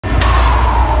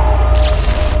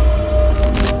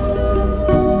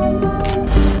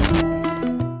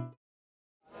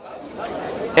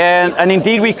And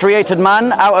indeed we created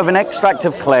man out of an extract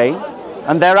of clay,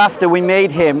 and thereafter we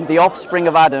made him, the offspring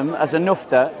of Adam, as a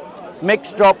nufta,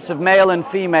 mixed drops of male and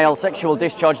female sexual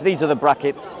discharge, these are the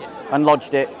brackets, and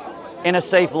lodged it in a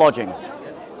safe lodging.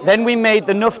 Then we made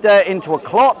the nufta into a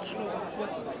clot.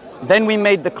 Then we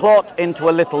made the clot into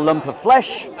a little lump of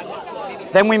flesh.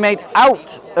 Then we made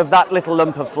out of that little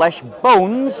lump of flesh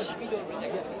bones.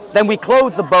 Then we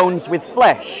clothed the bones with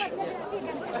flesh.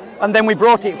 And then we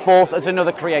brought it forth as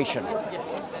another creation.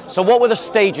 So what were the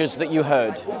stages that you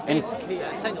heard? Basically,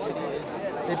 essentially, is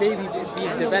the baby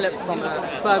being developed from a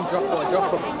sperm drop or a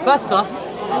drop of first dust,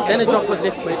 then a drop of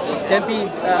liquid, then being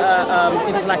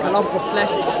into like a lump of flesh,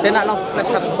 then that lump of flesh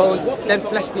having bones, then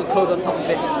flesh being clothed on top of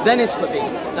it, then into a baby.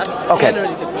 That's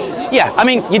generally the process. Yeah, I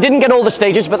mean, you didn't get all the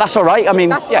stages, but that's all right. I mean,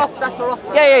 that's rough. That's a rough.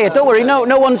 Yeah. Don't worry.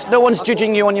 No one's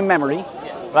judging you on your memory.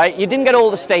 Right, you didn't get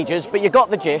all the stages, but you got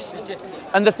the gist.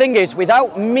 And the thing is,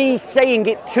 without me saying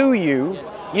it to you,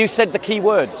 you said the key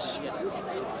words.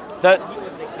 That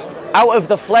out of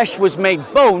the flesh was made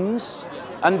bones,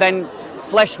 and then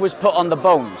flesh was put on the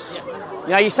bones.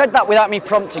 You know, you said that without me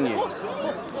prompting you.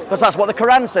 Because that's what the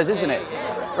Quran says, isn't it?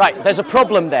 Right, there's a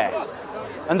problem there.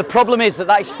 And the problem is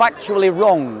that is factually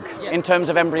wrong in terms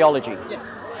of embryology.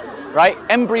 Right,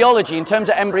 embryology, in terms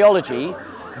of embryology,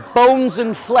 bones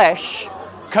and flesh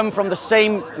come from the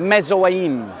same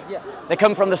mesoaim. They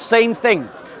come from the same thing.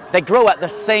 They grow at the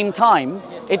same time.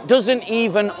 It doesn't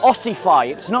even ossify.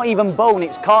 It's not even bone,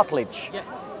 it's cartilage.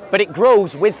 But it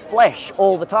grows with flesh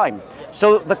all the time.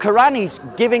 So the Quran is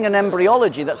giving an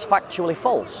embryology that's factually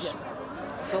false.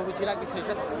 So would you like me to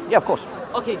address it? Yeah, of course.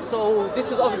 Okay, so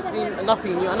this is obviously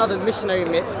nothing new, another missionary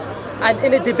myth. And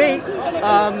in a debate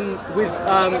with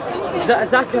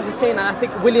Zakir Hussain and I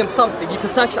think William something, you can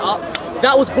search it up,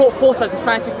 that was brought forth as a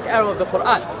scientific error of the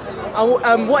Quran.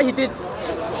 And what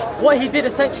he did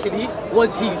essentially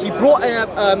was he brought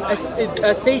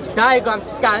a stage diagram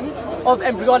scan of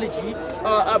embryology,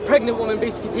 a pregnant woman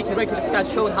basically taking regular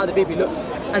scans showing how the baby looks.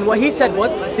 And what he said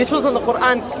was, this was on the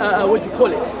Quran,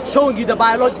 showing you the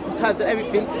biological terms and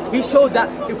everything. He showed that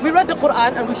if we read the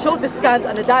Quran and we showed the scans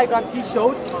and the diagrams he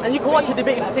showed, and you can watch a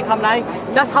debate if you think I'm lying,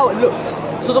 that's how it looks.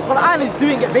 So the Quran is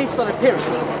doing it based on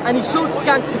appearance, and he showed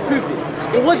scans to prove it.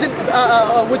 It wasn't,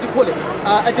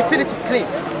 a definitive claim.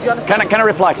 Do you understand? Can I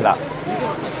reply to that?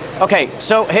 Okay,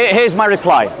 so here's my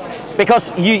reply.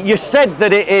 Because you said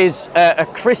that it is a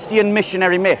Christian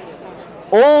missionary myth.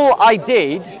 All I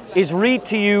did is read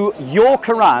to you your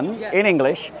Quran in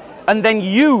English, and then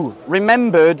you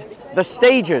remembered the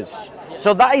stages.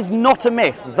 So that is not a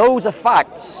myth. Those are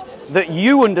facts that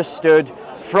you understood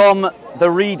from the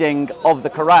reading of the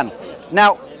Quran.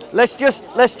 Now, let's just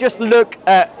look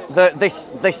at this,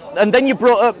 and then you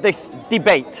brought up this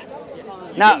debate.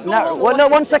 Now,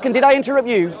 one second. Did I interrupt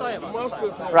you? Sorry about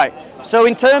that. Right. So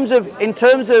in terms of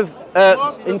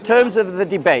the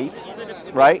debate,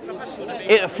 right?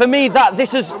 For me,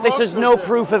 this is no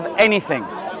proof of anything,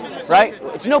 right?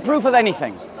 It's no proof of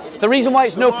anything. The reason why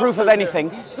it's no proof of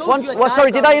anything.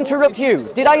 Sorry, did I interrupt you?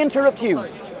 Did I interrupt you?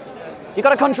 You got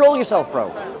to control yourself, bro.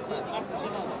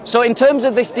 So in terms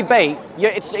of this debate,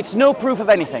 it's no proof of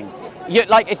anything.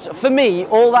 For me,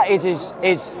 all that is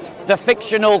the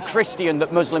fictional Christian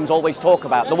that Muslims always talk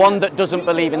about, the one that doesn't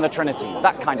believe in the Trinity,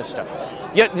 that kind of stuff.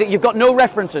 You've got no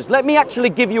references. Let me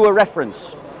actually give you a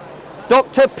reference.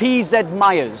 Dr. P.Z.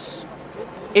 Myers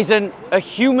is a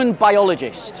human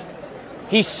biologist.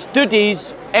 He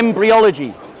studies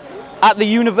embryology at the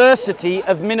University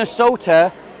of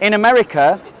Minnesota in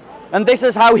America, and this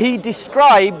is how he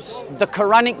describes the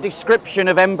Quranic description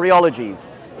of embryology.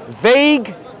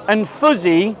 Vague and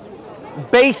fuzzy,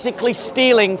 basically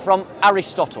stealing from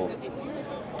Aristotle,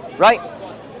 right?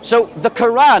 So the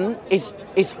Quran is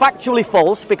factually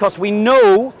false because we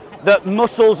know that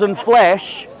muscles and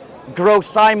flesh grow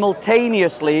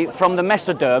simultaneously from the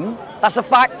mesoderm. That's a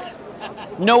fact.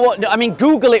 I mean,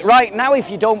 Google it right now if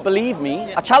you don't believe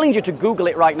me. I challenge you to Google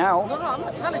it right now. No, I'm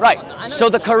not challenging. Right. So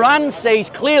the Quran says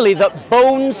clearly that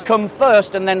bones come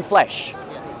first and then flesh,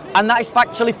 and that is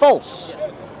factually false.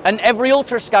 And every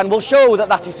ultrascan will show that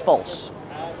that is false.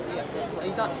 Are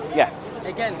you done? Yeah.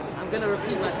 Again, I'm going to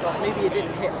repeat myself. Maybe it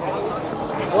didn't hit home.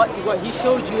 What he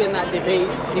showed you in that debate,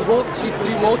 he walked you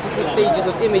through multiple stages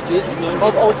of images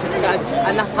of ultrascans,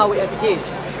 and that's how it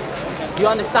appears. Do you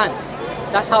understand?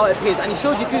 That's how it appears, and he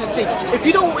showed you through the stage. If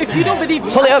you don't believe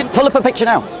me, pull up a picture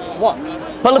now. What?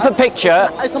 Pull up a picture.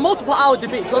 It's a multiple-hour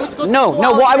debate. Do you want me to go? No,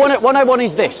 no. What I want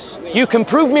is this. You can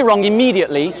prove me wrong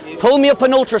immediately. Pull me up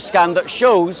an ultrascan that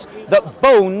shows that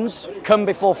bones come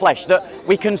before flesh. That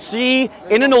we can see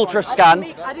in an ultrascan.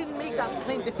 I didn't make that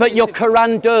claim. But your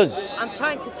Quran does. I'm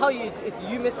trying to tell you, is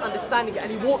you misunderstanding it,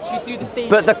 and he walked you through the stages.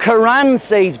 But the Quran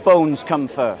says bones come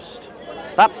first.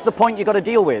 That's the point you got to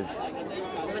deal with.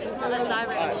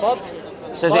 Bob.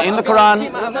 Says it in the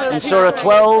Quran, in Surah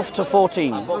 12 to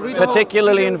 14,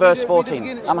 particularly in verse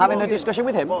 14. I'm having a discussion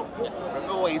with him.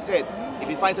 Remember what he said? If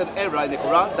he finds an error in the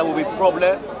Quran, that will be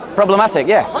problematic,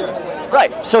 yeah. 100%.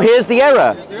 Right, so here's the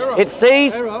error. It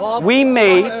says we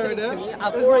made...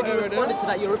 I've already responded to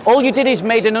that. All you did is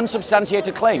made an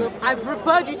unsubstantiated claim. I've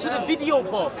referred you to the video,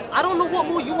 Bob. I don't know what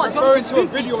more you want. Referring to a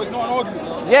video is not an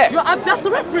argument. Yeah. That's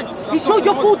the reference. He showed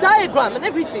your full diagram and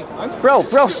everything.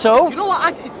 Bro, so... You know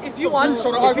what? If you want,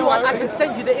 I can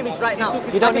send you the image right now.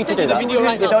 You don't need to do that.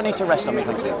 You don't need to rest on me.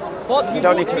 Bob, you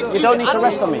don't need to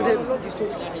rest on me.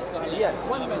 Yeah.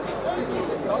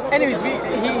 Anyways,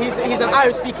 he's an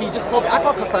Irish speaker. He just told me, I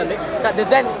can't confirm it, that the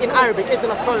then in Arabic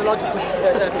isn't a chronological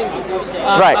thing.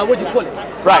 Right. What do you call it?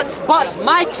 Right. But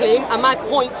my claim and my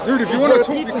point Dude, if you is want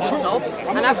to repeating talk, yourself,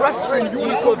 and I've referenced you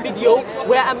to a video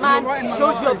where a man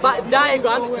shows you a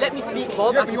diagram. Let me speak,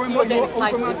 Bob. I can see you're getting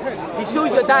excited. He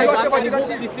shows you a diagram and he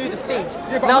walks you through the stage.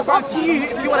 Now it's up to you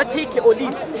if you want to take it or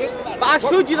leave it. But I've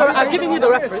showed you, I've given you the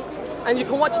reference, and you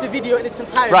can watch the video in its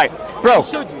entirety. Right, bro.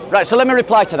 Right, so let me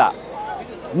reply to that.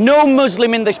 No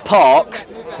Muslim in this park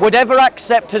would ever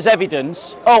accept as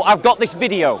evidence, oh, I've got this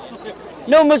video.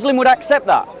 No Muslim would accept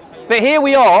that. But here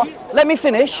we are. Let me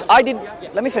finish.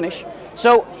 Let me finish.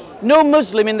 So, no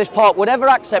Muslim in this park would ever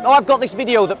accept, oh, I've got this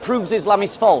video that proves Islam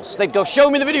is false. They'd go, show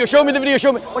me the video, show me the video,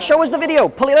 show me. Well, show us the video,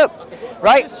 pull it up.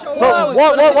 Right? But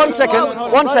one second.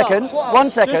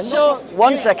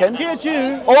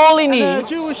 All he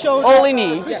needs.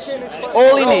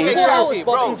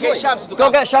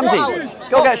 Go get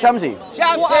Shamsi.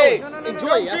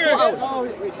 Enjoy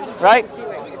it. Right?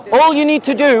 All you need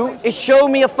to do is show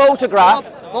me a photograph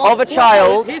of a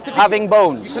child having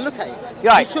bones. You can look at it.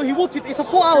 Right. He walked it. It's a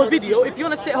 4-hour video. If you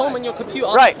want to sit home on your computer,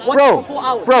 right, watch it for 4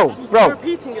 hours. Bro. You're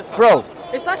repeating yourself. Bro.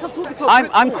 It's like I'm talking to a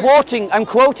I'm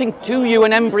quoting to you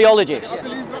an embryologist.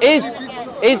 Is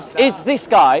this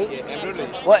guy?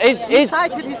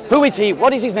 Who is he?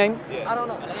 What is his name? I don't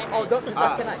know. Oh, Dr.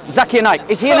 Zakir Naik. Zakir Naik.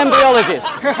 Is he an embryologist?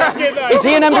 Is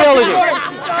he an embryologist?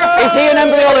 Is he an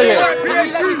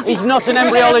embryologist? He's not an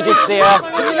embryologist, dear.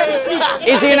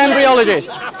 Is he an embryologist?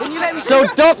 So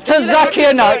Dr.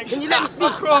 Zakir Naik. Can you let me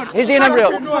speak? Is he an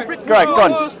embryologist? Right, go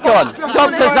on.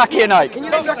 Dr. Zakir Naik.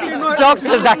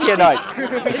 Dr. Zakir Naik.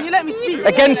 Can you let me speak?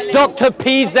 Against Dr.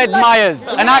 P.Z. Myers,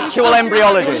 an actual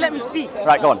embryologist. Can you let me speak?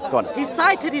 Right, go on. He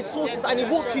cited his sources and he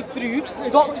walked you through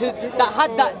doctors that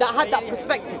had that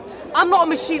perspective. I'm not a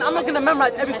machine. I'm not going to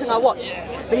memorize everything I watch.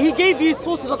 But he gave you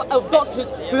sources of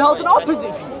doctors who held an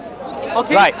opposite view.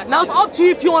 Okay? Right. Now it's up to you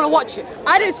if you want to watch it.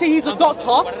 I didn't say he's a doctor.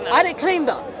 I didn't claim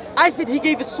that. I said he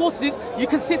gave his sources. You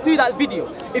can sit through that video.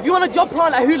 If you want to jump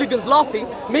around like hooligans laughing,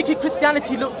 making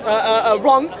Christianity look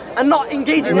wrong and not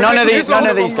engaging. None of these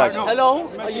guys.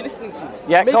 Hello? Are you listening to me?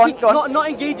 Yeah, go on. Not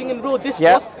engaging in real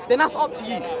discourse, then that's up to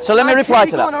you. So let me reply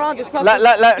to that.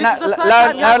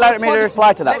 Let me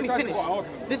reply to that. Let me finish.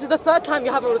 This is the third time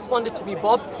you haven't responded to me,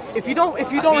 Bob. If you don't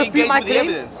refute my claim,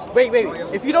 wait.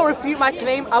 If you don't refute my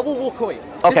claim, I will walk away.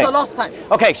 This is the last time.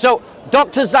 Okay, so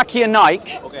Dr. Zakir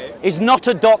Naik is not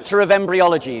a doctor of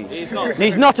embryology.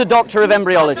 He's not a doctor of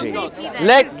embryology. Oh,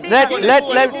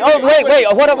 wait.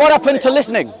 What happened to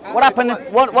listening? What happened?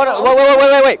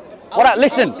 Wait.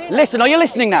 Listen. Are you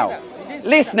listening now?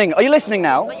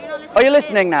 Are you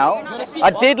listening now?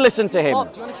 I did listen to him.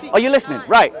 Are you listening?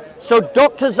 Right. So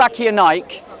Dr. Zakir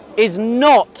Naik is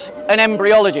not an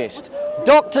embryologist.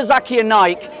 Dr. Zakir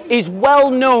Naik is well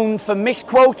known for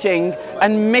misquoting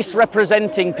and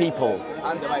misrepresenting people.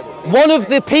 One of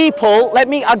the people,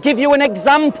 I'll give you an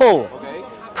example,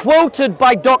 quoted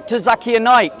by Dr. Zakir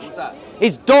Naik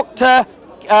is Dr.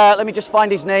 Let me just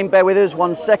find his name, bear with us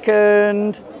 1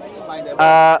 second.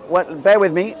 Bear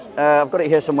with me, I've got it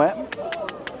here somewhere.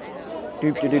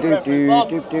 Give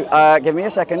me a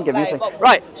second.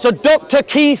 Right, so Dr.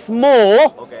 Keith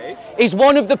Moore is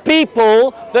one of the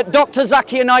people that Dr.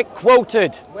 Zakir Naik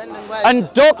quoted.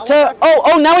 And Dr.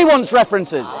 Oh, now he wants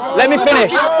references. Let me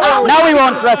finish. Now he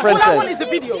wants references. All I want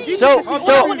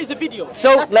is a video.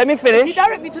 So let me finish. If you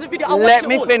direct me to the video, Let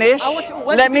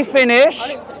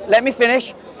me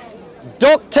finish.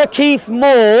 Dr. Keith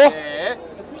Moore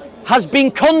has been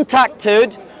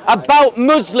contacted about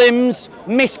Muslims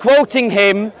misquoting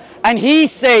him And he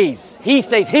says,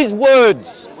 his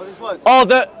words are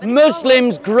that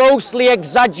Muslims grossly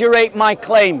exaggerate my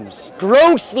claims.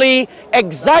 Grossly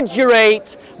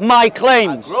exaggerate my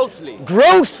claims.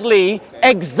 Grossly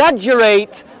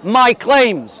exaggerate my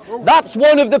claims. That's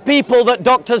one of the people that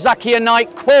Dr. Zakir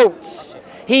Naik quotes.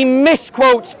 He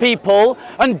misquotes people,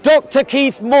 and Dr.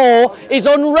 Keith Moore is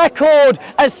on record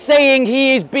as saying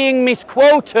he is being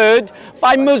misquoted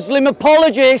by Muslim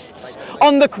apologists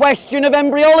on the question of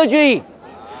embryology.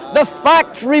 The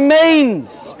fact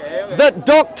remains that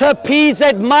Dr.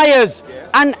 P.Z. Myers,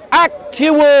 an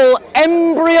actual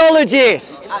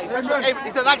embryologist,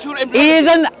 he is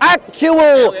an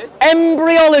actual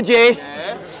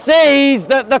embryologist, says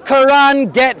that the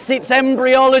Quran gets its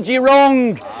embryology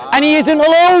wrong, and he isn't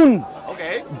alone.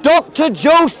 Dr.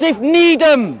 Joseph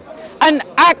Needham, an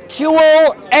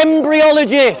actual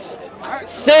embryologist,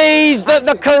 says that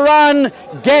the Quran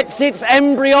gets its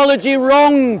embryology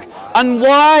wrong. And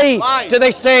why do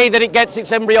they say that it gets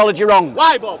its embryology wrong?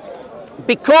 Why, Bob?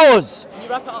 Because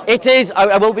it is,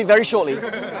 I will be very shortly,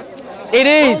 it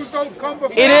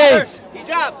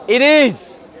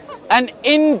is an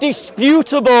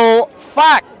indisputable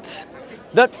fact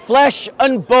that flesh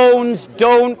and bones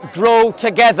don't grow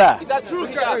together. Is that true,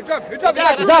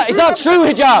 Hijab? Is that true,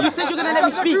 Hijab? You said you're going to let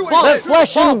me speak, Bob. That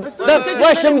flesh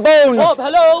and bones Bob,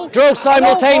 hello. grow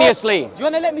simultaneously. Hello, Bob. Do you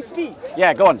want to let me speak?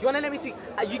 Yeah, go on. Do you want to let me speak?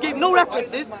 You gave no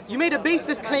references. You made a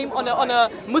baseless claim on a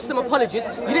Muslim apologist.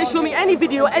 You didn't show me any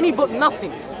video, any book,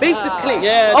 nothing. Baseless claim.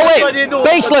 Yeah. Oh wait,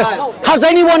 baseless. Has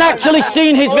anyone actually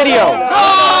seen his video?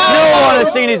 No one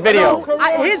has seen his video.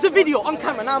 Here's the video on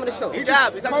camera. Now I'm going to show.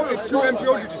 Hijab, is that true?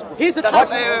 Here's the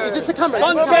title. Is this the camera?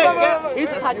 Here's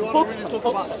the title. Focus. Talk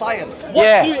about science.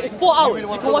 Yeah. It's 4 hours.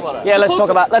 You can watch it. Yeah,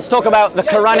 let's talk about the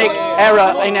Quranic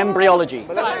error in embryology.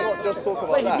 But let's not just talk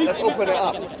about that. Let's open it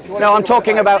up. No, I'm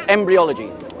talking about embryology.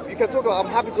 You can talk about.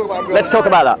 I'm happy to talk about embryology. Let's talk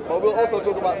about that. But we'll also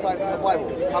talk about science in the Bible.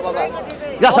 How about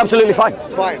that? That's absolutely fine.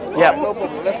 Fine. Yeah. Right, no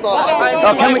problem. Let's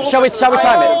start. Shall we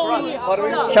time it? Pardon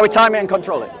me? Shall we time it and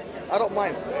control it? I don't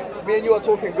mind. Me and you are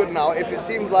talking good now. If it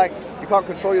seems like you can't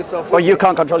control yourself. Well, you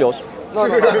can't control yours. No.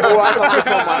 Oh, I can't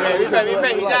control mine. Be fair,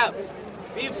 Hijab.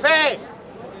 Be fair.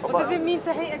 What does it mean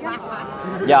to hate again?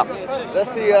 Yeah.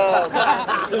 Let's see.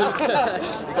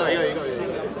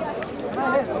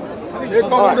 Here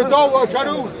comes the door,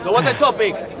 Chadus. So what's the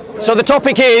topic? So the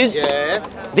topic is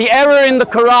the error in the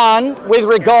Quran with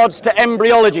regards to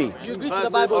embryology. You agree to the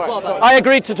Bible as well? I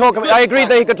agreed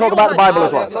that he could talk about the Bible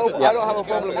as well. No, I don't have a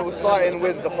problem with starting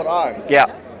with the Quran. Yeah.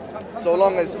 So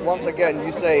long as, once again,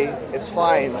 you say it's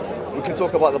fine, we can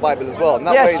talk about the Bible as well. And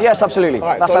that Yes, way, yes, absolutely. All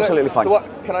right, That's so absolutely fine. So what,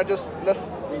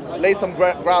 let's lay some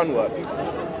groundwork.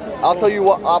 I'll tell you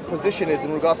what our position is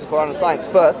in regards to Quran and science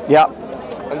first. Yeah.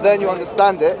 And then you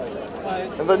understand it,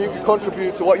 and then you can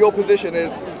contribute to what your position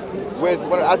is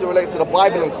as it relates to the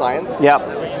Bible and science. Yeah.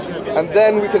 And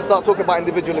then we can start talking about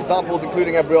individual examples,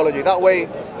 including embryology. That way,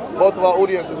 both of our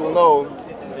audiences will know,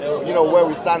 where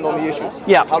we stand on the issues.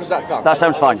 Yeah. How does that sound? That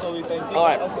sounds fine. All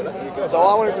right. So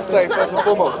what I wanted to say, first and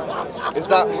foremost, is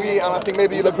that and I think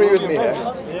maybe you'll agree with me here,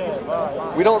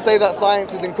 we don't say that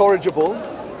science is incorrigible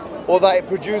or that it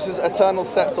produces eternal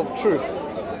sets of truth.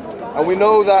 And we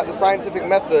know that the scientific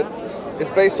method is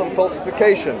based on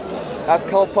falsification, as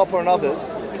Karl Popper and others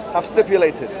have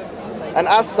stipulated. And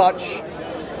as such,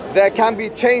 there can be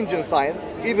change in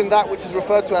science, even that which is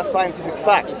referred to as scientific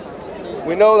fact.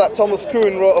 We know that Thomas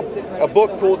Kuhn wrote a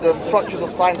book called The Structures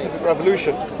of Scientific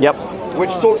Revolution, Yep.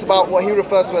 which talks about what he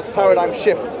refers to as paradigm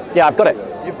shift. Yeah, I've got it.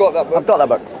 You've got that book? I've got that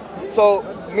book. So,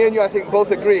 me and you, I think,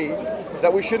 both agree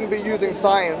that we shouldn't be using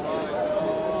science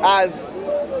as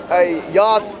a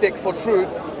yardstick for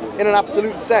truth in an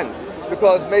absolute sense,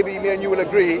 because maybe me and you will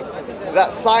agree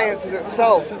that science is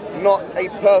itself not a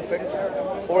perfect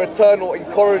or eternal,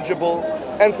 incorrigible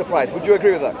enterprise. Would you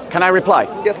agree with that? Can I reply?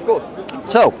 Yes, of course.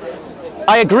 So,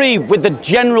 I agree with the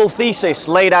general thesis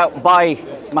laid out by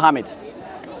Muhammad.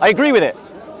 I agree with it.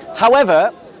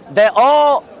 However, there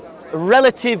are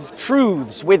relative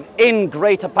truths within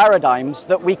greater paradigms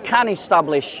that we can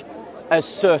establish as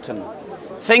certain.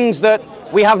 Things that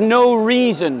we have no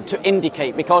reason to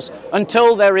indicate, because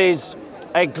until there is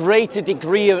a greater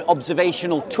degree of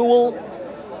observational tool,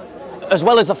 as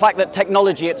well as the fact that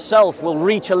technology itself will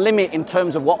reach a limit in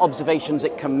terms of what observations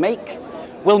it can make,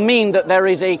 will mean that there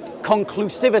is a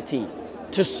conclusivity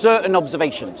to certain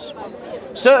observations.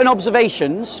 Certain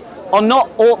observations are not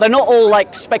all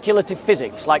like speculative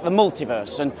physics, like the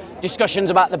multiverse and discussions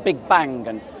about the Big Bang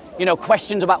and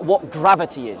questions about what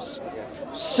gravity is.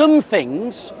 Some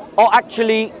things are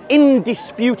actually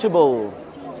indisputable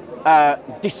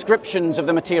descriptions of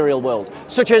the material world,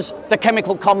 such as the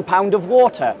chemical compound of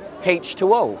water,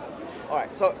 H2O. All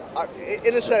right, so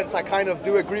in a sense, I kind of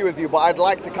do agree with you, but I'd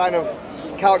like to kind of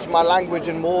couch my language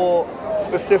in more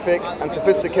specific and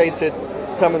sophisticated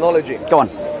terminology. Go on.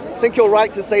 I think you're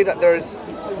right to say that there's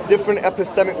different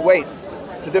epistemic weights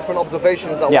to different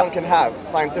observations that one can have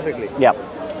scientifically. Yeah.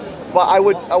 But I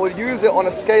would use it on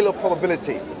a scale of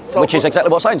probability. So which is exactly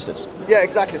what science does. Yeah,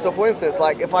 exactly. So for instance,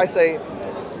 like if I say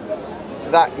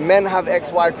that men have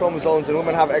XY chromosomes and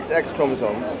women have XX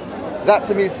chromosomes, that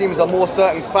to me seems a more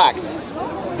certain fact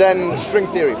than string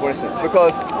theory, for instance,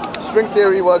 because string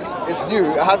theory is new.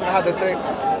 It hasn't had the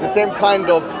same kind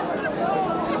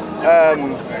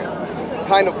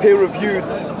of peer-reviewed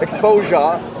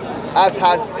exposure as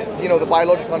has, you know, the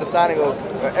biological understanding of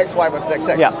XY versus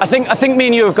XX. Yeah, I think me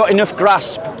and you have got enough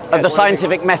grasp of the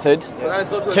scientific method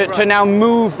to now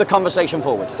move the conversation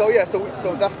forward. So yeah, so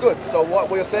that's good. So what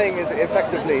we're saying is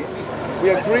effectively, we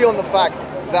agree on the fact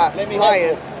that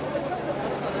science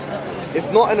is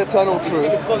not an eternal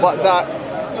truth, but that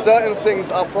certain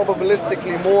things are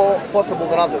probabilistically more possible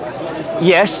than others.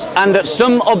 Yes, and that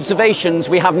some observations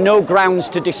we have no grounds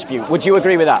to dispute. Would you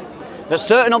agree with that? That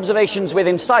certain observations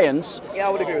within science... Yeah,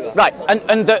 I would agree with that. Right,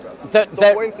 and that... So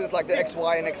for instance, like the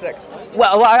XY and XX?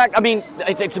 Well, I mean,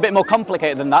 it's a bit more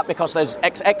complicated than that because there's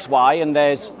XXY and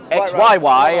there's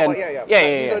XYY and...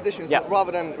 These are additions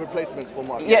rather than replacements for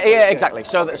one. Yeah, exactly.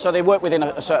 So they work within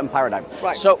a certain paradigm.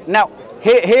 Right. So now,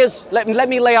 let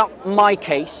me lay out my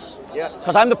case,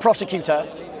 because I'm the prosecutor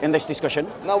in this discussion.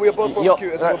 Now we are both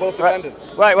prosecutors and we're both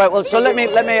defendants. Right. Well, so let me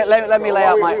lay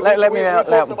out my. Let me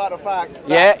talked about a fact.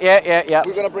 Yeah.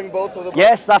 We're going to bring both of them.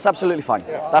 Yes, that's absolutely fine.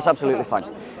 Yeah. That's absolutely fine.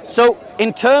 So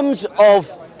in terms of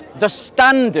the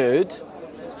standard,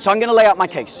 so I'm going to lay out my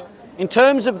case. In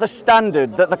terms of the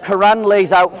standard that the Quran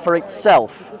lays out for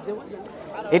itself,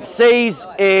 it says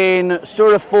in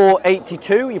Surah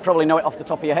 482, you probably know it off the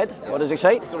top of your head. What does it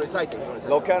say? If it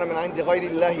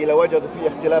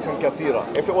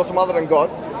was from other than God,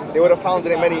 they would have found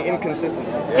in it many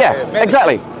inconsistencies. Yeah,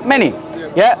 exactly. Many.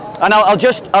 Yeah, and I'll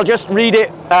just read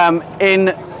it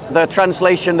in the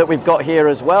translation that we've got here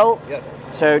as well. Yes.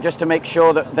 So just to make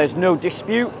sure that there's no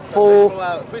dispute.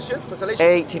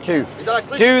 482.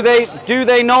 Do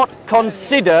they not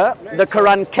consider the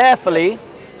Quran carefully?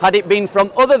 Had it been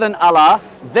from other than Allah,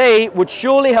 they would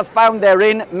surely have found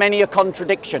therein many a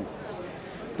contradiction.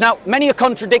 Now, many a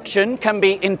contradiction can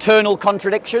be internal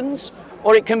contradictions,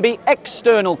 or it can be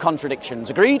external contradictions.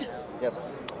 Agreed? Yes.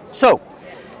 So,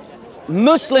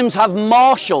 Muslims have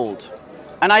marshalled,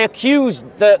 and I accuse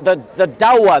the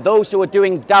dawah, those who are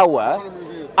doing dawah,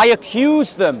 I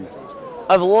accuse them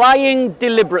of lying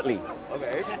deliberately.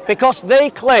 Okay. Because they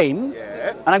claim,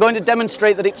 and I'm going to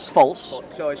demonstrate that it's false.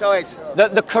 Show it.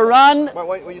 That the Quran...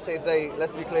 When you say they,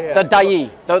 let's be clear here. The da'i,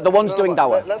 the ones doing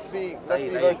dawah. Let's be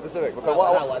very specific.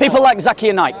 Because people like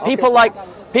Zakir Naik, people like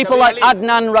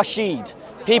Adnan Rashid,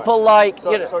 people like...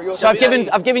 So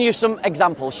I've given you some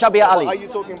examples. Shabia Ali. Are you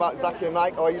talking about Zakir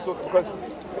Naik, or are you talking... Because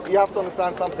you have to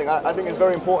understand something. I think it's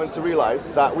very important to realize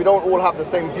that we don't all have the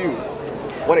same view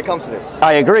when it comes to this.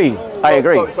 I agree. I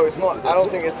agree. So it's not... I don't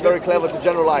think it's very clever to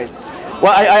generalize.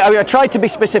 Well, I tried to be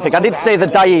specific. I did say the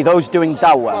da'i, those doing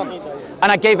dawah.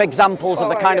 And I gave examples of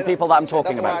the kind of people that I'm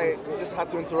talking about. That's why I just had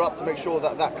to interrupt to make sure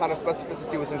that that kind of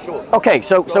specificity was ensured. Okay,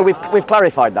 so we've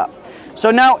clarified that. So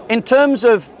now, in terms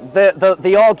of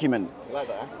the argument,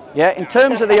 yeah, in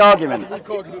terms of the argument,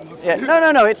 yeah,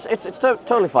 no, it's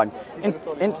totally fine. In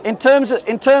terms of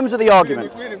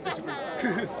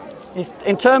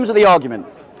the argument,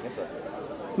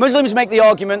 Muslims make the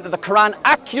argument that the Quran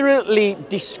accurately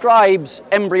describes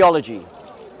embryology.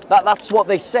 That's what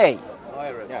they say.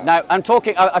 Now, I've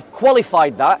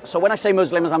qualified that. So when I say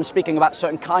Muslims, I'm speaking about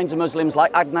certain kinds of Muslims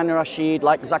like Adnan Rashid,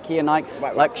 like Zakir Naik,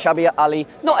 like Shabia Ali.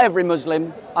 Not every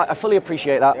Muslim. I fully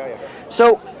appreciate that.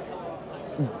 So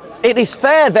it is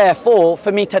fair, therefore,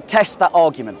 for me to test that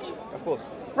argument. Of course.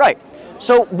 Right.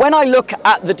 So when I look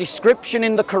at the description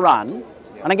in the Quran,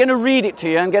 and I'm going to read it to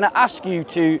you, I'm going to ask you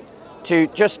to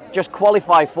just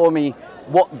qualify for me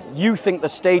what you think the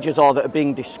stages are that are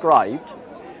being described.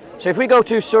 So if we go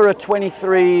to Surah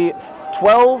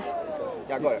 23:12.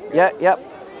 Yeah, got it. Yeah.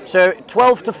 So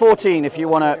 12 to 14, if you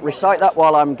want to recite that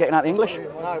while I'm getting out the English.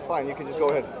 No, it's fine. You can just go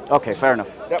ahead. Okay, fair enough.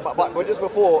 Yeah, but just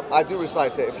before I do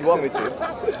recite it, if you want me to,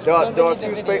 there are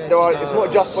two spaces. It's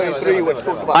not just 23, which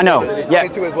talks about. I know. There's Yeah.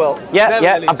 22 as well.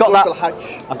 Yeah. I've got that.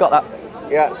 Hajj. I've got that.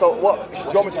 Yeah. So what? Do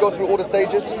you want me to go through all the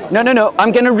stages? No.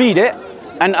 I'm going to read it,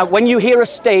 and when you hear a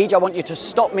stage, I want you to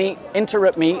stop me,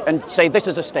 interrupt me, and say this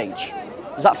is a stage.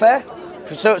 Is that fair?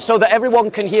 So that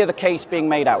everyone can hear the case being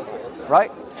made out,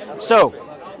 right? So,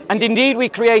 and indeed we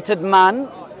created man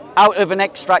out of an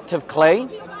extract of clay.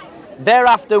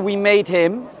 Thereafter we made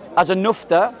him as a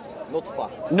nutfa,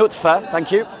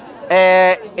 thank you,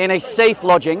 in a safe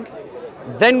lodging.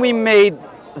 Then we made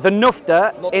the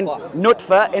nutfa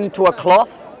into a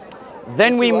cloth.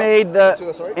 Then we made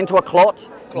into a clot.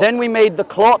 Then we made the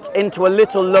clot into a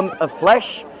little lump of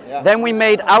flesh. Yeah. Then we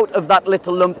made out of that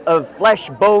little lump of flesh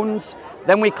bones.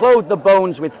 Then we clothed the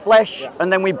bones with flesh,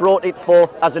 and then we brought it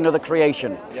forth as another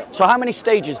creation. Yeah. So how many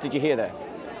stages did you hear there?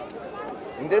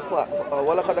 In this part,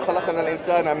 وَلَقَدْ خَلَقْنَا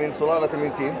الْإِنسَانَ مِنْ سُلَالَةٍ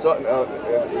مِنْ طِينٍ. So,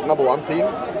 number one, tin.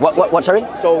 What, sorry?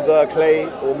 So the clay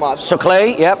or mud. So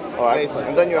clay, yep. All right.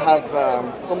 And then you have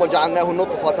ثُمَّ جَعَلْنَاهُ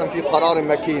نُطْفَةً فِي قَرَارٍ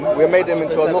مَكِينٍ. We made him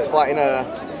into a nutfa in a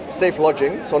safe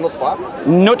lodging. So nutfa.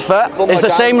 Nutfa is the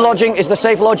same lodging. Is the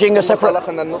safe lodging a separate?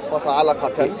 خَلَقْنَا النُّطْفَةَ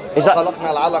عَلَقَةً. Is that? خَلَقْنَا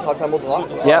الْعَلَقَةَ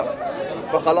مُضْغَةً. Yep.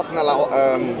 فخلقنا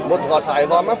مضغة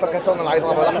عظاما فكسونا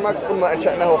العظام لحما ثم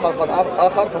أنشأناه خلقا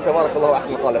آخر فتبارك الله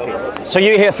أحسن الخالقين. So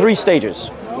you hear 3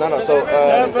 stages. No. So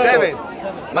 7.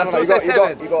 No.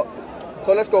 You got.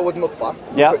 So let's go with nutfa.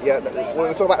 Yeah.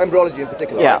 We're talking about embryology in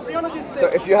particular. Yeah. Right? So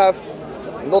if you have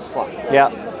nutfa.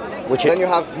 Yeah. Which is? Then you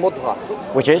have mudgha.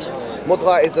 Which is?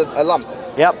 Mudgha is a lump.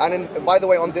 Yep. And by the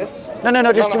way, on this. No.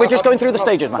 We're just going through the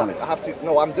stages, Mohammed. I have to.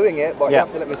 No, I'm doing it, but you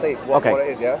have to let me say what it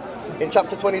is. Yeah. In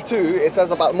chapter 22, it says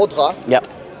about mudgha. Yep.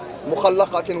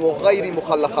 مخلقة وغير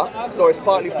مخلقة. So it's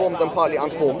partly formed and partly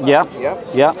unformed. Yeah. Yeah.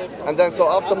 Yeah. And then so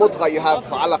after mudgha you have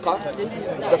alaqa,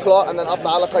 which is the claw, and then after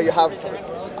alaqa you have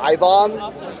aidan,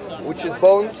 which is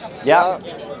bones. Yeah.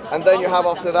 And then you have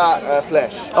after that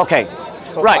flesh. Okay.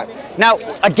 So Right. 5. Now,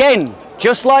 again,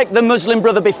 just like the Muslim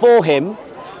brother before him,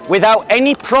 without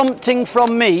any prompting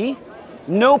from me,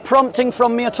 no prompting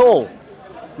from me at all,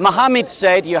 Muhammad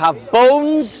said you have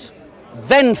bones,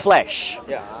 then flesh.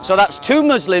 Yeah. So that's 2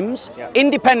 Muslims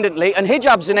independently, and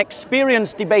Hijab's an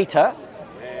experienced debater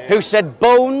who said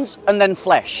bones and then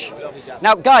flesh.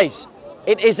 Now, guys,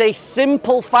 it is a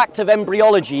simple fact of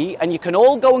embryology, and you can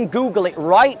all go and Google it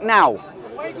right now.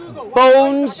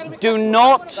 Bones do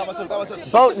not.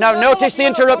 Now, notice the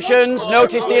interruptions.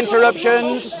 Notice the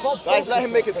interruptions. Guys, let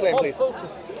him make his claim, please.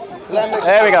 Let him make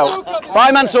There we go.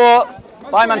 Bye, Mansour.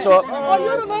 Bye, Mansour.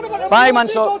 Bye,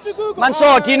 Mansour.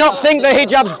 Mansour, do you not think that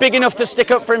Hijab's big enough to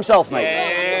stick up for himself, mate?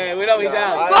 Yeah, we love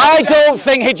Hijab. I don't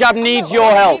think Hijab needs your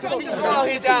help.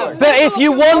 But if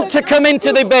you want to come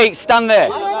into debate, stand there.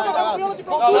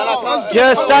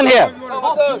 Just stand here.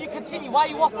 Can you continue? Why are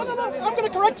you waffling? I'm going to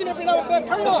correct him every now and then.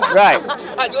 Carry on. Right.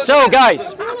 So,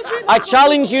 guys, I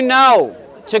challenge you now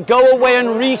to go away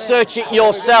and research it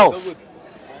yourself.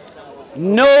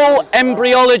 No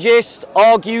embryologist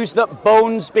argues that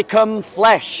bones become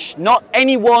flesh. Not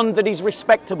anyone that is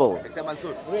respectable. Except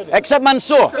Mansour. Except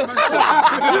Mansour.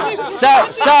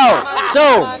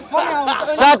 So,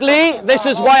 sadly, this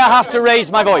is why I have to raise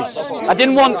my voice. I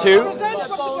didn't want to,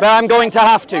 but I'm going to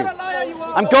have to.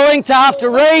 I'm going to have to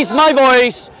raise my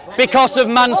voice because of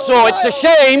Mansour. It's a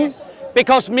shame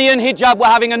because me and Hijab were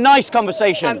having a nice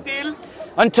conversation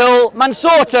until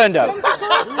Mansour turned up.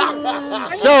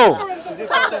 So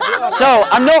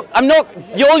I'm not,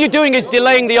 all you're doing is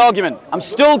delaying the argument. I'm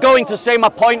still going to say my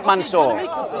point, Mansour.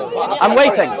 I'm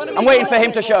waiting for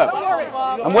him to show up.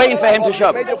 I'm waiting for him to show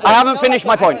up. I haven't finished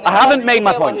my point. I haven't made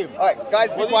my point. All right, guys,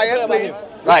 be quiet, please.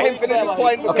 Right. Let him finish his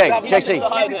point. Okay, JC.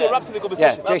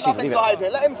 Yeah, There's JC, nothing leave to hide it.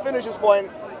 here. Let him finish his point.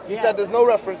 He said there's no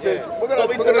references. We're gonna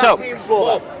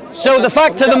explore that. So the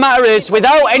fact of the matter is,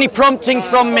 without any prompting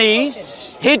from me,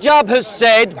 Hijab has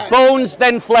said bones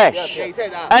then flesh.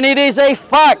 And it is a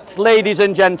fact, ladies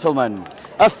and gentlemen.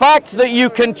 A fact that you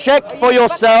can check for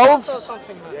yourselves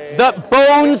that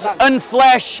bones and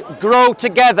flesh grow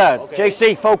together.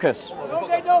 JC, focus.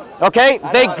 Okay,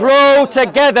 they grow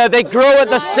together. They grow at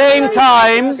the same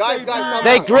time.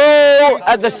 They grow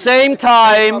at the same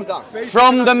time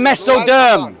from the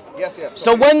mesoderm. Yes.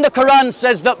 So when the Quran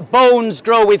says that bones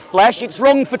grow with flesh, it's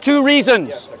wrong for 2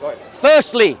 reasons.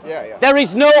 Firstly, there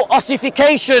is no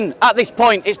ossification at this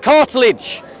point. It's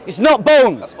cartilage. It's not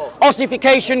bone.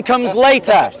 Ossification comes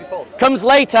later.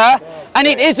 And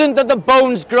it isn't that the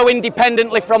bones grow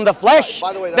independently from the flesh.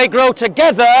 They grow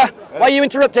together. Why are you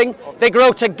interrupting? They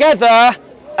grow together,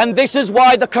 and this is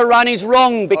why the Quran is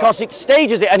wrong, because it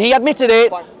stages it, and he admitted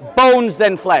it. Bones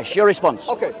then flesh. Your response?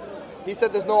 Okay. He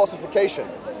said there's no ossification.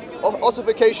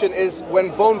 Ossification is when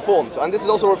bone forms, and this is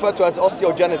also referred to as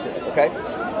osteogenesis, okay?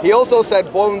 He also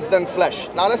said bones then flesh.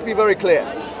 Now let's be very clear.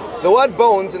 The word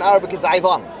bones in Arabic is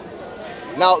aidan.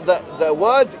 Now the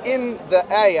word in the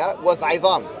ayah was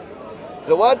aidan.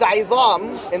 The word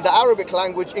aidan in the Arabic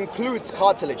language includes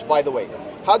cartilage, by the way.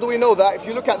 How do we know that? If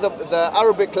you look at the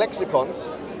Arabic lexicons,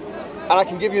 and I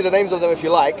can give you the names of them if you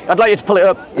like. I'd like you to pull it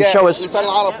up and show us. Lisan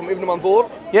al-Arab from Ibn Manzur.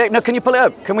 Yeah, no, can you pull it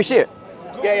up? Can we see it?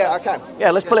 Yeah, I can.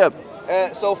 Yeah, let's pull it up.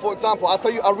 So, for example,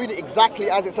 I'll read it exactly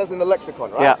as it says in the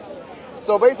lexicon, right? Yeah.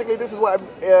 So basically, this is what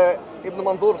Ibn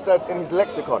Manzur says in his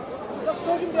lexicon. Just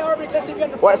quote in the Arabic, let's see if you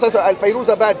understand. Well, so Al-Fayruz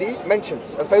Abadi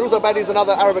mentions. Al-Fayruz Abadi is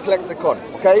another Arabic lexicon,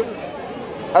 okay?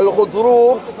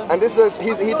 Al-Ghudruf, and this is,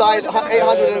 he died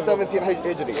 817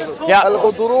 Hijri. Yeah.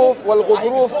 Al-Ghudruf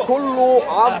wal-Ghudruf kullu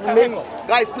azmin.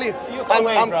 Guys, please,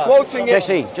 I'm quoting it.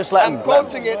 JC, just let him. I'm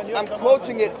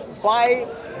quoting it by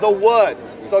the word.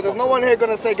 So there's no one here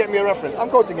going to say, get me a reference. I'm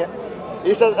quoting it.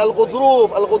 He says,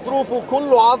 Al-Ghudruf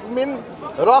kullu azmin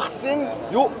rakhsin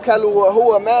yu'kalu wa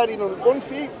huwa marinul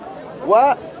unfi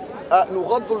wa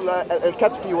nughaddu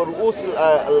al-katfi wa ru'us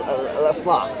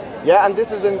al-asna'. Yeah, and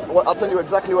this is in, I'll tell you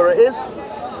exactly where it is.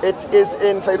 It is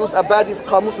in Fayruz Abadi's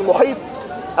Qamus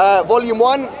al-Muhit, volume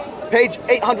 1, page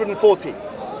 840.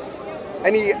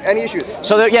 Any issues?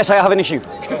 So yes, I have an issue.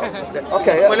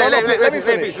 Okay, well, let me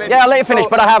finish. Yeah, I'll let you finish,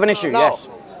 but I have an issue, yes.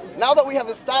 Now that we have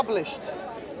established,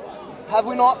 have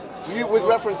we not, with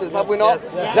references, have we not,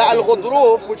 that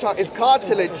al-ghudruf, which is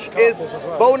cartilage, is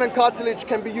bone and cartilage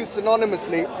can be used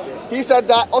synonymously. He said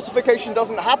that ossification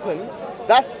doesn't happen.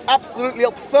 That's absolutely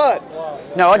absurd.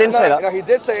 No, I didn't say that. No, he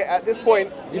did say it at this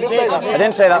point. He did say that. I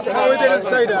didn't say that. No, he didn't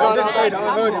say that. I didn't say that.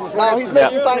 I heard him. Now he's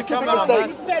making scientific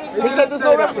mistakes. He said there's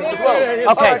no reference as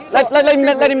well. Okay,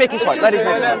 let him make his point. Let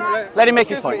him make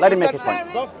his point. Let him make his point.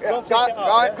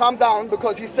 Calm down,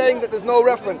 because he's saying that there's no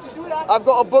reference. I've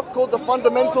got a book called The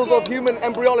Fundamentals of Human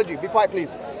Embryology. Be quiet,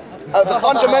 please. The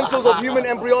Fundamentals of Human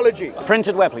Embryology.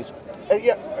 Printed where, please?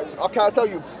 Yeah, okay, I'll tell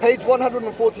you. Page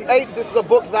 148, this is a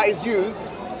book that is used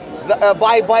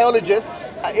by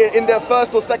biologists in their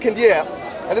first or second year.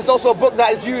 And it's also a book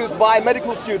that is used by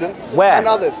medical students and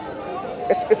others.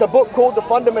 It's a book called The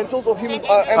Fundamentals of Human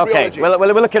Embryology. Okay,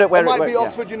 we'll look at it where it might be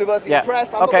Oxford University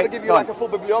Press. I'm not going to give you like a full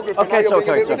bibliography. Okay, it's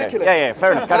okay. Ridiculous. Yeah,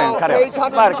 fair enough. Carry on.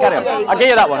 I'll give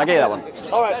you that one.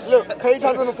 All right, look, page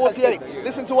 148.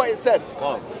 Listen to what it said.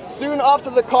 Soon after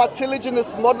the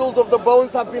cartilaginous models of the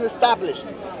bones have been established,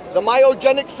 the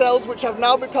myogenic cells, which have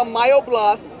now become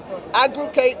myoblasts,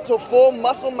 aggregate to form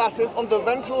muscle masses on the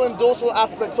ventral and dorsal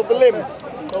aspects of the limbs.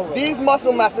 These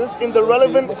muscle masses in the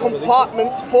relevant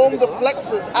compartments form the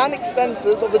flexors and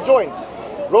extensors of the joints.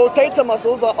 Rotator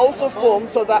muscles are also formed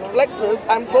so that flexors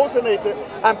and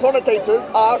pronators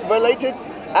are related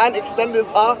and extenders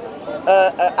are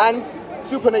and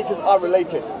supinators are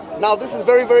related. Now this is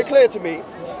very, very clear to me,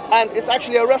 and it's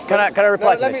actually a reference. Can I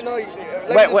reply to this?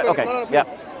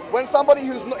 Wait, when somebody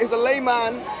is a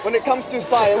layman when it comes to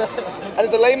science, and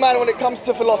is a layman when it comes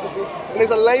to philosophy, and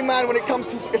is a layman when it comes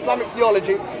to Islamic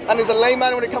theology, and is a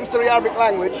layman when it comes to the Arabic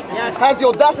language, has the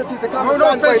audacity to come and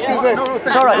stand for, excuse me.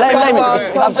 It's all right, let him.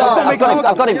 I've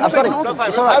got him.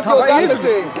 It's all right. Has the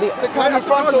audacity to come in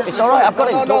front of... It's all right, I've got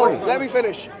him. No, let me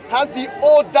finish. Has the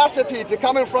audacity to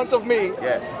come in front of me,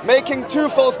 making two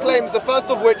false claims, the first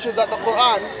of which is that the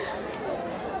Quran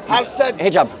has said...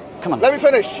 Hijab. Come on. Let me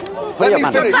finish. Let me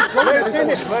finish. He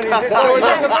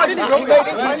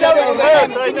said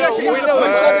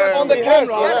it on the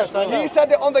camera. He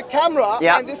said it on the camera,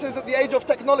 and this is at the age of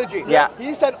technology.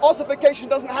 He said ossification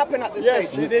doesn't happen at this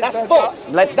stage. That's false.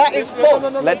 That is false.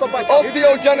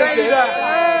 Osteogenesis.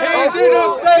 He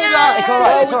didn't say that. It's all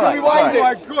right. We can rewind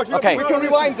it. Okay. We can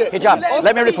rewind it. Hijab,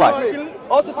 let me reply.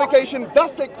 Ossification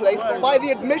does take place by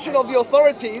the admission of the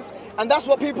authorities, and that's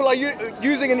what people are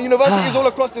using in universities all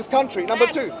across this country. Number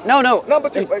two. No. Number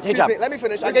two. Excuse me. Let me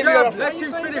finish. I gave you a reference.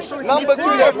 Number two.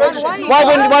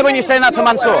 Why weren't you saying that to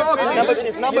Mansour?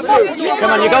 Number two.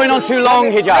 Come on, you're going on too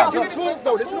long, Hijab.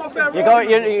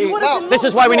 This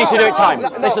is why we need to do it time.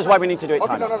 This is why we need to do it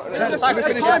time. Let me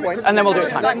finish this point. And then we'll do it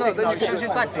time. No, then you can change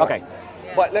your tactic. Okay.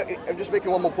 But I'm just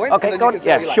making one more point. Okay, go on.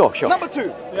 Yeah, sure. Number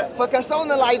two. فَكَسَوْنَ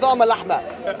الْعِظَامَ لَحْمًا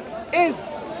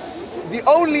is the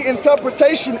only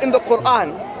interpretation in the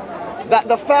Quran that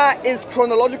the fa is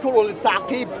chronological or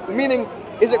ta'qib, meaning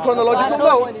is it chronological?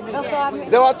 No.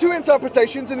 There are two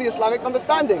interpretations in the Islamic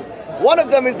understanding. One of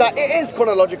them is that it is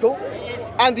chronological,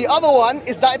 and the other one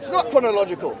is that it's not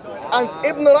chronological. And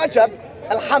Ibn Rajab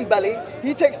al-Hanbali,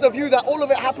 he takes the view that all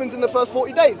of it happens in the first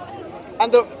 40 days.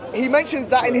 And he mentions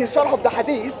that in his Sharh of the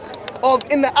Hadith of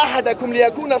إِنَّ أَحَدَكُمْ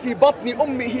لِيَكُونَ فِي بَطْنِ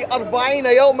أُمِّهِ 40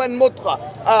 يَوْمًا مُضْغَةً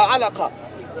علقة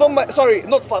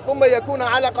نطفة ثم يكون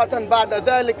علقة بعد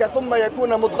ذلك ثم يكون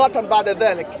مضغة بعد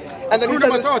ذلك. And then he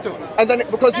says, and then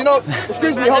because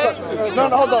excuse me, hold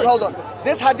on.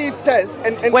 This hadith says,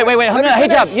 and wait,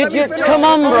 Hijab, come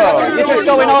on, bro. You're just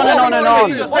going on and on and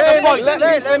on. Let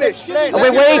me finish.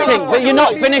 We're waiting, but you're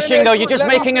not finishing though. You're just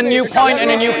making a new point and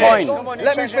a new point.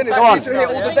 Let me finish. Go on. I need to hear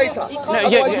all the data. No,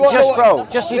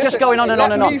 you're just going on and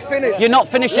on and on. You're not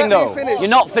finishing though. You're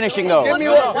not finishing though.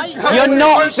 You're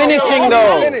not finishing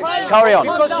though. Carry on.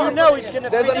 Because you know he's going to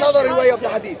There's another way of the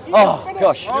hadith. Oh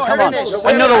gosh, come on.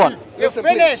 Another one. Listen,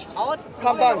 finished.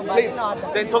 Calm down, please.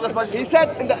 Then talk as much as He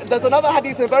said, there's another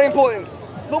hadith, very important.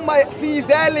 ثم في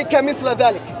ذلك مثل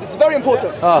ذلك. This is very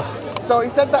important. So he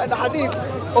said that in the hadith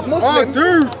of Muslim,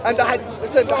 and the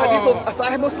hadith of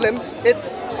Sahih Muslim, it's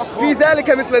في ذلك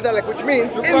مثل ذلك, which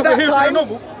means in that time.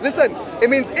 Listen, it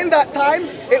means in that time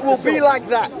it will be like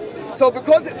that. So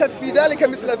because it said في ذلك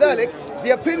مثل ذلك,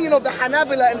 the opinion of the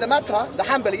Hanabila in the matter, the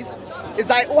Hanbalis, is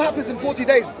that it all happens in 40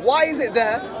 days. Why is it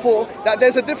there for that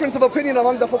there's a difference of opinion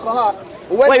among the fuqaha?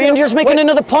 Wait, you're just making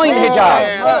another point,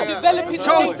 Hijab.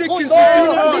 Charles Dickens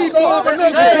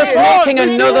Just making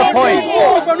another point.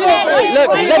 Look,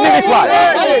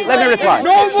 let me reply.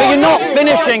 But you're not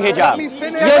finishing, Hijab.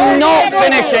 You're not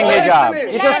finishing, Hijab.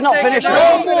 You're just not finishing.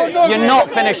 You're not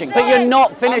finishing. But you're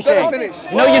not finishing.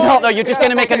 No, you're not though. You're just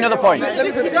going to make another point. That's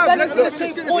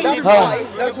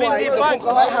why the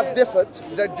fuqaha have differed,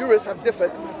 the jurists have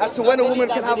differed as to when a woman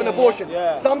can have an abortion.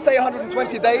 Some say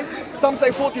 120 days, some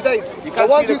say 40 days. The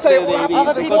ones who say it will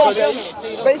happen in 40 days,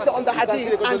 based on the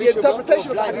hadith and the interpretation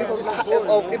of the hadith of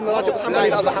Ibn Rajab al-Hanbali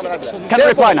and other Hanabila. Can I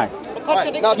reply now?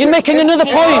 You're making another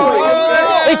point.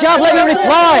 Hijab, let me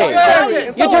reply.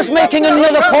 You're just making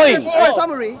another point.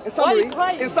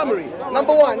 In summary,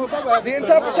 number one, the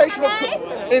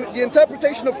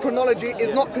interpretation of chronology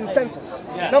is not consensus.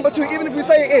 Number two, even if we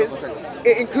say it is,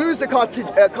 it includes the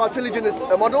cartilaginous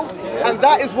models, and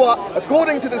that is what,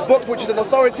 according to this book, which is an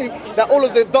authority that all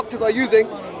of the doctors are using,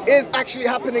 is actually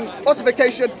happening.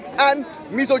 Ossification and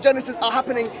mesogenesis are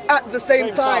happening at the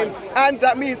same time, and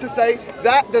that means to say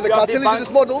that the cartilaginous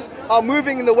models are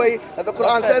moving in the way that the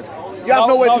Quran says. You have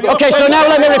nowhere to go. Okay, so now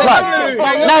let me reply.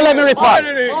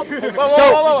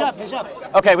 So,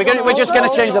 okay, we're just going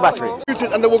to change the battery.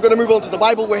 And then we're going to move on to the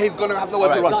Bible, where he's going to have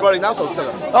nowhere to run.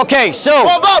 Okay, so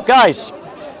guys,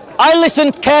 I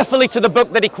listened carefully to the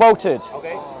book that he quoted.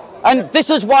 And this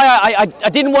is why I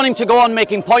didn't want him to go on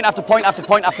making point after point after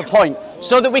point after point,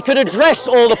 so that we could address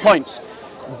all the points.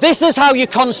 This is how you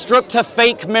construct a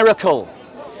fake miracle.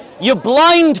 You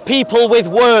blind people with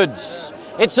words.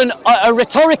 It's a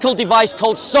rhetorical device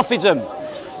called sophism.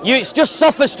 It's just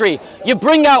sophistry. You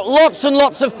bring out lots and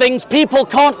lots of things. People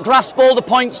can't grasp all the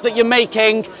points that you're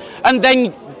making, and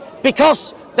then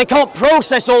because they can't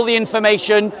process all the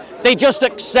information, they just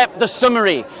accept the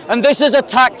summary. And this is a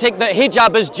tactic that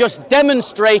Hijab has just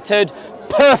demonstrated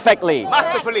perfectly.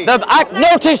 Masterfully.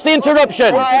 Notice the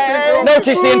interruption.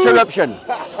 Notice the interruption.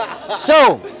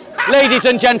 So, ladies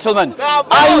and gentlemen,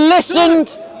 I listened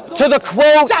to the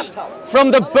quote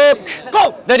from the book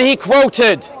that he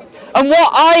quoted. And what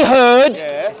I heard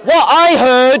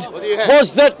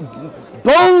was that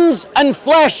bones and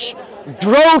flesh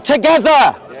grow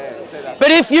together.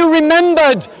 But if you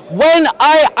remembered, when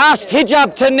I asked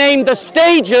Hijab to name the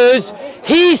stages,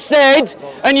 he said,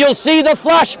 and you'll see the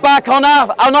flashback on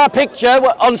our picture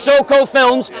on SOCO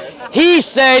Films, he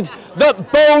said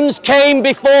that bones came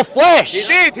before flesh.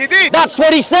 He did. That's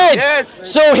what he said. Yes.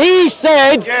 So he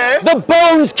said the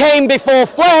bones came before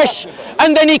flesh,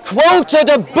 and then he quoted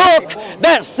a book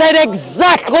that said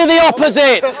exactly the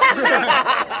opposite.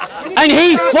 And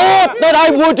he thought that I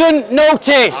wouldn't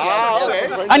notice.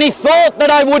 And he thought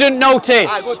that I wouldn't notice.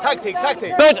 Good tactic.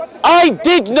 But I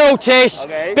did notice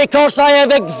because I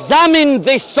have examined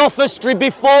this sophistry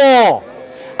before,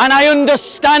 and I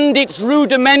understand its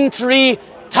rudimentary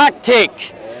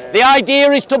tactic. The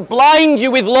idea is to blind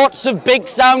you with lots of big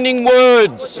sounding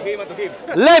words.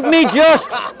 Let me just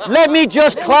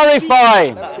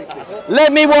clarify.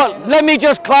 Let me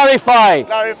just clarify.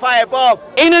 Clarify, Bob.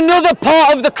 In another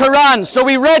part of the Quran, so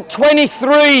we read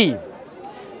 23,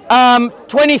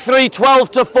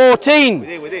 12 to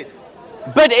 14. We did.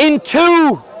 But in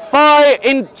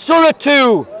Surah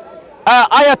 2,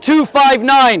 Ayah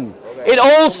 259, it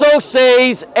also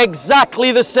says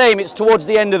exactly the same. It's towards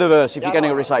the end of the verse, if you're going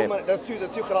to recite it. There's two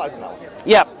qira'ahs now.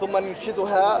 Yeah.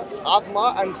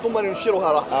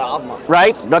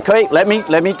 Right, okay, let me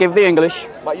give the English.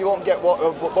 But you won't get what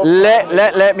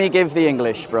Let me give the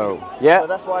English, bro. Yeah. So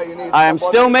that's why you need I am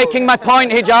still making my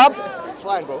point, Hijab. It's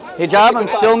fine, bro. Hijab, I'm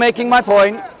still making my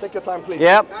point. Take your time, please.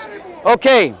 Yeah.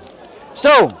 Okay.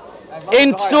 So,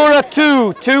 in Surah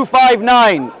 2,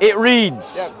 259, it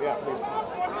reads, Yeah, please.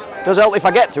 Does help if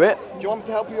I get to it. Do you want me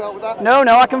to help you out with that? No,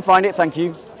 I can find it, thank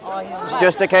you. It's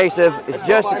just a case of, it's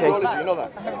just a case. Embryology, you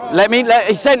know that.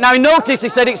 He said, now notice he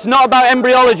said it's not about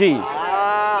embryology.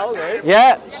 Ah, okay.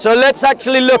 Yeah, so let's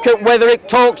actually look at whether it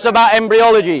talks about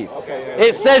embryology.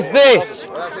 It says this,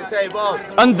 What does it say, Bob?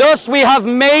 and thus we have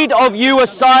made of you a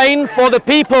sign for the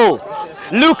people.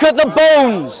 Look at the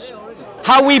bones,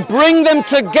 how we bring them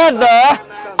together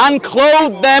and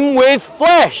clothe them with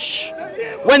flesh.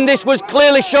 When this was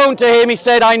clearly shown to him, he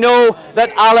said, I know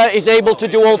that Allah is able to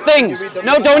do all things.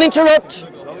 No, don't interrupt.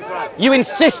 You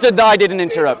insisted that I didn't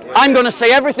interrupt. I'm going to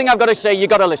say everything I've got to say,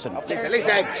 you've got to listen.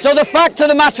 Listen. So the fact of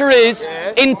the matter is,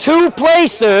 in 2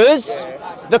 places,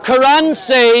 the Quran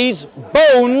says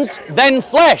bones, then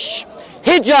flesh.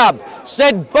 Hijab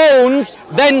said bones,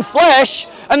 then flesh,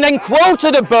 and then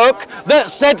quoted a book that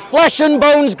said flesh and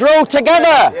bones grow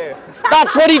together.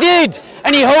 That's what he did,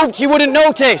 and he hoped you wouldn't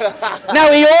notice.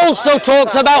 Now he also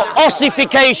talked about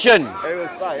ossification.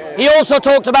 He also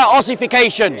talked about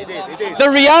ossification. The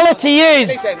reality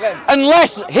is,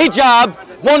 unless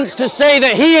Hijab wants to say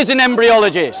that he is an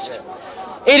embryologist,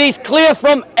 it is clear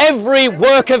from every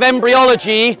work of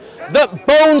embryology that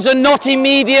bones are not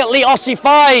immediately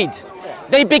ossified.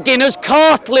 They begin as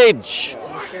cartilage.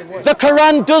 The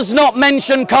Quran does not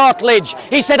mention cartilage.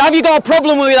 He said, have you got a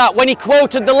problem with that, when he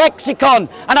quoted the lexicon?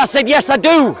 And I said, yes, I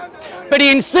do. But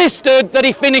he insisted that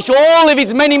he finish all of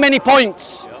his many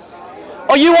points.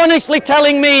 Are you honestly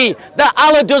telling me that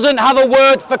Allah doesn't have a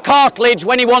word for cartilage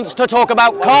when he wants to talk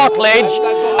about cartilage,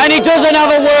 and he doesn't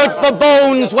have a word for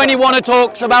bones when he wants to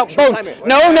talk about bones?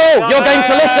 No, you're going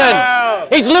to listen.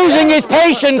 He's losing his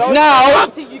patience now.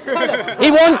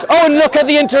 He wants, oh, and look at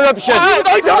the interruption.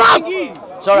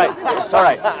 It's all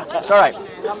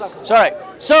right.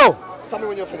 So, Tell me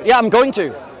when you're finished. yeah, I'm going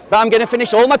to. But I'm going to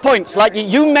finish all my points. Like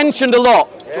you mentioned a lot.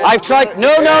 I've tried.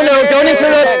 No, don't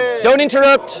interrupt. Don't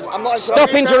interrupt. I'm not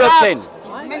Stop interrupting.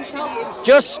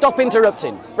 Just stop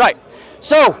interrupting. Right.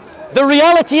 So, the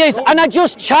reality is, and I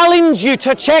just challenge you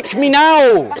to check me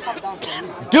now.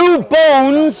 Do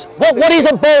bones, what is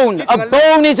a bone? A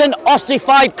bone is an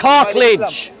ossified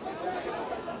cartilage.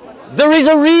 There is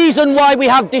a reason why we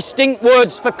have distinct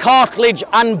words for cartilage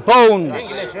and bones.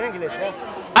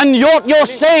 And what you're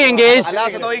saying is,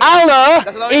 Allah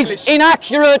is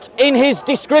inaccurate in his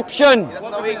description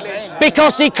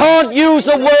because he can't use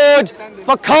a word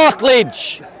for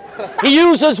cartilage. He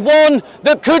uses one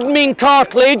that could mean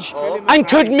cartilage and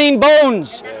could mean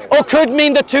bones, or could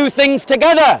mean the 2 things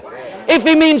together. If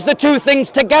he means the 2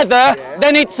 things together,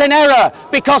 then it's an error,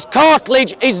 because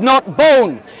cartilage is not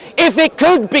bone. If it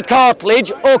could be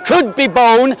cartilage or could be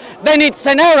bone, then it's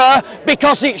an error,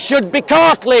 because it should be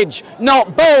cartilage,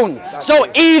 not bone. So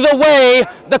either way,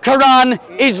 the Quran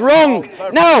is wrong.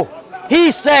 Now,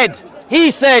 he said,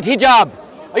 Hijab,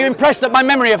 are you impressed at my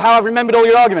memory of how I've remembered all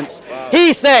your arguments?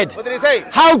 He said, What did he say?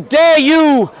 how dare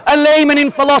you, a layman in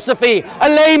philosophy, a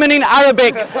layman in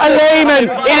Arabic, a layman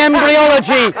in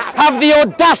embryology, have the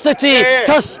audacity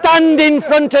to stand in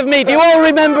front of me. Do you all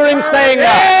remember him saying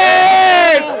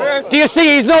that? Do you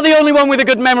see, he's not the only one with a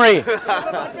good memory.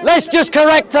 Let's just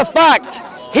correct a fact.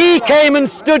 He came and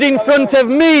stood in front of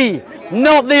me,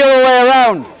 not the other way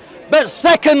around. But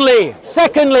secondly,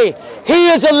 he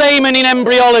is a layman in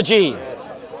embryology.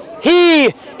 He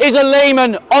is a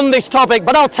layman on this topic,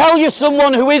 but I'll tell you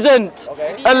someone who isn't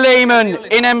a layman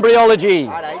in embryology.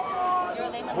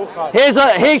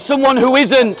 Here's someone who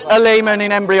isn't a layman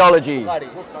in embryology.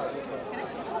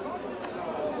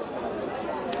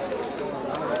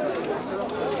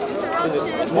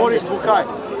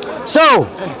 So,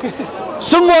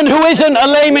 someone who isn't a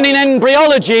layman in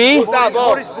embryology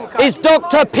is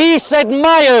Dr. P.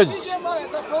 Myers,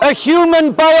 a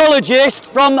human biologist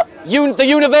from the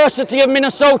University of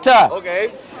Minnesota.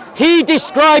 He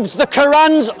describes the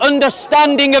Quran's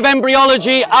understanding of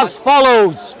embryology as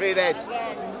follows: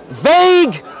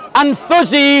 vague and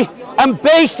fuzzy, and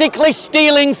basically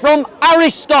stealing from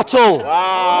Aristotle.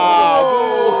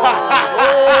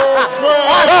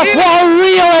 That's what a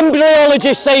real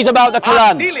embryologist says about the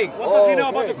Quran.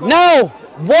 Now,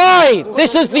 why?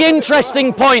 This is the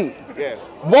interesting point.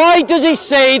 Why does he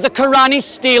say the Quran is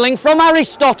stealing from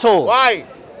Aristotle? Why?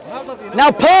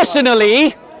 Now,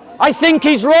 personally, I think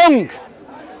he's wrong.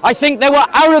 I think there were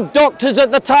Arab doctors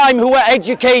at the time who were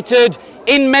educated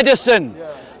in medicine.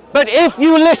 But if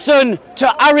you listen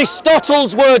to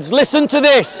Aristotle's words, listen to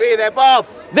this. Read it, Bob.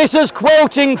 This is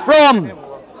quoting from,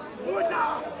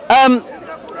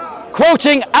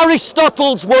 quoting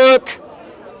Aristotle's work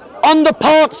on the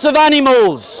parts of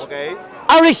animals.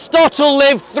 Aristotle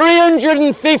lived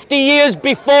 350 years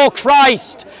before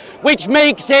Christ, which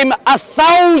makes him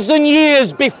 1,000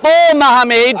 years before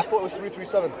Muhammad. I thought it was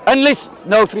 337. And listen,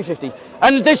 no, 350.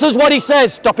 And this is what he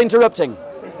says. Stop interrupting.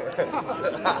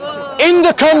 In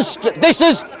the this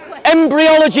is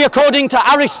embryology according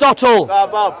to Aristotle.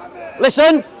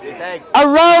 Listen.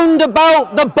 Around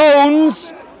about the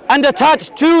bones and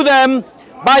attached to them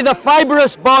by the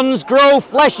fibrous bonds grow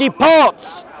fleshy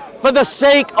parts, for the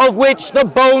sake of which the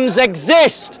bones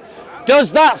exist.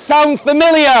 Does that sound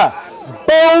familiar?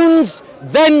 Bones,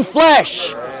 then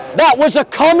flesh. That was a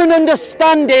common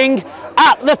understanding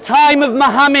at the time of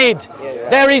Muhammad.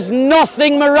 There is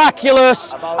nothing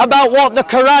miraculous about what the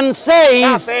Quran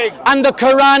says, and the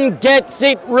Quran gets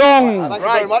it wrong. Thank you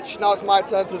very much. Now it's my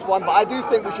turn to respond, but I do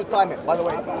think we should time it, by the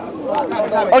way.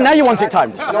 Oh, now you want it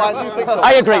timed? No, I do think so.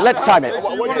 I agree, let's time it.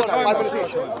 What do you want? 5 minutes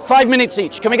each? 5 minutes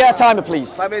each. Can we get a timer,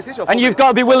 please? 5 minutes each or 4 And you've minutes? got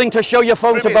to be willing to show your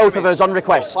phone to both of us on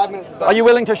request. 5 minutes is done. Are you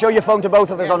willing to show your phone to both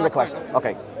of us on request?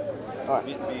 Okay.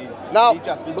 Now,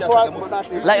 before I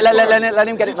actually... Let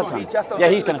him get it to time. Yeah,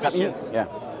 he's going to tap you. Yeah.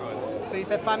 So you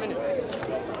said 5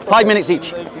 minutes? 5 minutes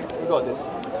each. We got this.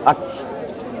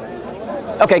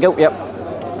 Okay, go. Yep.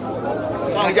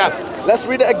 Let's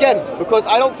read it again, because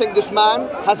I don't think this man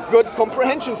has good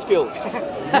comprehension skills.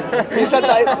 He said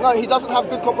that, no, he doesn't have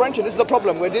good comprehension. This is the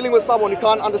problem. We're dealing with someone who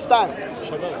can't understand.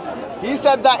 He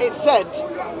said that it said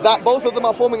that both of them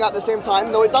are forming at the same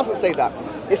time. No, it doesn't say that.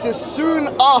 It says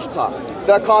soon after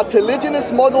the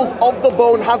cartilaginous models of the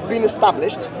bone have been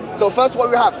established. So first what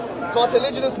we have,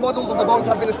 cartilaginous models of the bones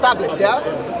have been established, yeah?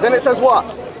 Then it says what?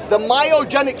 The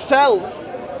myogenic cells,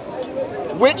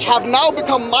 which have now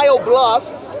become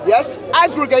myoblasts, yes,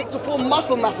 aggregate to form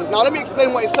muscle masses. Now let me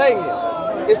explain what it's saying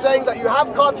here. It's saying that you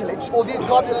have cartilage, or these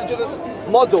cartilaginous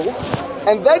models,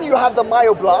 and then you have the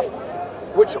myoblasts,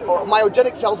 which are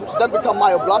myogenic cells, which then become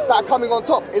myoblasts, that are coming on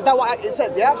top. Is that what it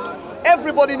said, yeah?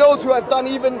 Everybody knows who has done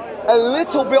even a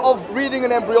little bit of reading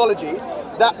in embryology,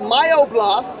 that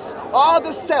myoblasts are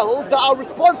the cells that are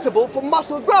responsible for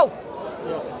muscle growth.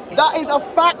 Yes. That is a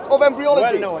fact of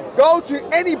embryology. Go to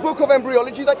any book of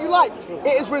embryology that you like.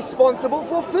 It is responsible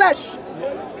for flesh.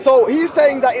 So he's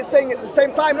saying that it's saying at the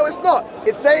same time. No, it's not.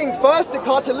 It's saying first the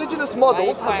cartilaginous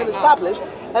models have been established,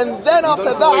 and then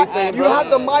after that you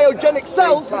have the myogenic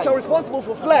cells, which are responsible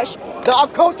for flesh, that are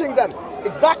coating them.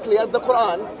 Exactly as the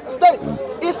Quran states,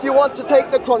 if you want to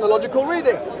take the chronological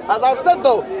reading. As I've said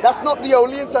though, that's not the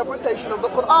only interpretation of the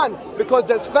Quran, because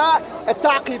there's fa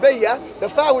at-taqibiyya, the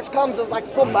fa which comes as like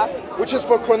thumma, which is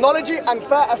for chronology, and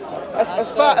fa as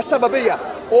fa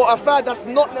as-sababiyya, or a fa that's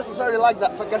not necessarily like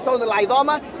that, for kasawn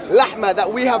al-idama lahma,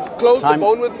 that we have closed the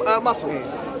bone with muscle.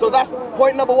 So that's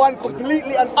point number one,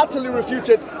 completely and utterly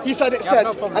refuted. He said it said,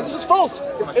 and this is false.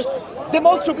 It's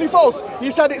demonstrably false.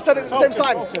 He said it said at the same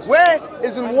time. Where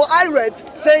is in what I read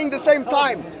saying the same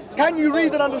time? Can you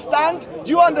read and understand?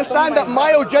 Do you understand that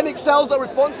myogenic cells are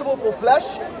responsible for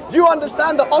flesh? Do you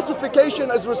understand that ossification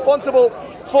is responsible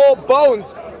for bones?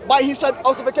 But he said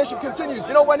ossification continues. Do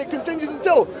you know when it continues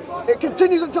until? It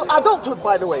continues until adulthood,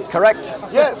 by the way. Correct.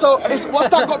 Yeah, so what's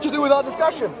that got to do with our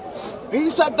discussion? He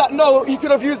said that no, he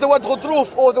could have used the word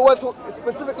ghudruf, or the word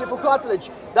specifically for cartilage.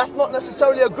 That's not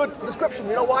necessarily a good description.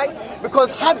 You know why?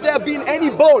 Because had there been any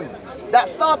bone that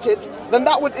started, then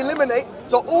that would eliminate.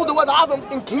 So all the word azam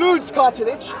includes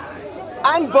cartilage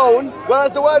and bone,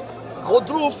 whereas the word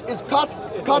ghudruf is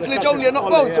cartilage only and not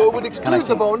bone, so it would exclude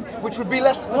the bone, which would be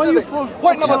less specific.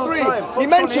 Point number three,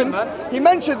 he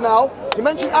mentioned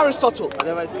Aristotle.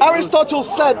 Aristotle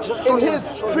said in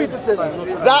his treatises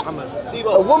that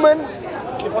a woman,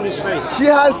 she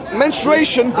has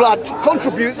menstruation blood,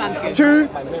 contributes to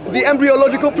the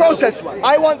embryological process.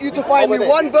 I want you to find me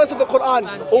one verse of the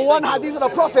Quran or one hadith of the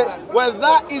Prophet where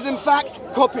that is in fact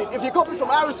copied. If you copy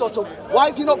from Aristotle, why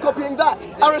is he not copying that?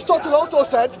 Aristotle also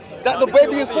said that the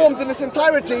baby is formed in its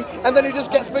entirety and then it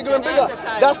just gets bigger and bigger.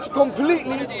 That's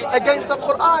completely against the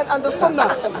Quran and the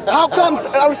Sunnah. How comes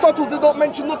Aristotle did not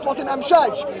mention nutfatin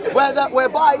amshaj,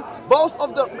 whereby both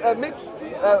of the mixed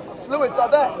fluids are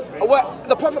there? Where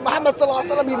the Prophet Muhammad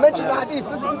ﷺ, he mentioned the hadith.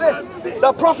 Listen to this.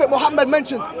 The Prophet Muhammad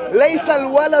mentions لَيْسَ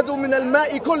الْوَلَدُ مِنَ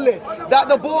الْمَاءِ كُلِّهِ, that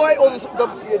the boy or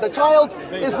the child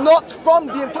is not from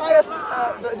the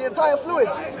entire fluid.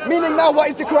 Meaning now, what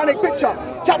is the Quranic picture?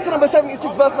 Chapter number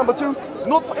 76, verse number 2.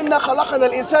 إِنَّا خَلَقْنَا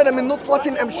الْإِنسَانَ مِنْ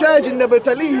نُطْفَةٍ أَمْشَاجٍ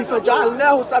نَبْتَلِيهِ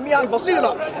فَجَعَلْنَاهُ سَمِيعًا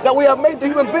بَصِيرًا. That we have made the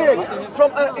human being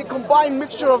from a combined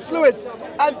mixture of fluids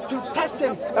and to test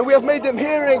him, and we have made him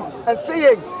hearing and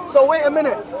seeing. So wait a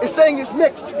minute, it's saying it's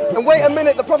mixed. And wait a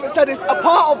minute, the Prophet said it's a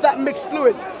part of that mixed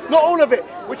fluid, not all of it,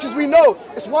 which is, we know,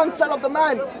 it's one cell of the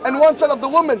man and one cell of the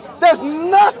woman. There's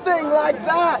nothing like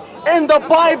that in the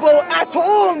Bible at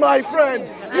all, my friend.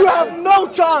 You have no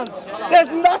chance. There's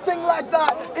nothing like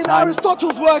that in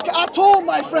Aristotle's work at all,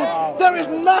 my friend. There is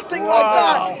nothing like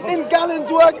that in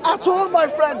Galen's work at all, my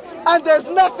friend. And there's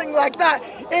nothing like that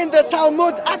in the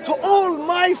Talmud at all,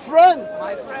 my friend.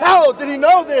 How did he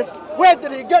know this? Where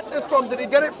did he get this from? Did he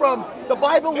get it from the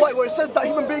Bible, where it says that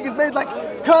human being is made like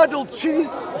curdled cheese?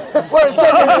 Where it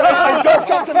says in Job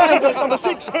chapter 9 verse number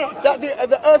 6 that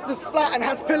the earth is flat and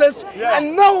has pillars,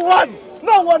 and no one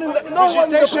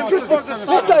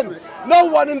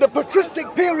in the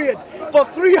patristic period for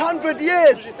 300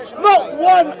 years, not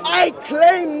one, I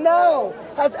claim now,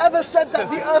 has ever said that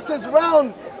the earth is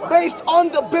round based on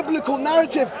the biblical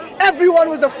narrative. Everyone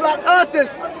was a flat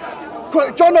earthist.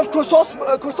 John of Chrysostom,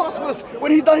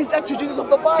 when he done his exegesis of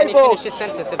the Bible,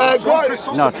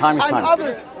 no, time is time. And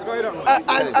others,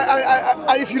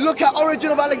 and if you look at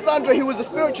Origin of Alexandria, he was a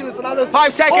spiritualist, and others.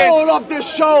 5 seconds. All of this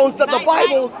shows that the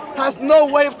Bible has no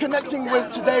way of connecting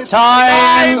with today's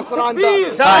time. The Quran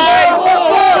does.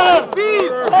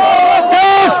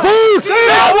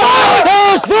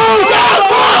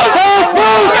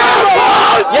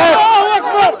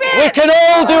 We can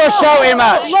all do a shouting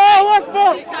match.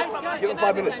 Give him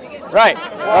 5 minutes. Right,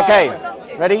 okay,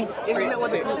 ready?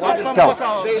 Go.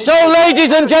 So,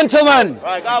 ladies and gentlemen,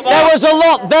 there was a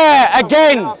lot there.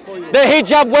 Again, the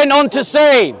hijab went on to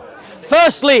say,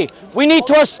 firstly, we need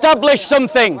to establish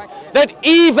something, that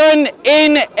even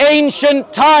in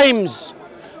ancient times,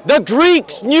 the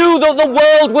Greeks knew that the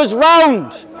world was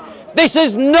round. This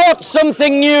is not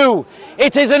something new.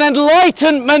 It is an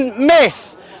Enlightenment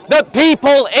myth that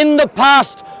people in the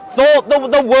past thought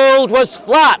that the world was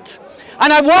flat.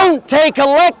 And I won't take a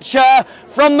lecture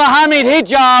from Muhammad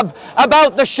Hijab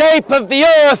about the shape of the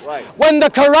earth when the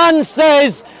Quran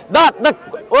says that the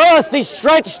earth is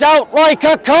stretched out like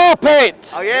a carpet.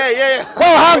 Oh, yeah.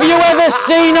 Well, have you ever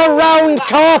seen a round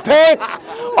carpet?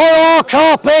 Or are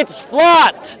carpets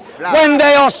flat when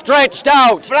they are stretched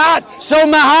out? Flat. So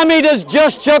Muhammad has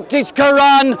just chucked his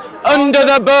Quran under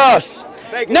the bus.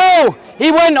 No,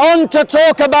 he went on to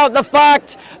talk about the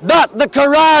fact that the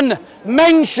Quran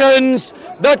mentions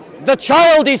that the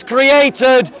child is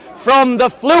created from the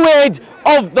fluid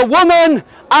of the woman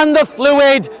and the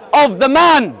fluid of the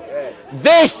man.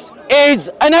 This is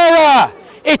an error.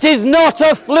 It is not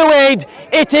a fluid,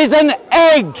 it is an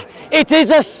egg. It is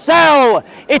a cell.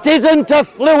 It isn't a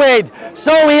fluid.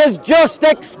 So he has just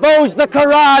exposed the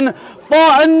Quran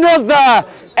for another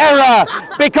error.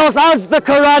 Because as the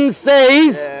Quran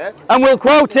says, and we'll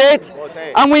quote it,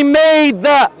 and we made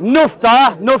the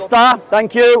nufta,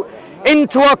 thank you,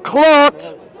 into a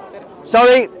clot.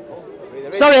 Sorry,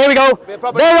 here we go.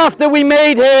 Thereafter we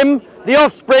made him, the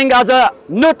offspring, as a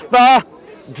nutfa,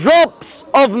 drops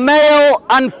of male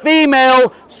and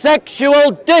female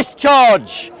sexual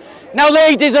discharge. Now,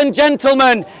 ladies and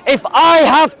gentlemen, if I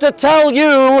have to tell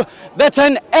you that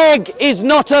an egg is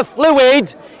not a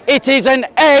fluid, it is an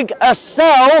egg, a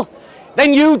cell,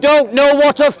 then you don't know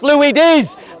what a fluid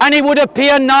is, and it would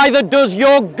appear neither does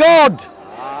your God.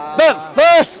 But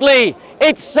firstly,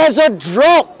 it says a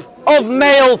drop of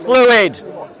male fluid.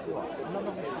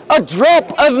 A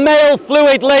drop of male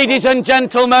fluid, ladies and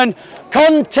gentlemen,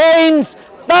 contains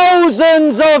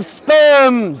thousands of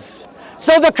sperms.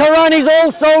 So the Quran is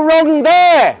also wrong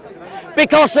there,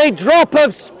 because a drop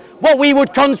of, what we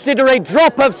would consider a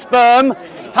drop of sperm,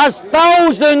 has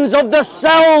thousands of the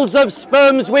cells of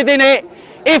sperms within it,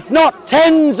 if not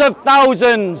tens of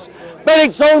thousands. But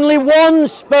it's only one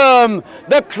sperm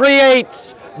that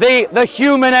creates the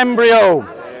human embryo.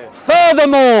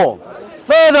 Furthermore,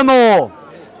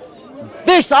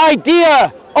 this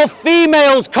idea of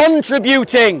females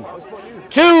contributing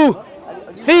to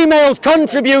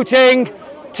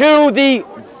the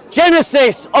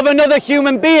genesis of another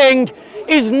human being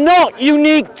is not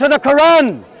unique to the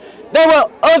Quran. There were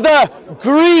other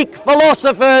Greek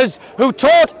philosophers who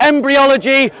taught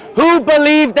embryology who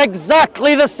believed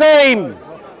exactly the same.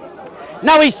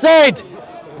 Now he said,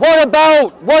 what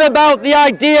about the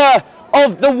idea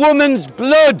of the woman's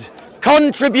blood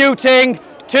contributing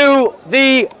to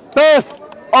the birth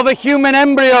of a human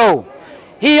embryo?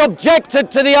 He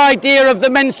objected to the idea of the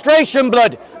menstruation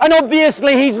blood, and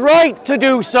obviously he's right to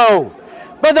do so.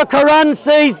 But the Quran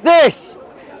says this,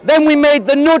 then we made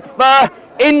the nutfa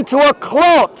into a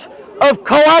clot of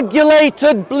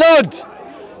coagulated blood.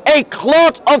 A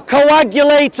clot of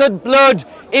coagulated blood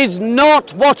is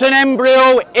not what an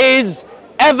embryo is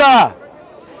ever.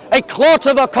 A clot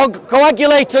of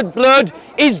coagulated blood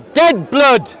is dead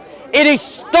blood. It is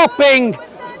stopping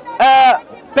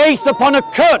based upon a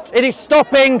cut. It is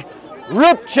stopping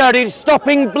rupture. It is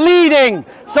stopping bleeding.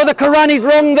 So the Quran is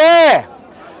wrong there.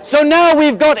 So now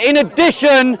we've got, in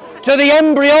addition to the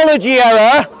embryology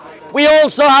error, we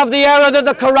also have the error that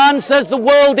the Quran says the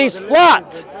world is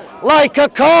flat, like a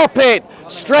carpet,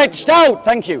 stretched out.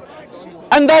 Thank you.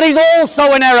 And that is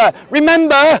also an error.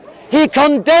 Remember, he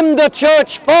condemned the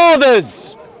church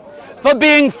fathers for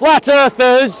being flat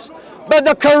earthers, but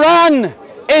the Quran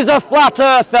is a flat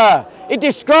earther. It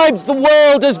describes the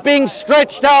world as being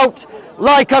stretched out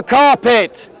like a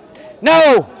carpet.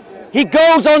 Now, he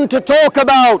goes on to talk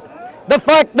about the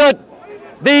fact that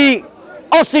the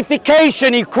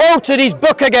ossification, he quoted his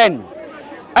book again,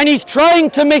 and he's trying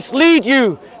to mislead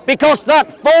you because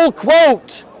that full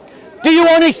quote, do you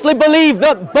honestly believe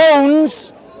that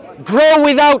bones grow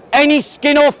without any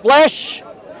skin or flesh?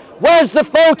 Where's the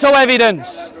photo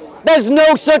evidence? There's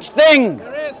no such thing.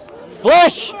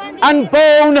 Flesh and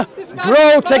bone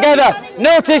grow together.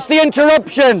 Notice the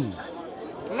interruption.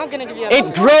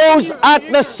 It grows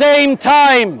at the same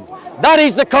time. That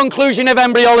is the conclusion of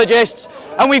embryologists.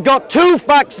 And we've got two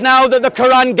facts now that the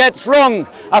Quran gets wrong.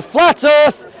 A flat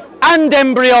earth and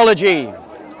embryology.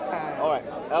 All right.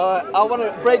 I want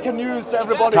to break a news to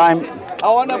everybody. Time. I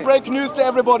want to break news to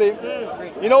everybody.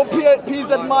 You know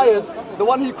P.Z. Myers, the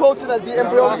one he quoted as the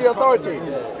embryology authority,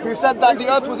 who said that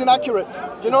the earth was inaccurate.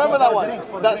 Do you remember that one?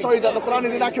 That the Quran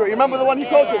is inaccurate. You remember the one he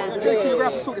quoted?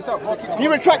 He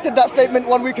retracted that statement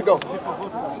 1 week ago.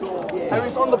 And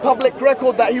it's on the public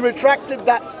record that he retracted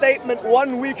that statement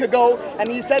 1 week ago, and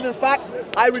he said, in fact,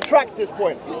 I retract this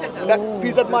point. That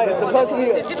P.Z. Myers, the person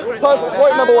here.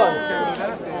 Point number one.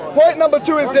 Point number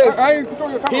two is this.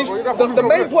 The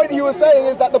main point he was saying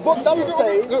is that the book doesn't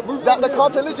say that the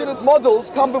cartilaginous models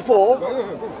come before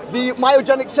the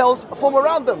myogenic cells form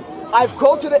around them. I've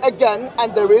quoted it again,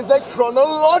 and there is a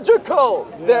chronological,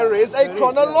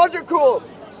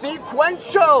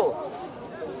 sequential,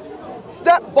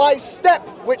 step by step,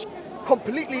 which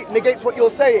completely negates what you're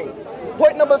saying.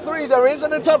 Point number three, there is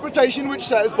an interpretation which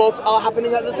says both are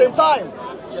happening at the same time.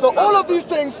 So all of these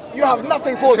things, you have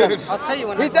nothing for them. I'll tell you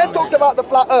when he then talked about the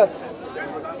flat earth.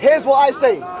 Here's what I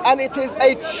say, and it is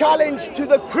a challenge to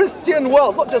the Christian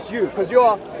world, not just you, because you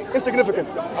are insignificant.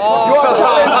 You are a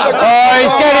challenge to the Christian world.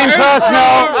 He's getting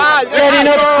personal. He's getting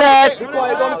upset. Be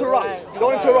quiet, don't interrupt.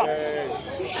 Don't interrupt.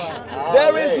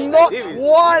 There is not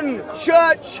one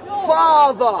church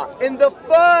father in the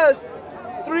first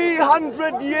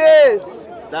 300 years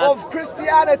of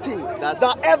Christianity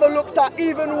that ever looked at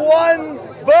even one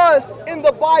verse in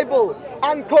the Bible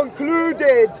and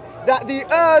concluded that the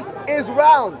earth is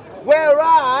round.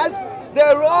 Whereas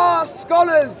there are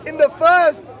scholars in the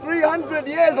first 300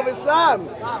 years of Islam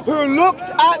who looked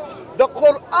at the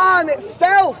Quran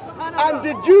itself and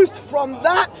deduced from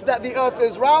that the earth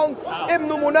is round. Ibn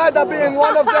Munada being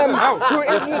one of them, who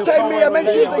Ibn Taymiyyah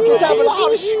mentions in Kitab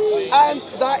al-Arsh, and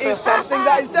that is something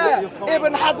that is there.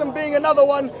 Ibn Hazm being another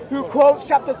one who quotes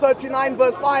chapter 39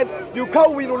 verse 5,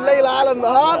 يُكَوِّرُ اللَّيْلَ عَلَى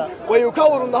النَّهَارِ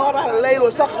وَيُكَوِّرُ النَّهَارَ عَلى اللَّيْلِ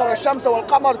وَسَخَّرَ الشَّمْسَ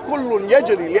وَالْقَمَرَ كُلٌّ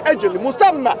يَجْرِي لِأَجْلِ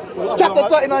مُسَمَّى. Chapter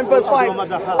 39 verse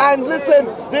 5. And listen,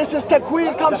 this is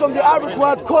takwir, comes from the Arabic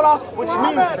word kura, which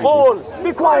means ball.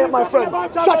 Be quiet, my friend.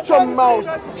 Shut your mouth.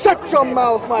 Shut your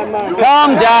mouth, my man.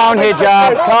 Calm down,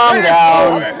 Hijab. Calm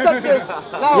down.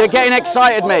 You're getting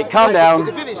excited, mate. Calm down.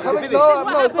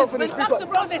 No, it's not finished. Be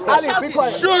quiet. Ali, be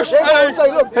quiet. Shush.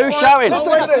 Say, look, Who's shouting?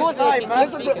 listen to this.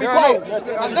 Listen to it. Be quiet.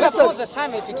 I'm going to pause the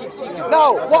time if you keep speaking.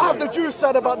 Now, what have the Jews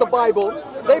said about the Bible?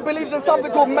 They believed in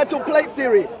something called metal plate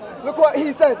theory. Look what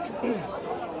he said.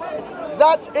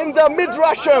 That in the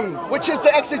Midrashim, which is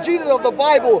the exegesis of the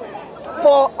Bible,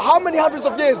 for how many hundreds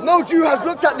of years, no Jew has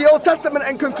looked at the Old Testament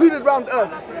and concluded round earth.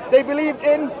 They believed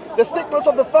in the thickness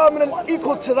of the firmament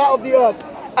equal to that of the earth.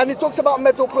 And he talks about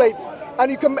metal plates. And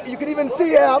you can even see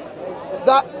here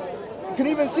that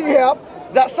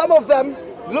some of them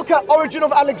look at Origin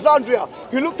of Alexandria,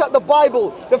 who looked at the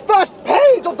Bible, the first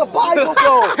page of the Bible,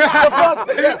 bro.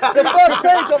 The first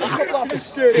page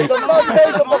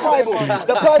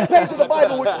of the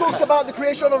Bible, which talks about the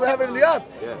creation of the heaven and the earth.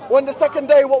 When the second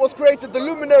day, what was created, the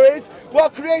luminaries were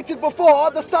created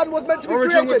before the sun was meant to be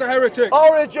created. Origin was a heretic.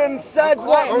 Origin said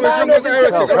what man of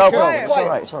intelligence? Bro,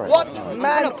 it's all right. What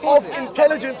man of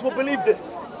intelligence will believe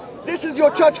this? This is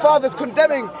your church fathers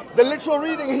condemning the literal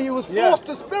reading. He was forced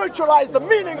to spiritualize the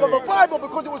meaning of the Bible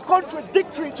because it was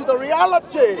contradictory to the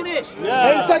reality. He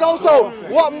said also,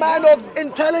 what man of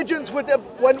intelligence would,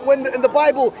 when in the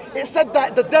Bible it said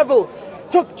that the devil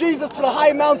took Jesus to the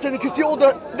high mountain, he could see all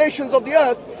the nations of the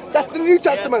earth. That's the New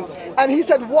Testament. And he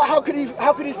said, what, how could he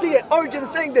see it? Origin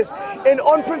is saying this in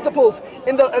On Principles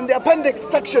in the appendix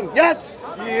section. Yes.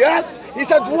 He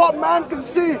said, what man can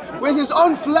see with his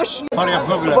own flesh?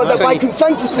 But by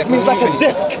consensus, this means like a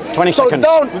disc. 20 so seconds.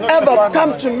 don't ever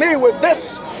come to me with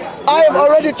this. I have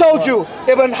already told you,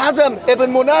 Ibn Hazm,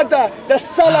 Ibn Munada, the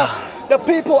Salaf, the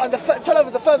people and the Salaf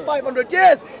of the first 500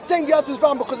 years saying the earth is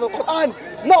round because of the Quran.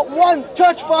 Not one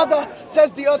church father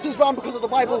says the earth is round because of the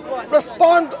Bible.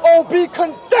 Respond or be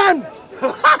condemned.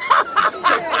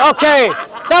 Okay,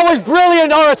 that was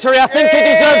brilliant oratory. I think it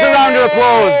deserves a round of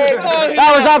applause.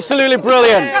 That was absolutely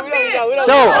brilliant.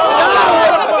 So,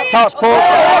 Tarts,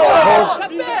 pause.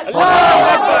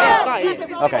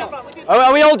 Okay,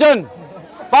 are we all done?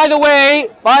 By the way,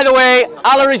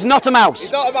 Allah is not a mouse.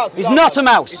 He's not a mouse. He's not a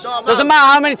mouse. Doesn't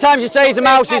matter how many times you say he's a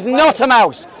mouse, he's not a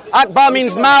mouse. Akbar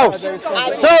means mouse.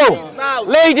 So,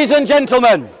 ladies and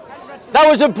gentlemen, that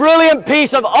was a brilliant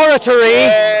piece of oratory,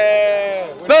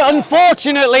 but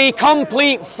unfortunately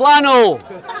complete flannel.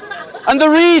 And the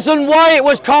reason why it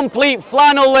was complete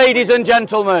flannel, ladies and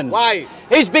gentlemen,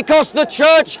 is because the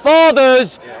church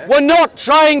fathers were not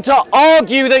trying to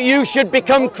argue that you should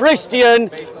become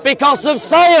Christian because of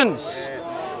science.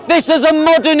 This is a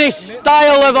modernist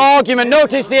style of argument.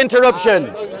 Notice the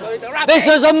interruption. This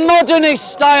is a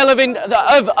modernist style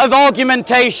of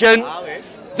argumentation.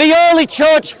 The early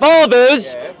church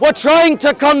fathers were trying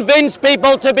to convince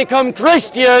people to become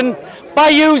Christian by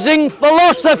using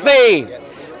philosophy,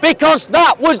 because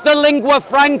that was the lingua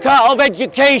franca of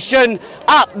education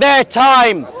at their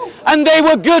time, and they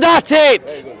were good at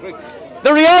it.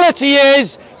 The reality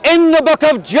is, in the book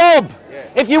of Job,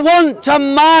 if you want to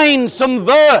mine some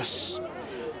verse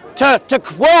to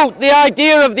quote the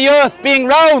idea of the earth being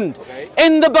round,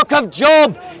 in the book of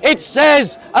Job it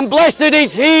says, and blessed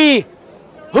is he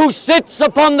who sits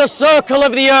upon the circle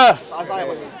of the earth.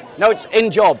 No, it's in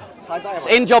Job. It's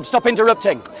in Job, stop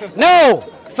interrupting. No!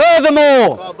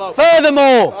 Furthermore,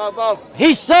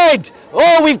 he said,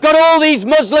 oh, we've got all these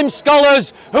Muslim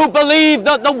scholars who believe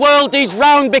that the world is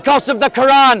round because of the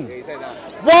Quran.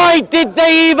 Why did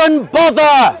they even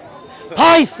bother?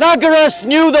 Pythagoras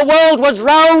knew the world was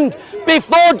round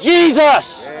before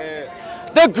Jesus.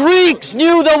 The Greeks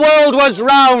knew the world was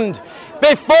round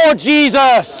before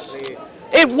Jesus.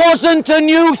 It wasn't a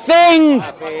new thing.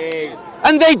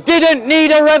 And they didn't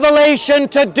need a revelation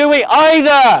to do it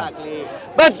either.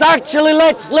 But actually,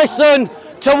 let's listen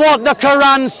to what the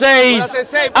Quran says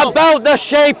about the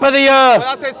shape of the earth.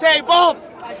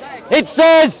 It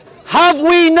says, have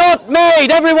we not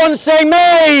made, everyone say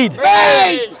made,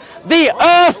 the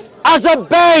earth as a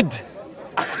bed.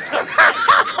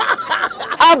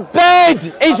 A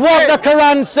bed is what the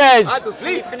Quran says.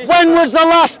 When was the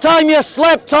last time you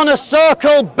slept on a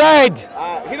circle bed?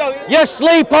 You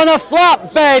sleep on a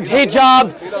flat bed,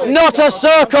 Hijab, not a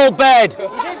circle bed.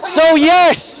 So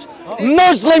yes,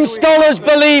 Muslim scholars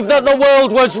believe that the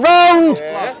world was round,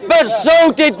 but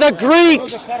so did the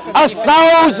Greeks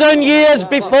 1,000 years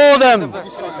before them.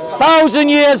 1,000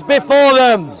 years before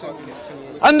them.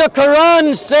 And the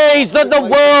Quran says that the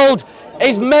world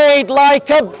is made like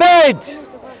a bed.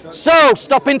 So,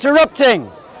 stop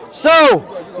interrupting. So,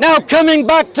 now coming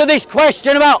back to this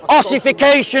question about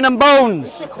ossification and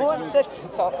bones.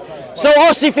 So,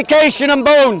 ossification and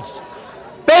bones.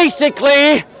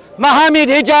 Basically, Muhammad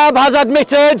Hijab has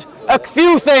admitted a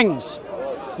few things.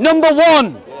 Number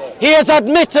one, he has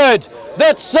admitted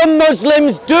that some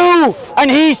Muslims do, and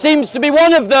he seems to be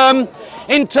one of them,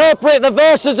 interpret the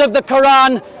verses of the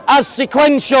Quran as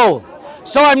sequential.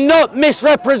 So I'm not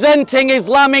misrepresenting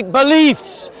Islamic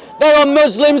beliefs. There are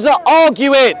Muslims that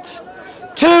argue it.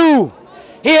 Two,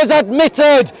 he has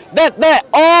admitted that there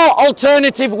are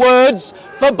alternative words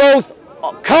for both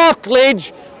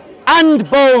cartilage and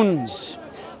bones.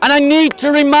 And I need to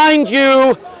remind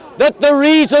you that the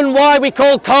reason why we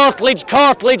call cartilage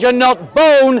cartilage and not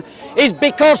bone is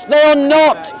because they are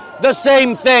not the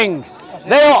same thing.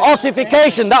 They are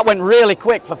ossification. That went really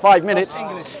quick for 5 minutes.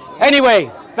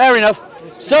 Anyway, fair enough.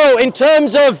 So in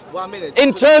terms of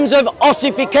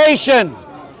ossification,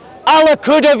 Allah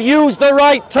could have used the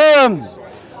right term.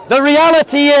 The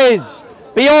reality is,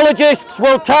 biologists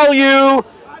will tell you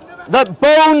that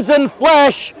bones and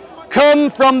flesh come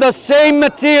from the same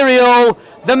material,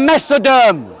 the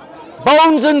mesoderm.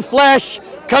 Bones and flesh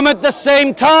come at the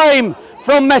same time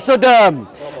from mesoderm.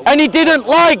 And he didn't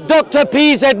like Dr.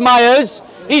 P.Z. Myers.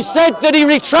 He said that he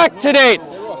retracted it.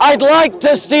 I'd like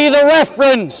to see the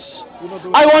reference.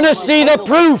 I want to see the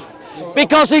proof,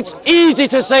 because it's easy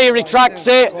to say he retracts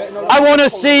it. I want to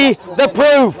see the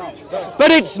proof.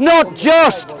 But it's not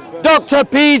just Dr.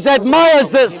 P.Z.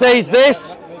 Myers that says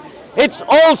this. It's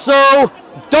also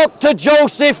Dr.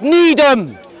 Joseph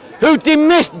Needham, who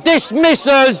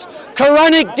dismisses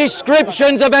Quranic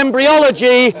descriptions of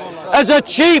embryology as a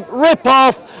cheap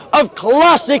rip-off of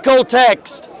classical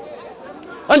text.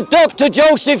 And Dr.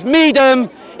 Joseph Needham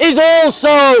is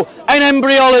also an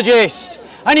embryologist,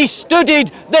 and he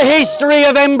studied the history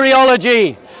of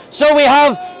embryology. So we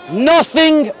have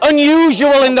nothing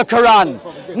unusual in the Quran,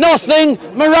 nothing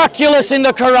miraculous in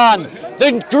the Quran.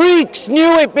 The Greeks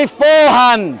knew it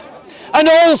beforehand. And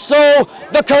also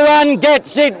the Quran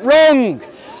gets it wrong.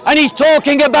 And he's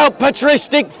talking about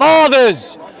patristic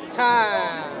fathers.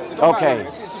 Okay.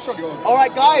 All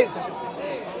right, guys.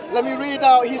 Let me read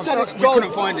out. He said it's John.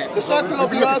 Couldn't find it. The circle of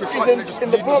the earth is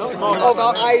in the book of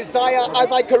Isaiah.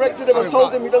 As I corrected him and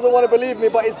told him he doesn't want to believe me,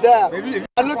 but it's there.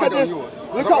 And look at this.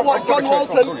 Look at what John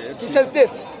Walton, he says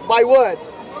this, by word.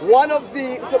 One of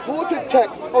the supported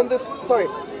texts on this, sorry,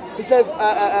 he says, so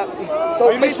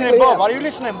are you listening, Bob? Are you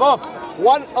listening, Bob?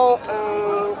 One of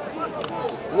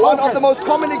the most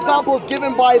common examples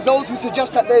given by those who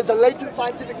suggest that there is a latent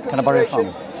scientific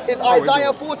consideration is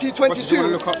Isaiah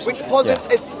 40:22, which posits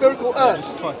a spherical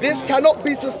earth. This cannot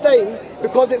be sustained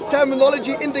because its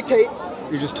terminology indicates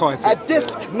a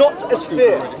disc, not a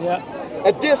sphere.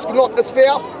 A disc, not a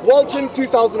sphere. Walton,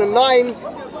 2009,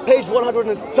 page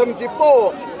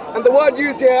 174. And the word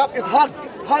used here is hug.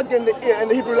 Hug in the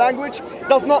Hebrew language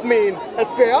does not mean a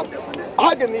sphere.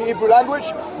 Hug in the Hebrew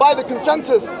language, by the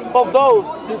consensus of those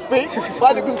who speak,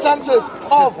 by the consensus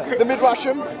of the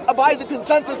Midrashim, by the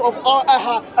consensus of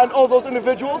Aha and all those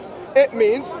individuals, it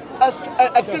means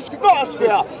a disc, not a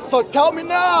sphere. So tell me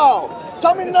now,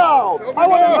 I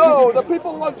want to know, the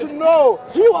people want to know,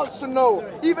 he wants to know,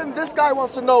 even this guy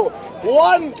wants to know,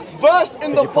 one verse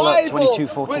in the Bible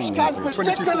which can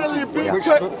particularly be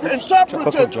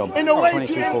interpreted in a way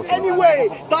to in any way,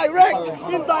 direct,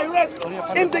 indirect,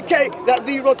 indicate that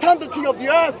the rotundity of the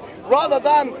earth rather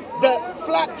than the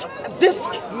flat disc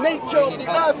nature of the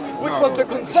earth, which was the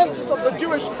consensus of the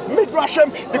Jewish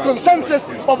Midrashim, the consensus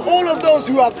of all of those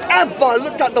who have ever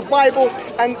looked at the Bible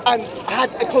and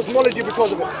had a cosmology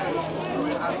because of it.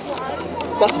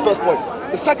 That's the first point.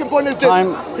 The second point is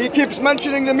this. He keeps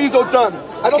mentioning the mesoderm.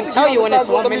 I don't think he understands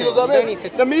what the mesoderm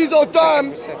is. The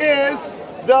mesoderm is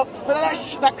the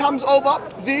flesh that comes over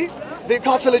the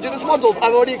cartilaginous models.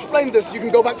 I've already explained this. You can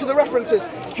go back to the references.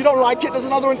 If you don't like it, there's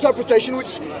another interpretation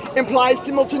which implies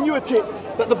simultaneity,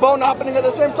 that the bone are happening at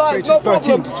the same time. No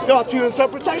problem. There are two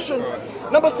interpretations.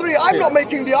 Number three, I'm not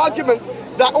making the argument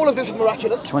that all of this is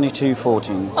miraculous.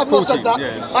 22:14. I've not said that.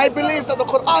 Yes. I believe that the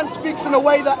Quran speaks in a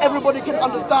way that everybody can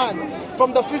understand,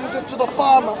 from the physicist to the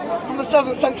farmer, from the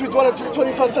 7th century dweller to the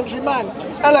 21st century man.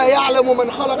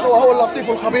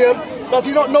 Does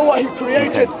he not know what he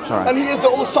created? Okay, and he is the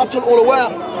all-subtle,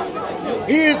 all-aware.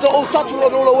 He is the all-subtle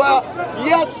and all-aware.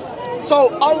 Yes.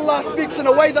 So Allah speaks in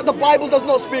a way that the Bible does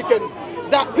not speak in.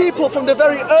 That people from the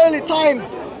very early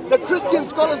times, the Christian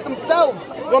scholars themselves,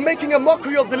 were making a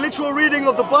mockery of the literal reading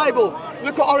of the Bible.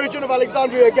 Look at Origen of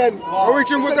Alexandria again.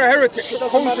 Origen was a heretic. It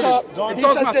doesn't matter. He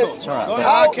says this.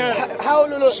 How,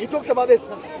 look, he talks about this.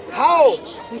 How?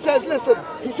 He says, listen,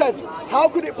 he says, how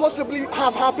could it possibly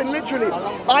have happened literally?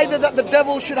 Either that the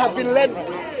devil should have been led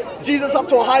Jesus up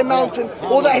to a high mountain,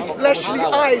 or that his fleshly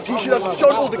eyes, he should have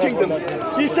shown all the kingdoms.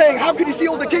 He's saying, how could he see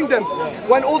all the kingdoms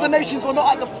when all the nations were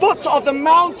not at the foot of the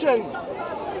mountain?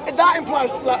 That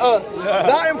implies flat earth.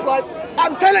 That implies,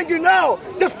 I'm telling you now,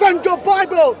 defend your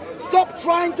Bible. Stop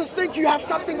trying to think you have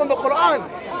something on the Quran.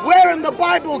 Where in the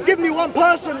Bible, give me one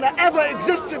person that ever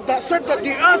existed that said that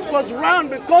the earth was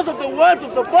round because of the words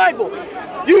of the Bible.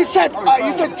 You said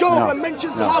Job and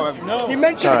mentions Hub. He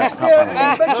mentions the spirit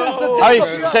and he mentions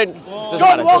the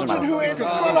John Walton, who is a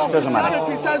scholar of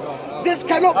Christianity, says this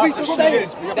cannot be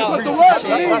sustained because the word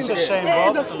means it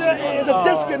is a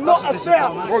disc and not a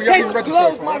sphere. Case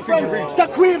closed, my friend.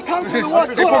 Taqweer comes to the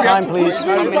word time, please. which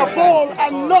means a ball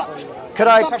and not. Could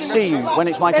I see you when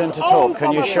it's my turn to talk?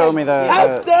 Can you show me the...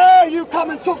 How dare you come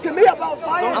and talk to me about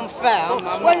science? I'm fair.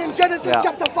 When in Genesis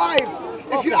chapter 5,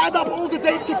 if you add up all the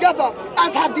days together,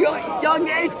 as have the young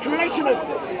age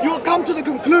creationists, you will come to the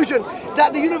conclusion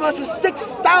that the universe is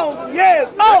 6,000 years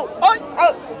old.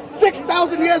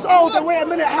 6,000 years old. And wait a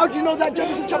minute, how do you know that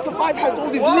Genesis chapter 5 has all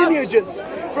these lineages?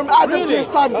 From Adam to his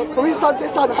son, from his son to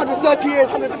his son, 130 years,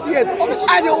 150 years.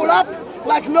 Add it all up,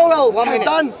 like Noel has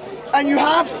done. And you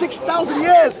have 6,000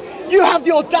 years. You have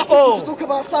the audacity to talk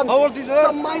about some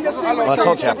minor thing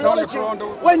like religion.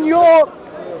 When your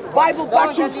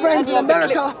Bible-bashing friends in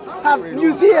America have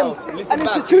museums and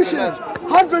institutions,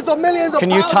 hundreds of millions of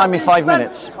Can you time me 5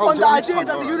 minutes? On the idea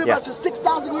that the universe is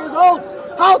 6,000 years old.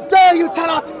 How dare you tell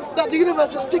us that the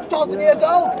universe is 6,000 years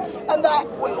old and that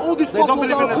all these fossils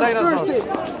are a conspiracy?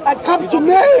 And come to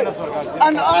me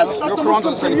and us as the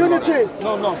Muslim community.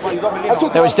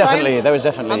 There was definitely.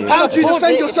 How do you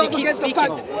defend yourself against the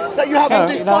fact that you have all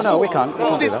these fossils? No, we can't.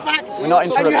 All these facts. We're not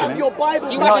and you have your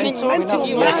Bible bashing mental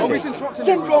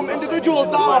syndrome individuals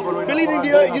that are believing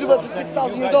the universe is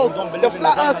 6,000 years old. The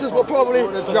flat earthers were probably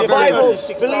the Bible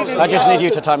believing. I just need you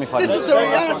to time me 5 minutes. This is the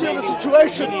reality of the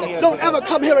situation. Don't ever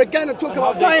come here again and talk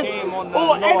about science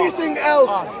or anything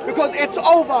else because it's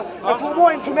over. And for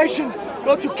more information,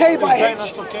 go to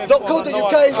kbyh.co.uk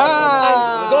and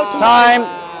go to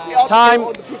Time.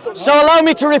 So allow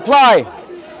me to reply.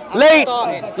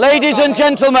 Ladies and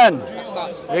gentlemen,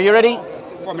 are you ready?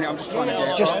 1 minute, I'm just trying to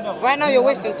get... Just right now you're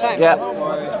wasting time. Yeah.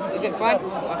 Is it fine?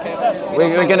 Okay.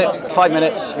 We're gonna 5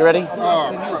 minutes. You ready?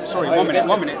 Oh, sorry, 1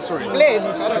 minute, sorry.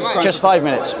 Just 5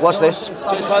 minutes. What's this?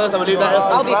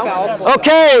 I'll be foul.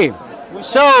 Okay.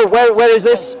 So where is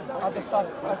this?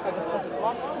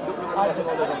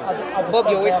 Bob,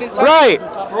 you're wasting time. Right.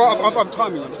 I'm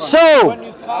timing. So,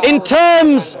 in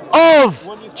terms of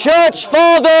church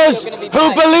fathers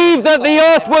who believe that the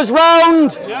earth was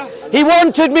round, he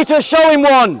wanted me to show him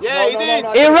one. Yeah, he did.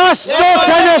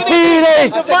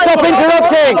 Eratosthenes. Stop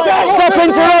interrupting. Stop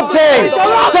interrupting.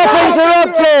 Stop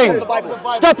interrupting.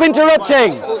 Stop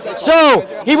interrupting. So,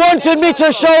 he wanted me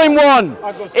to show him one.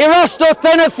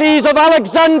 Eratosthenes of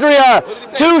Alexandria,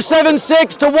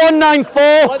 276 to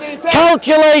 194,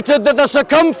 calculated that the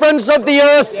circumference of the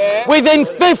earth within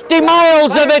 50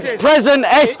 miles of its present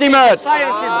estimate.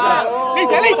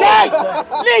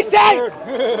 Listen!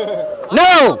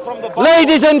 Now,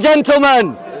 ladies and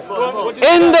gentlemen,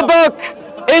 in the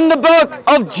book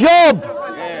of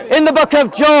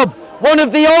Job, one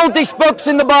of the oldest books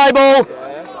in the Bible,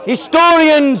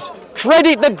 historians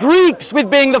credit the Greeks with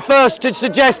being the first to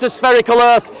suggest a spherical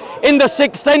earth in the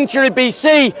 6th century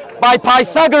BC by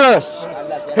Pythagoras,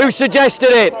 who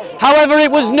suggested it. However, it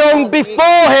was known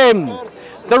before him.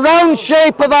 The round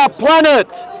shape of our planet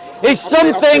is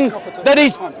something that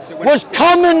was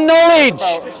common knowledge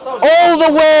all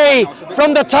the way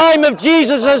from the time of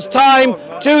Jesus' time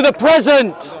to the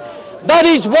present. That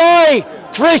is why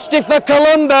Christopher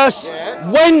Columbus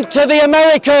went to the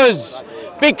Americas,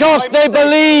 because they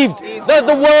believed that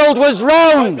the world was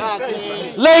round.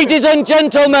 Ladies and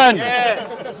gentlemen,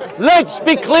 let's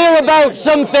be clear about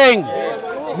something.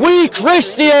 We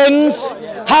Christians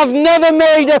have never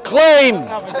made a claim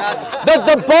that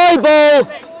the Bible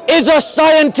is a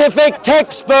scientific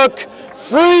textbook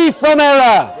free from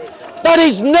error. That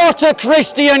is not a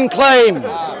Christian claim.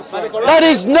 That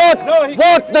is not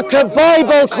what the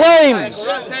Bible claims.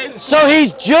 So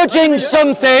he's judging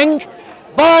something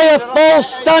by a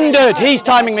false standard. He's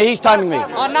timing me.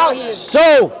 Oh, now he is.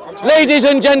 So, ladies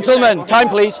and gentlemen, time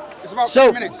please.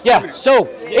 So, so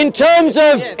in terms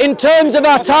of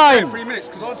our time.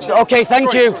 Okay,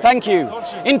 thank you.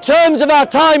 In terms of our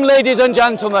time, ladies and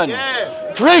gentlemen,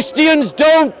 Christians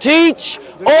don't teach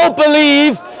or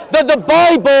believe that the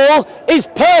Bible is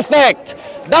perfect.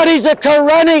 That is a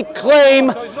Quranic claim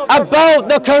about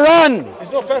the Quran.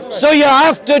 So you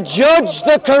have to judge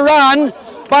the Quran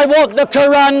by what the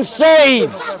Quran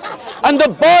says, and the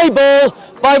Bible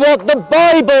by what the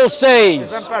Bible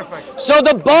says. So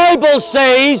the Bible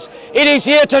says it is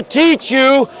here to teach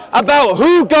you about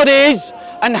who God is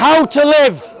and how to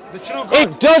live.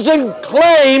 It doesn't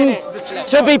claim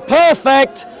to be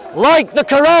perfect like the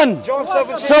Quran.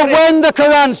 So when the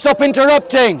Quran, stop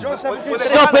interrupting.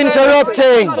 Stop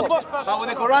interrupting. But when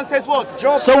the Quran says what?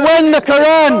 So when the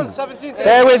Quran,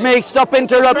 bear with me, stop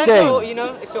interrupting.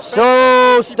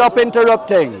 So stop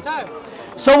interrupting.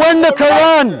 So when the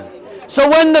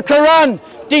Quran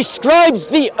describes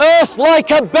the earth like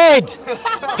a bed,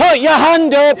 put your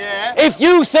hand up if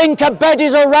you think a bed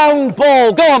is a round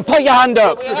ball. Go on, put your hand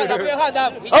up.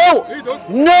 Oh,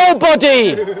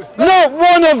 nobody, not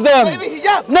one of them,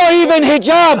 not even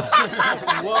Hijab.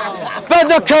 But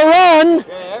the Quran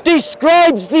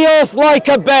describes the earth like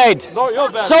a bed.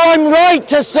 So I'm right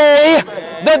to say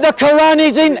that the Quran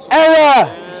is in error.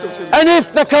 And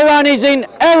if the Quran is in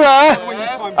error,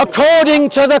 according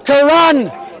to the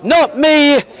Quran, not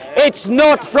me, it's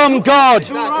not from God.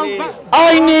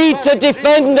 I need to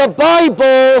defend the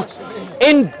Bible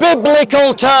in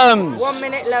biblical terms. 1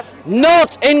 minute left.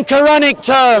 Not in Quranic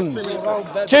terms.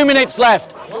 2 minutes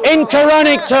left. In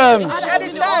Quranic terms.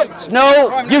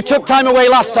 No, you took time away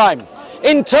last time.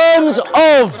 In terms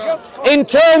of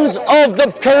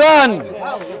the Quran,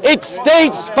 it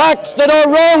states facts that are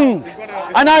wrong.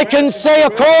 And I can say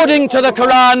according to the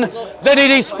Quran that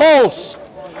it is false.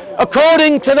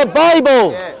 According to the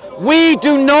Bible, we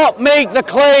do not make the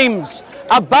claims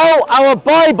about our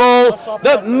Bible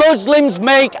that Muslims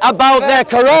make about their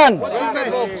Quran.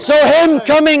 So him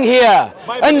coming here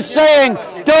and saying,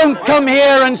 don't come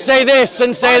here and say this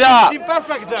and say that,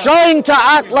 trying to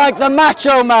act like the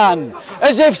macho man,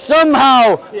 as if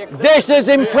somehow this is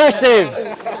impressive,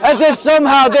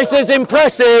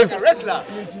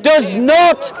 does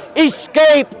not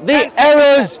escape the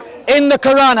errors in the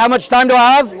Quran. How much time do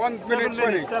I have? 1 minute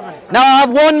 20. Now I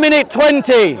have 1 minute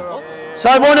 20. So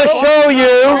I want to show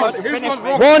you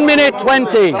 1 minute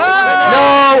 20.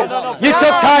 No, you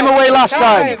took time away last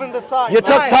time. You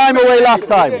took time away last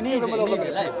time.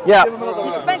 Yeah.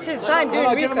 He spent his time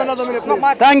doing research. It's not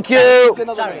my Thank you.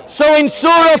 So in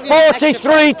Surah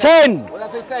 43:10,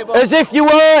 as if you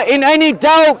were in any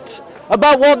doubt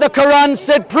about what the Quran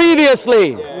said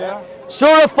previously,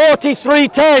 Surah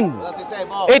 43:10,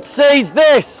 it says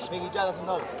this: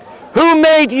 who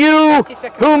made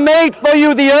for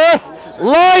you the earth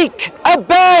like a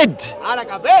bed,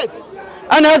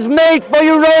 and has made for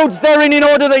you roads therein in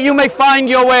order that you may find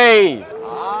your way.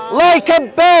 Like a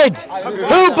bed.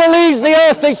 Who believes the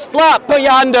earth is flat? Put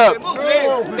your hand up.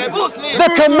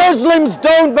 The Muslims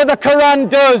don't, but the Quran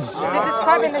does. Is it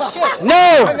describing the ship?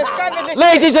 No.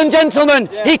 Ladies and gentlemen,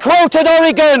 he quoted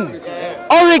Origen.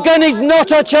 Origen is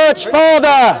not a church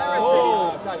father.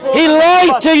 He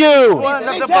lied to you.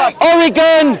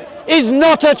 Origen is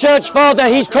not a church father.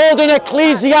 He's called an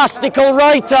ecclesiastical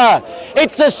writer.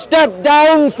 It's a step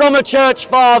down from a church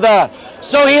father.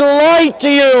 So he lied to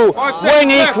you when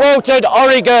he quoted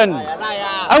Origen.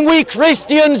 And we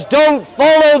Christians don't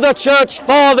follow the church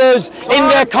fathers in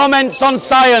their comments on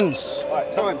science.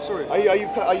 Time, sorry. Are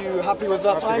you happy with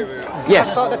that time?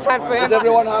 Yes. Is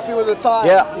everyone happy with the time?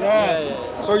 Yeah.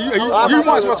 So you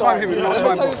might as well time him. Let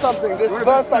me tell you something. This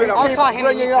verse that he keeps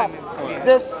bringing up.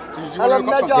 This. Alam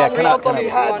naj'al al-arda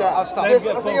mihada. This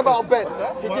thing about bed.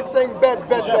 He keeps saying bed,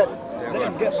 bed, bed.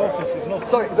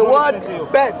 Sorry, the word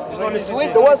bed.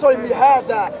 The word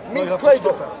mihada means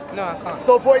cradle. No, I can't.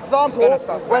 So for example,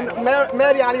 when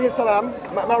Mary alayhi salam,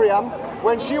 Maryam,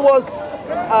 when she was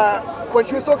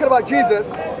talking about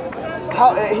Jesus,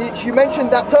 she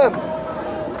mentioned that term,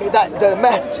 that the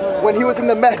Mahd, when he was in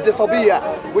the Mahd Sabiyya,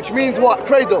 which means what?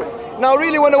 Cradle. Now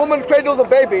really when a woman cradles a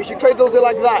baby, she cradles it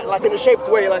like that, like in a shaped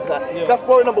way like that. Yeah. That's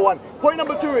point number one. Point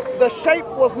number two, the shape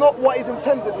was not what is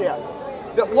intended here.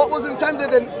 What was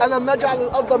intended in Alam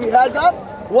naj'al al-arda mihada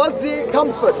was the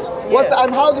comfort.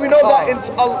 And how do we know that?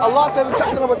 Allah said in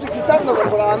chapter number 67 of the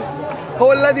Quran,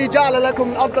 هو الذي جعل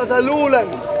لكم الأرض ذلولا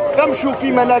فامشوا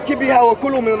في مناكبها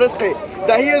وكلوا من رزقه.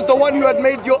 That he is the one who had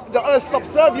made the earth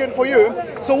subservient for you.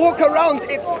 So walk around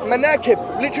its manakib,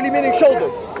 literally meaning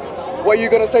shoulders. What are you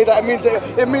going to say that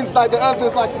it means like the earth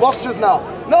is like boxes now?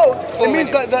 No, it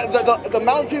means that the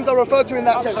mountains are referred to in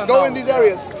that sense. Go in these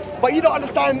areas. But you don't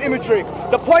understand imagery.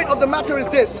 The point of the matter is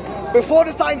this: before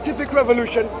the scientific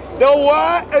revolution, there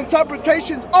were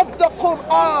interpretations of the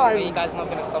Quran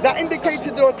that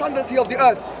indicated the rotundity of the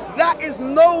earth. That is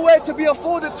nowhere to be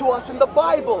afforded to us in the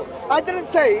Bible. I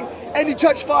didn't say any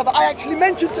church father. I actually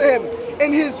mentioned to him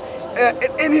in his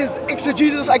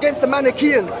exegesis against the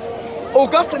Manichaeans.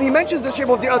 Augustine, he mentions the shape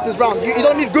of the earth is round. You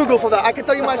don't need Google for that. I can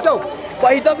tell you myself.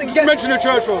 But he doesn't get... You mentioned the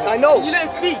church father. I know. You let him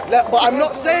speak. But I'm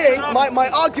not saying, my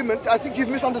argument, I think you've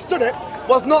misunderstood it,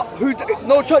 was not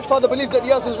no church father believes that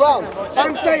the earth is round.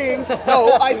 I'm saying,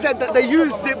 no, I said that they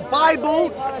used the Bible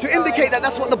to indicate that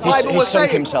that's what the Bible was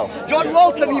saying. Himself. John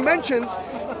Walton, he mentions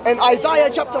in Isaiah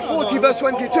chapter 40 verse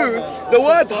 22, the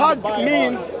word hug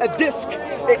means a disc.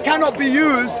 It cannot be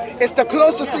used, it's the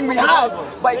closest thing we have,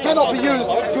 but it cannot be used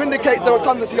to indicate the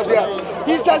rotundity of the earth.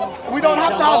 He says we don't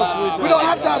have to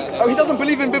have, he doesn't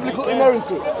believe in biblical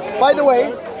inerrancy. By the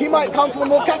way, he might come from a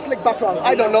more Catholic background,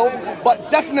 I don't know,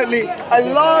 but definitely a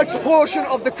large portion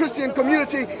of the Christian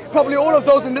community, probably all of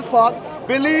those in this park,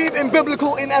 believe in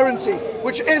biblical inerrancy,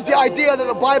 which is the idea that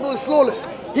the Bible is flawless.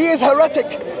 He is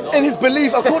heretic in his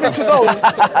belief, according to those.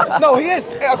 No, he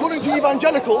is. According to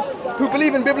evangelicals who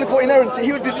believe in biblical inerrancy,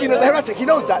 he would be seen as a heretic. He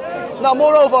knows that. Now,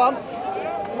 moreover,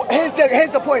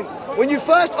 here's the point. When you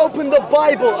first open the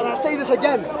Bible, and I say this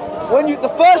again, the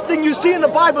first thing you see in the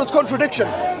Bible is contradiction.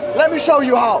 Let me show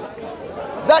you how.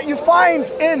 That you find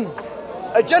in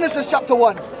Genesis chapter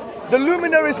 1. The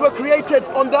luminaries were created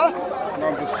on the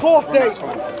Fourth day.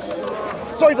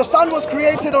 Sorry, the sun was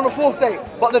created on the fourth day,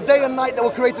 but the day and night that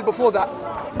were created before that.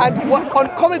 And on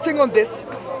commenting on this,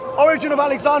 Origin of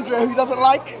Alexandria, who he doesn't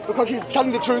like because he's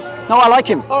telling the truth. No, I like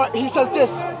him. All right, he says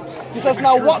this. He says,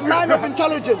 now what man of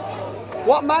intelligence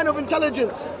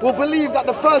will believe that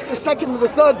the first, the second, and the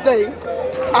third day,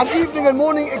 and evening and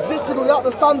morning existed without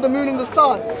the sun, the moon, and the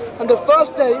stars, and the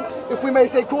first day, if we may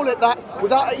say call it that,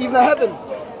 without even a heaven?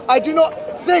 I do not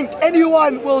think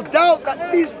anyone will doubt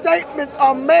that these statements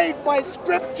are made by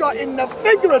Scripture in a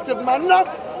figurative manner,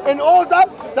 in order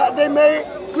that they may,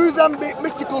 through them,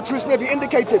 mystical truths may be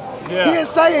indicated. Yeah. He is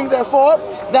saying, therefore,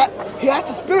 that he has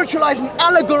to spiritualize and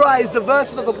allegorize the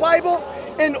verses of the Bible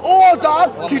in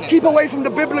order to keep away from the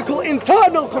biblical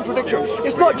internal contradiction.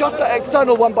 It's not just an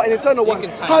external one, but an internal one.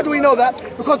 How do we know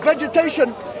that? Because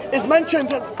vegetation is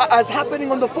mentioned as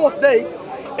happening on the fourth day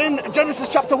in Genesis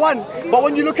chapter 1. But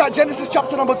when you look at Genesis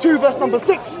chapter number 2, verse number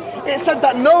 6, it said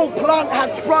that no plant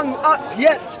had sprung up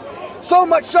yet. So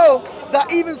much so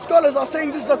that even scholars are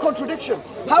saying this is a contradiction.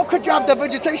 How could you have the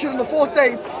vegetation on the fourth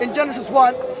day in Genesis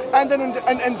 1, and then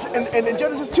in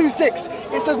Genesis 2:6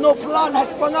 it says no plant has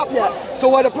sprung up yet? So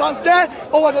were the plants there,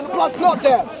 or were the plants not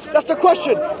there? That's the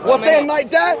question. Was day and night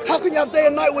there? How can you have day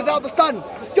and night without the sun?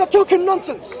 You're talking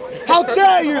nonsense. How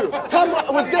dare you come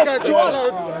with this to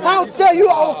us? How dare you,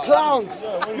 all clowns?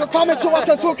 You're coming to us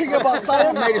and talking about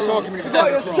science.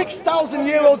 There's a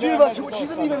 6,000-year-old universe which he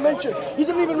didn't even mention. He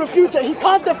didn't even refute it. He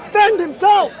can't defend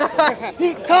himself.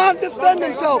 He can't defend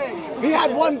himself. He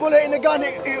had one bullet in the gun,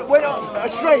 it went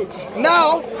astray.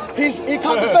 Now he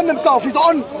can't defend himself.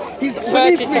 He's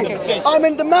beneath me. I'm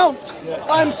in the mount.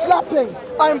 I'm slapping.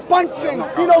 I'm punching.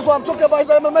 He knows what I'm talking about. He's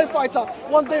an MMA fighter.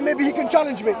 One day maybe he can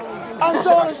challenge me. And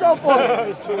so on and so forth.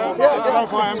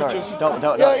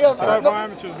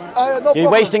 You're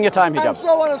wasting your time, Hijab. And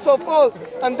so on and so forth.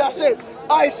 And that's it.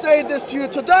 I say this to you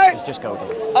today. Just go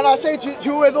there. And I say to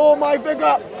you with all my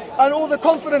vigor and all the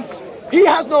confidence, he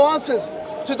has no answers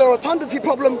to the rotundity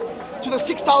problem, to the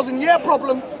 6,000-year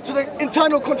problem, to the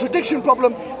internal contradiction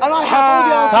problem, and I have all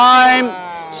the answers.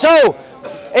 Time. So,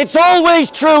 it's always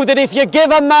true that if you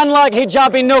give a man like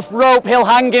Hijab enough rope, he'll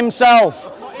hang himself.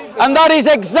 And that is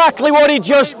exactly what he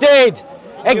just did.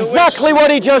 Exactly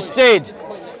what he just did.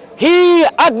 He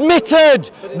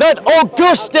admitted that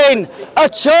Augustine, a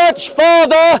church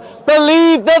father,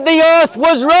 believed that the earth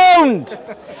was round.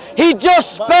 He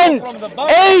just spent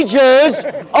ages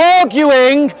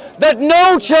arguing that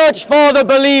no church father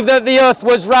believed that the earth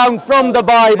was round from the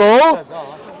Bible,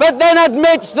 but then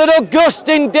admits that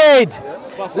Augustine did.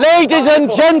 Ladies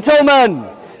and gentlemen,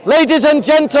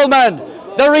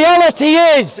 the reality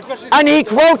is, and he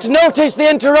quote, notice the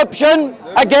interruption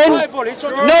again,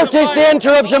 notice the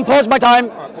interruption, pause my time.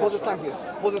 Pause this time, please.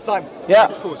 Pause this time. Yeah,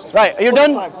 right, are you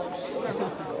done?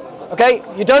 Okay,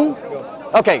 you done?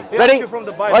 Okay, ready?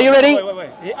 Are you ready? Wait.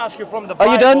 He asked you from the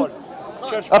Bible. Are you done?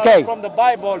 Church okay. From the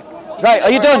Bible. Right,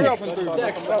 are you done?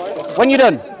 When you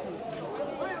done?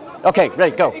 Okay,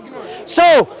 ready, go.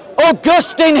 So,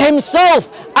 Augustine himself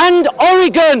and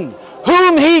Origen,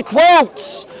 whom he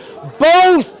quotes,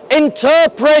 both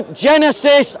interpret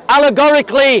Genesis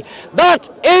allegorically. That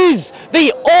is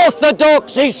the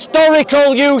orthodox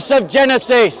historical use of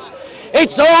Genesis.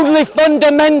 It's only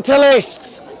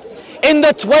fundamentalists in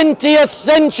the 20th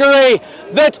century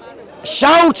that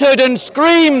shouted and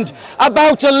screamed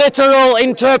about a literal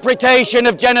interpretation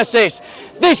of Genesis.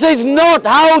 This is not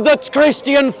how the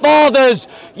Christian fathers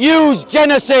used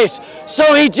Genesis.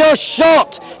 So he just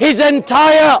shot his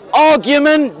entire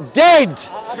argument dead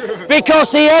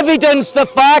because he evidenced the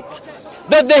fact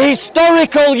that the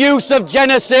historical use of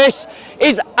Genesis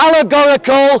is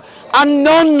allegorical and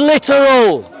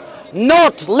non-literal.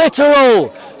 Not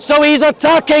literal. So he's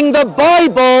attacking the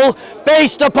Bible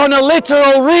based upon a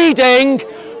literal reading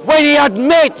when he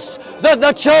admits that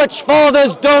the church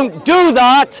fathers don't do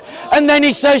that, and then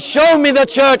he says, show me the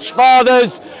church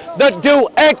fathers that do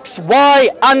X, Y,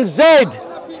 and Z.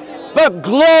 But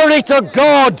glory to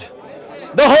God,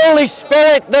 the Holy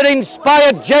Spirit that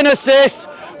inspired Genesis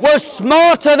was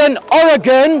smarter than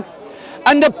Origen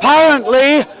and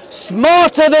apparently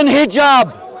smarter than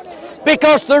Hijab.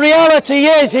 Because the reality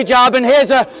is, Hijab, and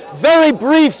here's a very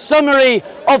brief summary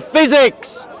of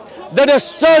physics, that a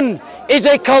sun is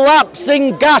a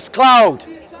collapsing gas cloud.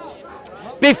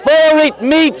 Before it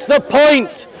meets the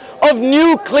point of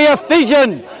nuclear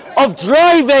fission, of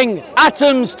driving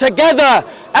atoms together,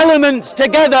 elements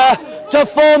together to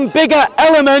form bigger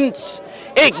elements,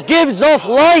 it gives off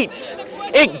light,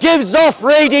 it gives off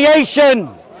radiation.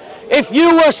 If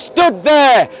you were stood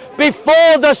there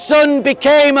before the sun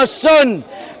became a sun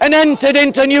and entered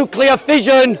into nuclear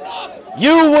fission,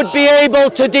 you would be able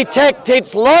to detect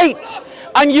its light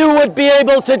and you would be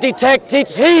able to detect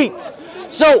its heat.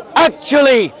 So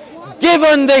actually,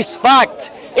 given this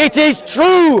fact, it is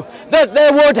true that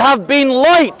there would have been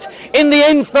light in the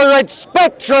infrared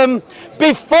spectrum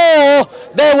before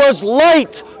there was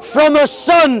light from a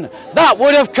sun. That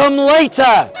would have come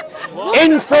later.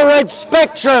 Infrared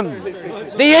spectrum.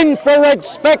 The infrared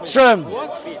spectrum.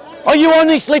 Are you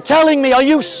honestly telling me, are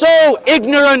you so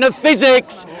ignorant of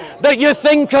physics that you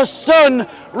think a sun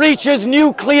reaches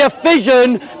nuclear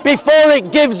fission before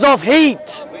it gives off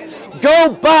heat? Go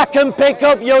back and pick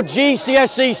up your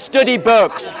GCSE study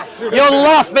books. You're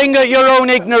laughing at your own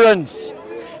ignorance.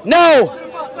 No,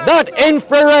 that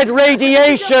infrared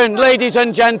radiation, ladies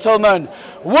and gentlemen,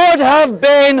 would have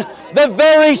been the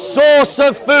very source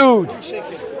of food.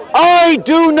 I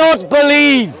do not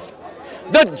believe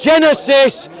that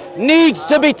Genesis needs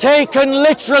to be taken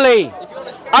literally.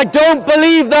 I don't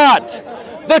believe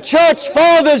that. The church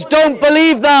fathers don't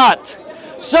believe that.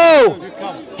 So,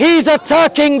 he's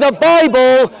attacking the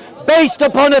Bible based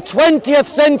upon a 20th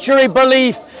century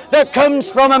belief that comes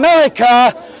from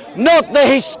America, not the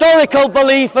historical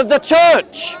belief of the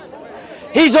church.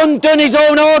 He's undone his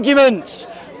own arguments,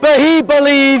 but he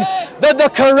believes that the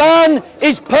Quran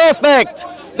is perfect.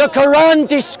 The Quran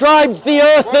describes the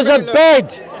earth as a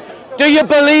bed. Do you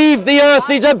believe the earth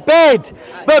is a bed?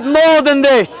 But more than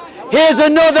this, here's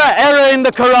another error in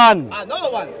the Quran.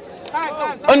 Another one.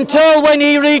 Until when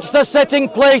he reached the setting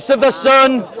place of the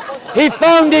sun, he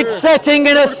found it setting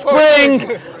in a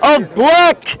spring of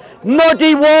black,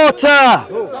 muddy water.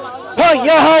 Put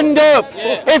your hand up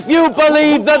if you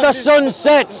believe that the sun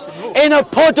sets in a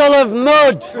puddle of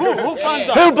mud.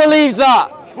 Who believes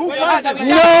that?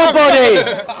 Nobody.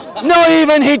 Not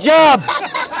even Hijab.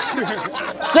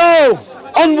 So,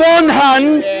 on one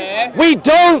hand, we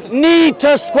don't need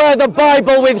to square the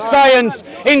Bible with science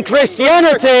in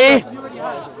Christianity,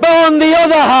 but on the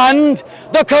other hand,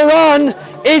 the Quran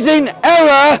is in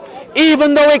error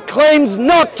even though it claims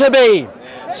not to be.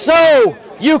 So,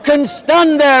 you can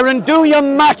stand there and do your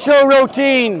macho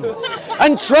routine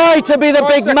and try to be the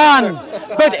big man,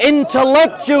 but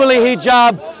intellectually,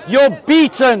 Hijab, you're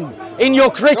beaten in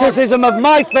your criticism of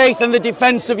my faith and the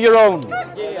defense of your own.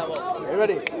 You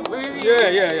ready?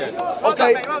 Yeah.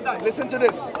 Okay, listen to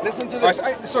this. Listen to this.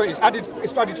 Right, sorry, it's added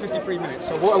 53 minutes.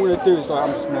 So what I'm going to do is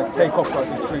I'm just going to take off like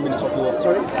 53 minutes off your.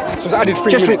 Sorry. So it's added 3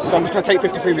 minutes. So I'm just going to take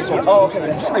 53 minutes off. Oh, okay.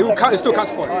 It still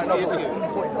counts for it.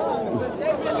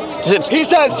 He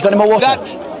says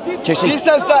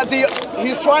that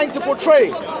he's trying to portray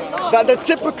that the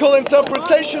typical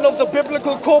interpretation of the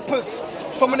biblical corpus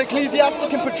from an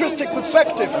ecclesiastic and patristic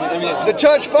perspective, the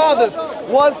church fathers,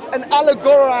 was an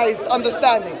allegorized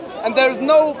understanding, and there is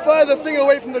no further thing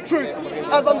away from the truth,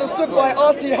 as understood by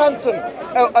R.C. Hanson,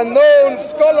 a known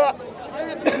scholar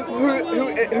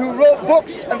who wrote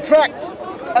books and tracts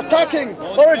attacking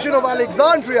Origin of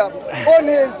Alexandria on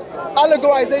his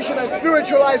allegorization and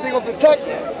spiritualizing of the text,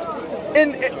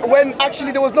 when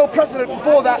actually there was no precedent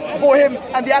before him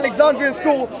and the Alexandrian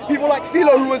school, people like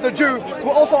Philo, who was a Jew, who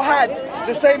also had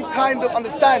the same kind of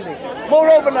understanding.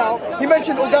 Moreover now, he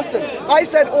mentioned Augustine. I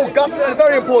said Augustine, and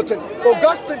very important,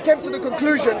 Augustine came to the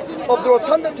conclusion of the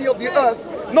rotundity of the earth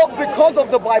not because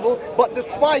of the Bible, but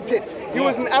despite it. He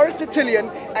was an Aristotelian,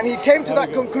 and he came to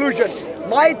that conclusion.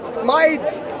 My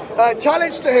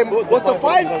challenge to him was to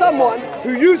find someone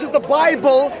who uses the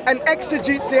Bible and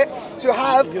exegetes it to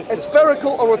have a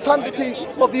spherical or rotundity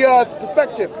of the earth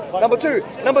perspective. Number two.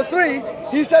 Number three,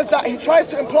 he says that he tries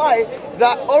to imply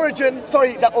that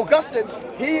Augustine,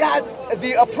 he had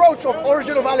the approach of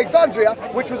Origin of Alexandria,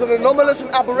 which was an anomalous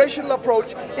and aberrational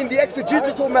approach in the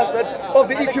exegetical method of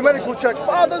the ecumenical church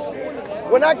fathers,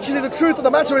 when actually the truth of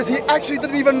the matter is he actually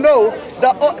didn't even know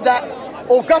that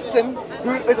Augustine,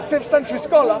 who is a 5th century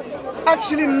scholar,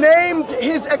 actually named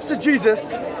his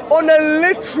exegesis on a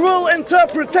literal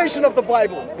interpretation of the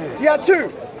Bible. He had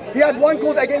two. He had one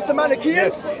called Against the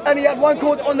Manichaeans, and he had one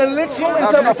called On a Literal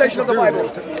Interpretation of the Bible.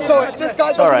 So this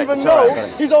guy doesn't even know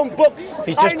his own books.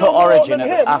 He's just put Origin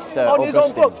after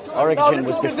Augustine. Origin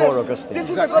was before Augustine. This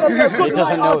is going to be a good He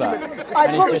doesn't know that. I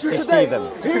And promise he's you just today,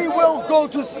 deceived them. he will go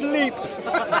to sleep.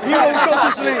 He will go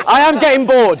to sleep. I am getting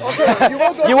bored.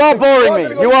 Okay, You are boring me.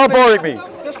 You are boring me.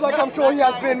 Just like I'm sure he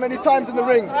has been many times in the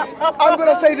ring. I'm going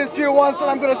to say this to you once,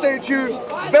 and I'm going to say it to you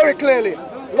very clearly.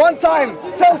 One time,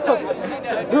 Celsus,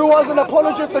 who was an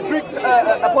apologist, a Greek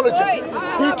apologist,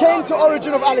 he came to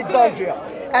Origin of Alexandria,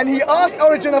 and he asked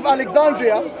Origin of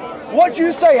Alexandria, what do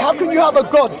you say? How can you have a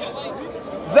God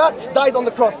that died on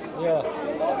the cross? Yeah.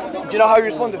 Do you know how he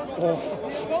responded? Do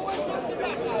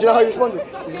you know how he responded?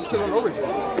 Is he still on Origin?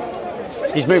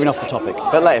 He's moving off the topic,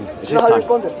 but let him. It's You know his how you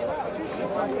time. responded?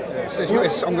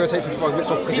 I'm going to take 55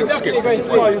 minutes off because it skipped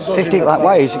 55. 50, like,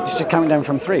 why? He's just counting down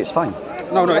from 3, it's fine.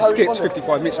 No, it skipped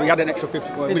 55 minutes, so he had an extra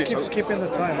 55 minutes. It keeps skipping the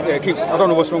time. Yeah, it keeps. I don't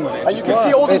know what's wrong with it. And you can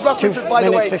see all these It's 2 references, by the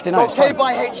minutes way, 59, on it's fine.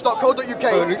 kbyh.co.uk.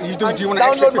 So do you want an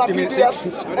extra 50 minutes each?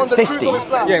 50?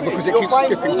 Yeah, because it keeps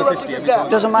skipping to 50 every time.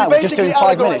 Doesn't matter, we're just doing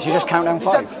 5 minutes, you just count down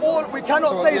 5. We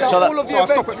cannot say that all of the I'll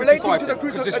stop events at relating 55 to the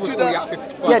because this crucifixion. was already at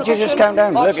 55. Yeah, just count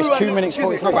down. Look, it's 2 minutes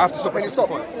 44. No, but I have to stop at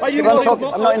 55.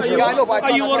 I'm not interrupting.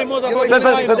 Are you worried more than But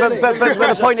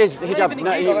the point is, Hijab,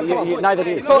 neither do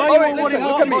you. So, listen,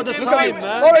 look at me.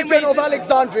 Origin of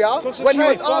Alexandria, when he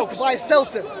was asked by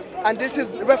Celsus, and this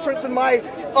is referenced in my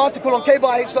article on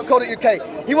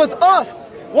kbyh.co.uk, he was asked,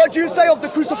 what do you say of the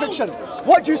crucifixion?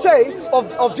 What do you say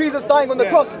of Jesus dying on the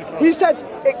cross? He said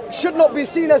it should not be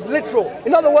seen as literal.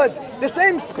 In other words, the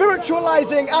same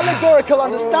spiritualizing, allegorical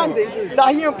understanding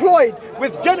that he employed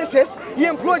with Genesis, he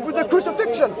employed with the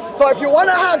crucifixion. So if you want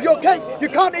to have your cake, you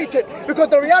can't eat it. Because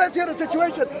the reality of the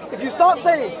situation, if you start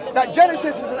saying that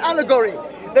Genesis is an allegory,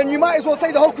 then you might as well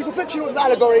say the whole crucifixion was an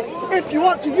allegory. If you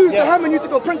want to use the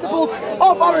hermeneutical principles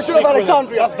of Origin of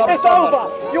Alexandria, it's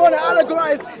over. You want to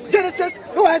allegorize Genesis,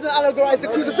 go ahead and allegorize the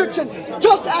crucifixion,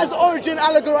 just as Origin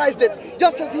allegorized it,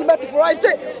 just as he metaphorized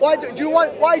it. Why do you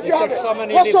have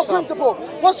it? What's your principle?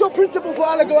 What's your principle for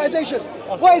allegorization?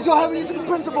 What is your hermeneutical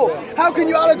principle? How can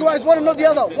you allegorize one and not the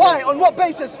other? Why? On what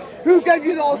basis? Who gave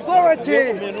you the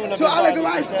authority to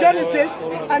allegorize Genesis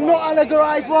and not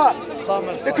allegorize what?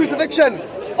 The crucifixion.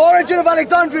 Origin of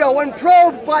Alexandria, when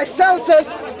probed by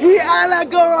Celsus, he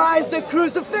allegorized the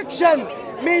crucifixion,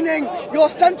 meaning your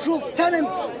central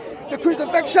tenets, the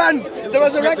crucifixion, the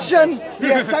resurrection,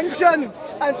 the ascension,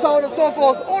 and so on and so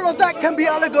forth. All of that can be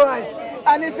allegorized.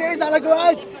 And if it is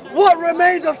allegorized, what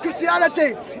remains of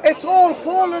Christianity? It's all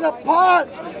fallen apart.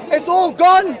 It's all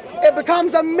gone. It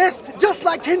becomes a myth, just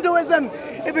like Hinduism.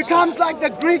 It becomes like the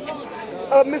Greek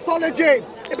mythology.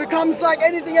 It becomes like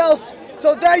anything else.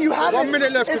 So there you have it. 1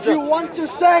 minute left. If you want to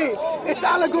say it's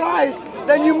allegorized,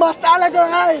 then you must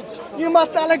allegorize. You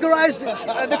must allegorize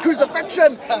the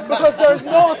crucifixion, because there is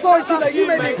no authority that you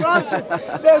may be granted.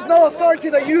 There is no authority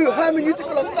that you,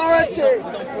 hermeneutical authority,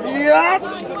 yes,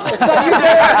 that you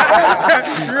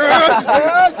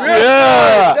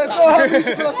yes. There's no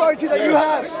hermeneutical authority that you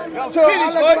have to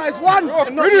allegorize one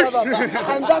and not the other.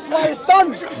 And that's why it's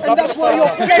done. And that's why you're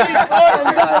finished.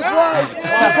 And that is why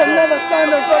you can never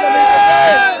stand in front of me.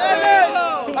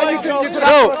 I'm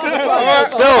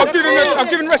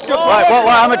giving the rest of your time. Right,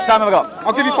 how much time have I got?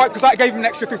 I'll give you 5 because I gave him an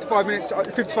extra 55 minutes,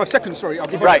 55 seconds. Sorry, I'll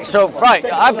give you. Right,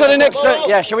 I've got an extra.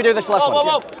 Yeah, shall we do this last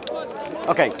one?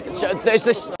 Okay, is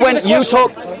this when you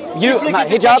talk?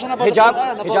 Hijab.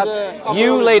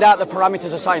 You laid out the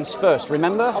parameters of science first.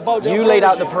 Remember? You laid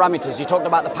out the parameters. You talked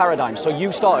about the paradigm. So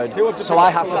you started. So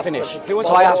I have to finish.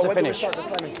 So I have to finish.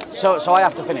 So I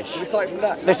have to finish.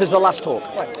 This is the last talk.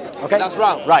 Okay. Last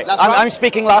round. Right. I'm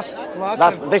speaking last.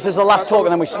 This is the last talk,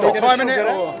 and then we stop. Time in it?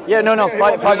 Yeah. No.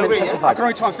 5 minutes 55. I can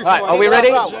only time 55. Right. Are we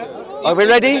ready? Are we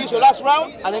ready? It's your last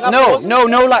round, and then No.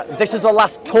 This is the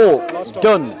last talk.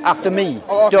 Done. After me.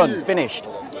 Done. Finished.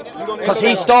 Because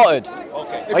he started.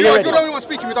 Okay. Are you ready?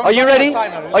 Are you ready?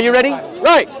 Are you ready?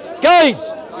 Right,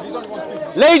 guys.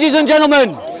 Ladies and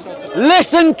gentlemen,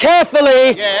 listen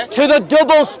carefully to the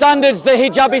double standards the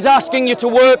hijab is asking you to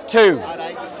work to.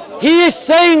 He is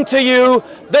saying to you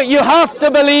that you have to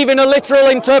believe in a literal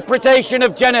interpretation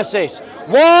of Genesis.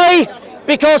 Why?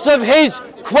 Because of his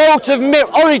quote of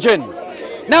Origin.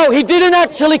 Now, he didn't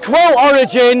actually quote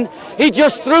Origin, he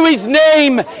just threw his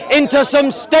name into some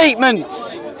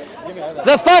statements.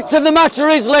 The fact of the matter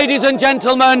is, ladies and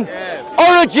gentlemen,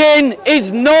 Origin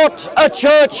is not a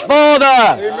church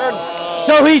father. Amen.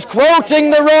 So he's quoting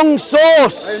the wrong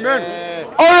source. Amen.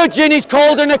 Origin is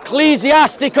called an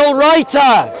ecclesiastical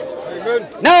writer.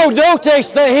 Now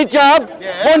notice that Hijab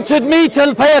wanted me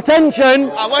to pay attention,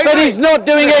 but he's not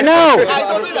doing it now.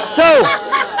 So,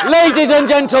 ladies and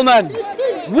gentlemen,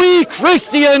 we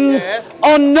Christians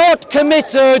are not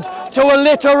committed to a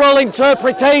literal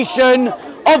interpretation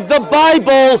of the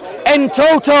Bible in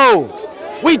toto.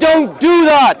 We don't do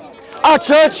that. Our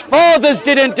church fathers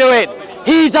didn't do it.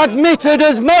 He's admitted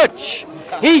as much.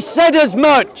 He said as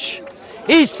much.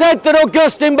 He said that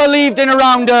Augustine believed in a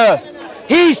round earth.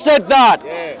 He said that.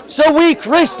 So we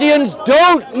Christians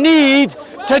don't need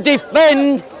to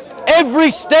defend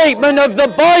every statement of the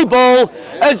Bible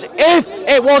as if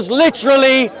it was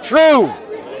literally true.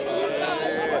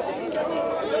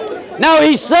 Now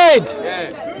he said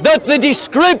that the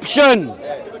description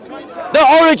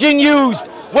that Origin used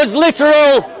was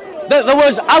literal, that there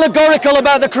was allegorical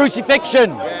about the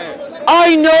crucifixion.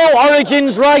 I know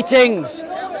Origen's writings.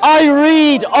 I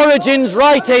read Origen's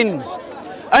writings.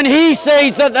 And he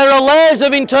says that there are layers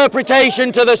of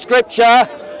interpretation to the scripture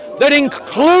that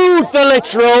include the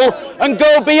literal and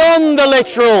go beyond the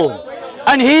literal.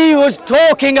 And he was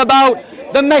talking about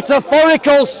the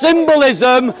metaphorical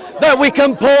symbolism that we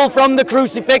can pull from the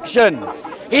crucifixion.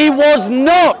 He was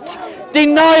not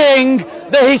denying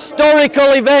the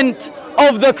historical event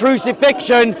of the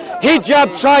crucifixion.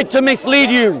 Hijab tried to mislead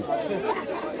you.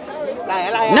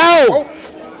 Now,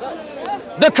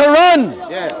 the Quran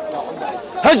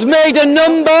has made a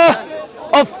number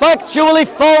of factually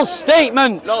false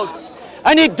statements.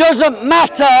 And it doesn't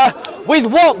matter with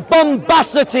what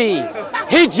bombacity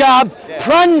Hijab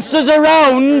prances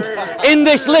around in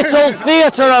this little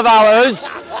theatre of ours,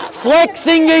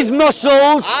 flexing his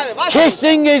muscles,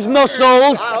 kissing his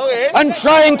muscles, and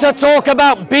trying to talk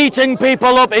about beating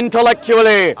people up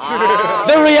intellectually.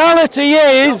 The reality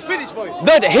is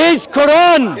that his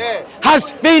Quran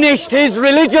has finished his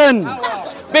religion.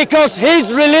 Because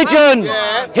his religion,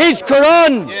 his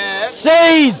Quran,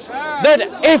 says that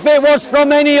if it was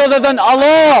from any other than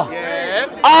Allah,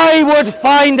 I would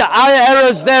find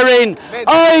errors therein.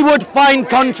 I would find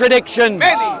contradictions.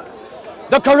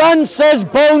 The Quran says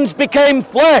bones became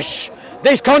flesh.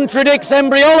 This contradicts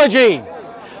embryology.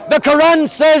 The Quran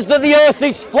says that the earth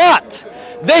is flat.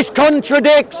 This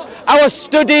contradicts our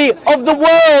study of the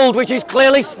world, which is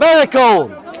clearly spherical.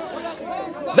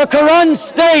 The Quran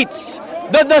states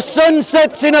that the sun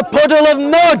sets in a puddle of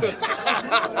mud.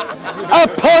 A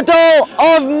puddle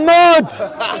of mud.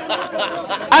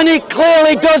 And it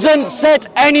clearly doesn't set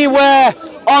anywhere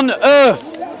on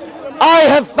earth. I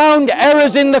have found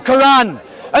errors in the Quran,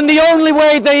 and the only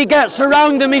way that he gets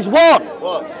around them is what?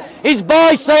 Is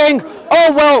by saying,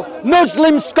 oh well,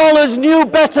 Muslim scholars knew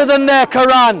better than their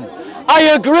Quran.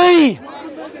 I agree,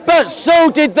 but so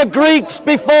did the Greeks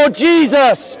before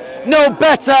Jesus know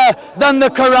better than the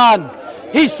Quran.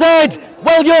 He said,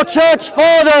 well, your church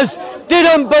fathers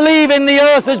didn't believe in the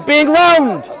earth as being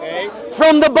round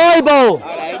from the Bible.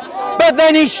 But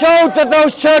then he showed that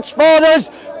those church fathers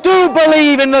do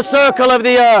believe in the circle of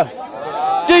the earth.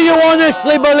 Do you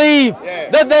honestly believe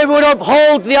that they would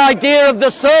uphold the idea of the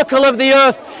circle of the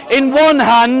earth in one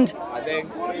hand,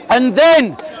 and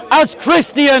then, as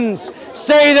Christians,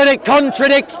 say that it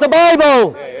contradicts the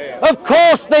Bible? Of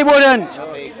course they wouldn't.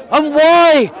 And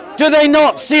why do they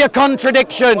not see a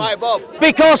contradiction?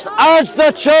 Because as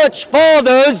the church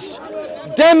fathers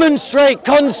demonstrate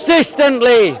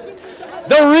consistently,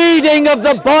 the reading of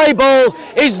the Bible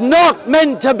is not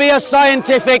meant to be a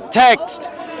scientific text.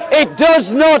 It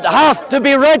does not have to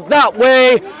be read that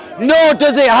way, nor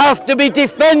does it have to be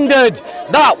defended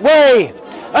that way.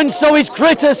 And so his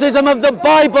criticism of the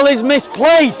Bible is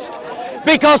misplaced,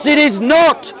 because it is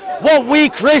not what we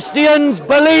Christians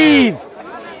believe.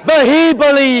 But he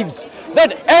believes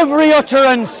that every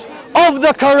utterance of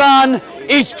the Quran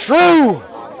is true.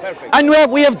 And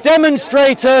we have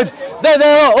demonstrated that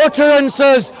there are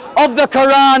utterances of the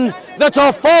Quran that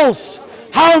are false.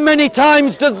 How many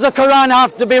times does the Quran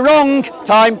have to be wrong?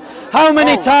 Time. How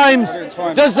many times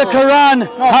does the Quran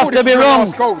have to be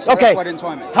wrong? Okay,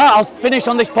 I'll finish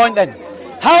on this point then.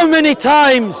 How many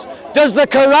times does the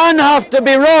Quran have to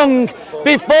be wrong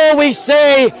before we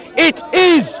say it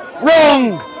is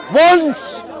wrong?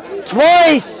 Once,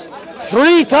 twice,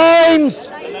 3 times?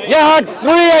 You had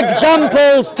 3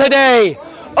 examples today.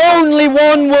 Only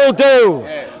one will do.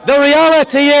 The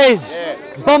reality is,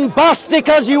 bombastic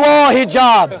as you are,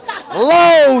 Hijab,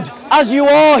 loud as you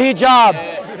are, Hijab,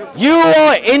 you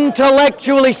are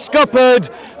intellectually scuppered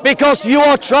because you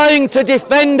are trying to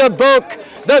defend a book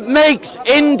that makes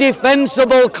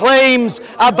indefensible claims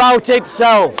about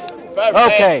itself.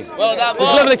 Okay, Well done, it's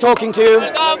lovely talking to you,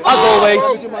 as always.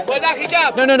 Well done,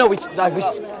 Hijab. No,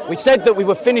 we said that we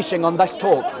were finishing on this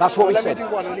talk. That's what we said.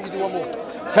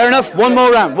 Fair enough, one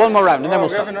more round, and then we'll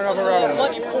stop.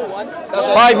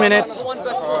 5 minutes. Oh,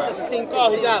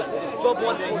 Hijab.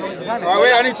 Alright,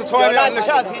 wait, I need to time it out.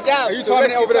 Are you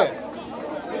timing it over there?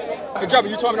 Hijab, are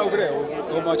you timing it over there,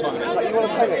 or am I timing it? You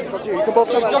want to time it? It's up to you. You can both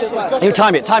time it at the same time. You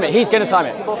time it. He's going to time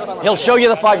it. He'll show you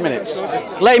the 5 minutes.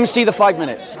 Let him see the 5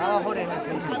 minutes.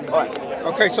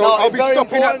 Okay, so I'll be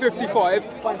stopping at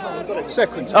 55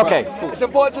 seconds. Okay. It's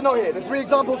important to note here, the 3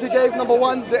 examples he gave. Number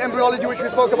 1, the embryology, which we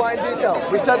spoke about in detail.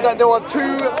 We said that there were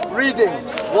 2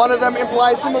 readings. One of them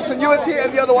implies simultaneity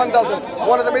and the other one doesn't.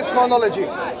 One of them is chronology.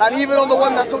 And even on the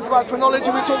one that talks about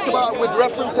chronology, we talked about with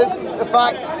references the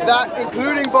fact that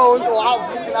including bones, or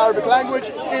in Arabic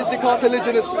language, is the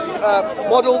cartilaginous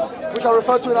models, which are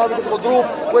referred to in Arabic as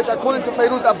ghudruf, which according to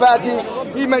Fairuz Abadi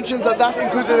he mentions that that's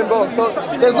included in both. So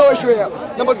there's no issue here.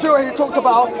 Number two, he talked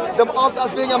about the earth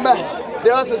as being a meh,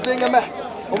 the earth as being a meh.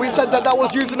 And we said that that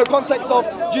was used in the context of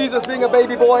Jesus being a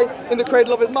baby boy in the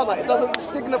cradle of his mother. It doesn't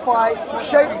signify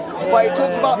shape, but it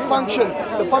talks about function.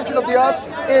 The function of the earth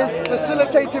is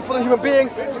facilitated for the human being.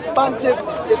 It's expansive.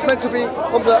 It's meant to be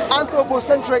from the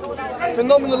anthropocentric,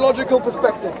 phenomenological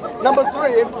perspective. Number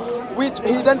three,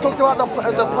 he then talked about the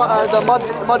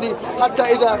muddy,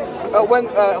 when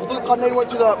Dhul Qarnayn went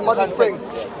to the muddy springs.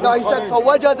 Now he said,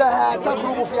 فَوَجَدَهَا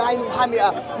تَغْرُبُ فِي عَيْنٍ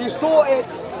حَمِئَةٍ. He saw it,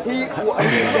 he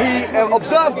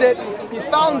observed it, he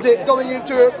found it going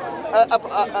into a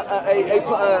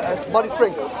muddy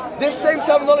spring. This same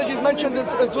terminology is mentioned in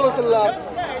Surah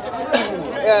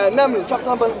Al-Naml, chapter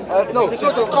number,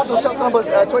 Surah Al-Qasas, chapter number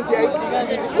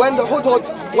 28, when the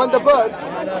hudhud, when the bird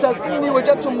says, إِنِّي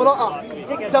وَجَدْتُ امْرَأَةً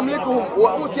تملكهم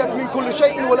وأوتيت من كل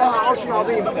شيء ولها عرش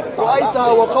عظيم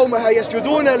رأيتها وقومها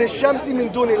يسجدون للشمس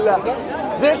من دون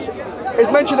الله. This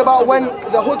is mentioned about when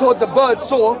the hudhud, the bird,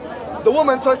 saw the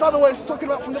woman. So it's otherwise talking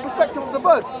about from the perspective of the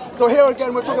bird. So here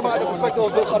again we're talking about the perspective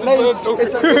of the Qarnayn.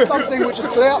 It's something which is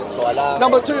clear.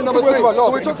 Number two, number three.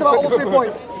 So we talked about all 3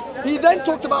 points. He then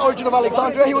talked about origin of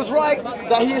Alexandria. He was right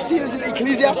that he is seen as an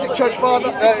ecclesiastic church father,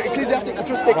 ecclesiastic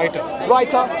patristic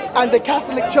writer, and the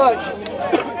Catholic Church.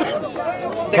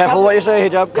 Careful what you say,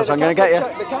 Hijab, because I'm going to get you.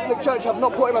 The Catholic Church have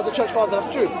not put him as a church father.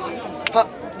 That's true.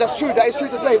 That's true. That is true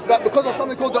to say that because of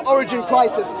something called the Origin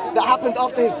crisis that happened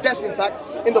after his death, in fact,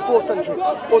 in the 4th century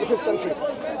or the 5th century.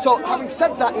 So having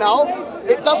said that now,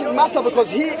 it doesn't matter because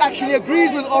he actually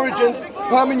agrees with Origen's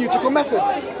hermeneutical method.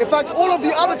 In fact, all of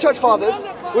the other church fathers,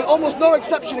 with almost no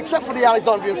exception except for the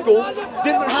Alexandrian school,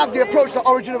 didn't have the approach that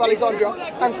Origen of Alexandria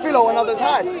and Philo and others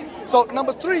had. So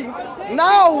number three,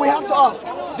 now we have to ask.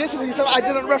 This is, he said, I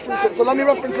didn't reference it, so let me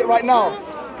reference it right now.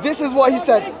 This is what he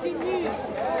says.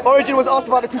 Origen was asked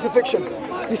about the crucifixion.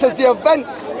 He says the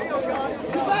events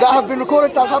that have been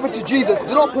recorded to have happened to Jesus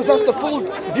do not possess the full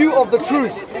view of the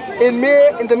truth in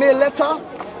the mere letter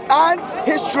and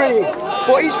history.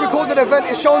 For each recorded event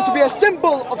is shown to be a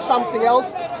symbol of something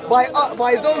else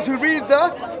by those who read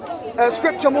the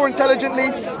scripture more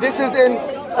intelligently. This is in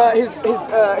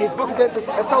his book against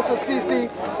Celsus CC,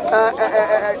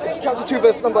 chapter 2,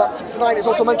 verse number 69. It's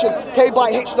also mentioned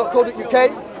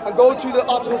k-by-h.co.uk, and go to the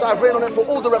article that I've written on it for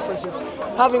all the references.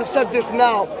 Having said this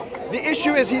now, the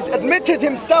issue is he's admitted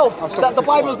himself that the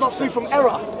Bible is not free from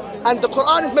error. And the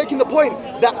Quran is making the point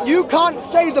that you can't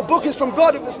say the book is from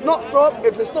God if it's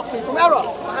not free from error.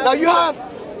 Now you have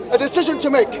a decision to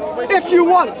make. If you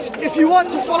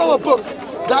want to follow a book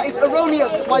that is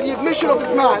erroneous by the admission of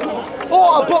this man,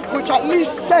 or a book which at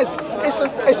least says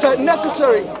it's a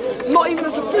necessary, not even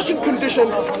a sufficient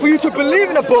condition for you to believe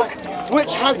in a book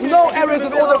which has no errors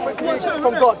in order for it to be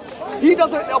from God. He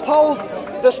doesn't uphold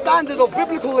the standard of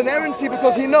biblical inerrancy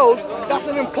because he knows that's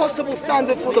an impossible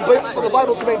standard for the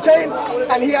Bible to maintain,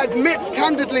 and he admits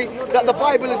candidly that the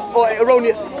Bible is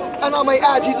erroneous. And I may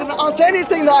add, he didn't answer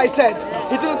anything that I said.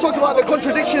 He didn't talk about the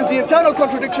contradictions, the internal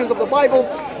contradictions of the Bible,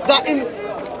 that in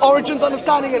Origen's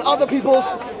understanding and other people's,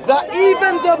 that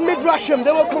even the Midrashim,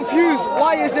 they were confused.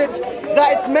 Why is it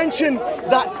that it's mentioned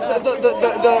that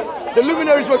the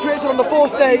luminaries were created on the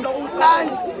 4th day, and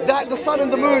that the sun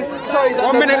and the moon,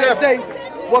 that the 9th day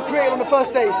were created on the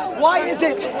 1st day? Why is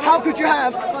it, how could you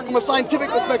have, from a scientific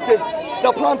perspective,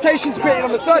 the plantations created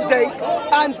on the 3rd day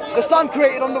and the sun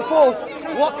created on the 4th?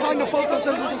 What kind of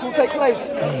photosynthesis will take place?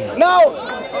 Now,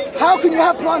 how can you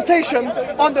have plantations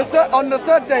on the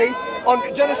 3rd day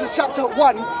on Genesis chapter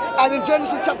 1, and in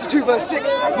Genesis chapter 2 verse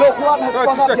 6, no plant has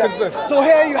sprung up yet. Left. So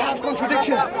here you have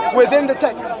contradictions within the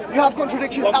text. You have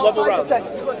contradictions outside the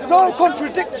text. So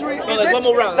contradictory is it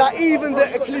that even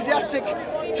the ecclesiastic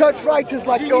church writers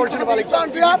like the Origin of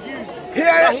Alexandria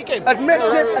here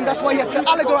admits it, and that's why he had to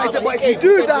allegorize it. But if you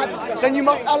do that, then you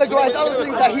must allegorize other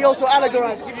things that he also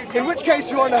allegorized. In which case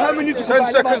you are in a hermeneutical 10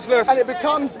 seconds left. And it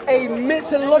becomes a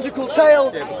mythological tale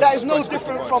that is no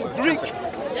different from Greek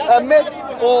myth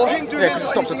or Hinduism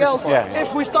or anything else.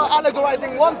 If we start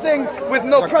allegorizing one thing with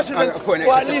no precedent, or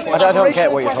at least I don't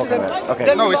get what you're talking about. Okay.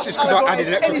 Then no, it's just because I added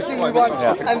an extra anything we want,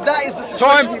 and that is the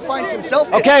situation he finds himself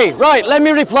in. Okay, right, let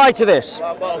me reply to this.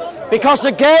 Because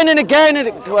again and again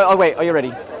oh wait, are you ready?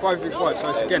 5v5, so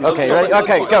it's again. Okay, ready?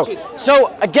 Okay, go.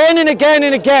 So again and again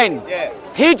and again,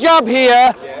 Hijab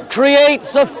here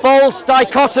creates a false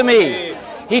dichotomy.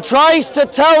 He tries to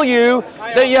tell you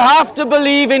that you have to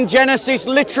believe in Genesis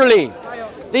literally.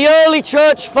 The early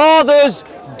church fathers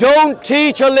don't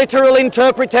teach a literal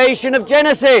interpretation of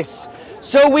Genesis.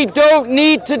 So we don't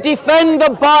need to defend the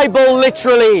Bible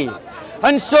literally.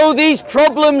 And so these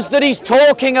problems that he's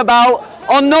talking about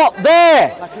are not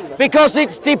there because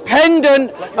it's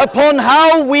dependent upon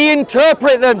how we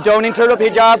interpret them. Don't interrupt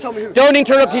hijab. Don't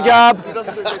interrupt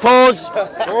hijab. Pause.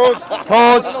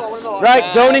 Pause.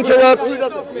 Right, don't interrupt.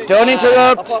 Don't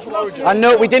interrupt. I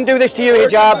know we didn't do this to you,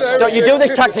 hijab. You do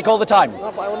this tactic all the time.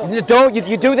 You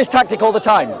do this tactic all the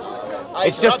time.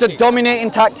 It's just a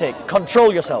dominating tactic.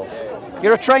 Control yourself.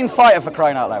 You're a trained fighter, for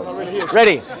crying out loud.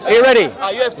 Ready? Are you ready?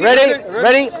 Ready?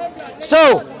 Ready?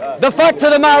 So, the fact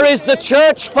of the matter is the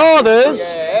church fathers,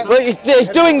 well, he's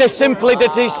doing this simply to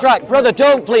distract. Brother,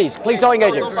 don't please don't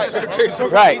engage him.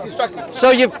 Right.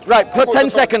 So put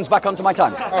 10 seconds back onto my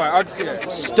time.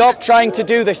 Stop trying to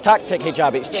do this tactic,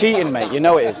 hijab. It's cheating, mate. You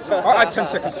know it is. I'll add 10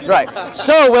 seconds. Right.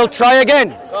 So we'll try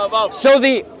again. So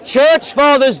the church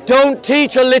fathers don't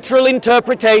teach a literal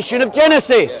interpretation of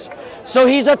Genesis. So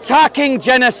he's attacking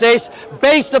Genesis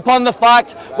based upon the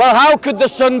fact, well, how could the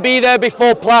sun be there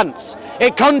before plants?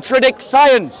 It contradicts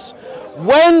science.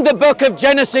 When the book of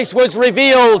Genesis was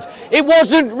revealed, it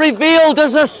wasn't revealed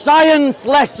as a science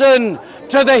lesson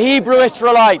to the Hebrew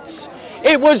Israelites.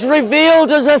 It was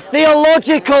revealed as a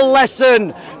theological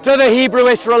lesson to the Hebrew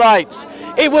Israelites.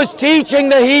 It was teaching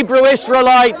the Hebrew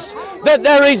Israelites that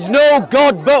there is no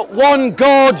God but one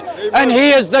God, and He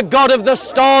is the God of the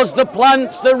stars, the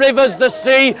plants, the rivers, the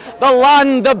sea, the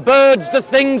land, the birds, the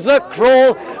things that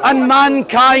crawl, and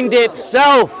mankind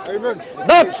itself. Amen.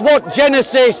 That's what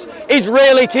Genesis is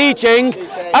really teaching,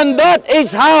 and that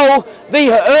is how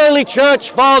the early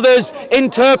church fathers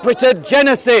interpreted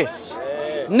Genesis.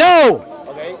 No,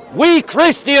 we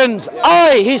Christians,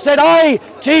 he said, I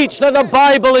teach that the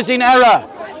Bible is in error.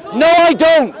 No, I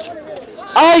don't.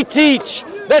 I teach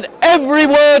that every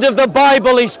word of the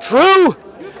Bible is true,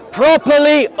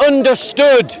 properly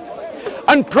understood.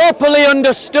 And properly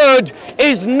understood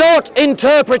is not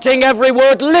interpreting every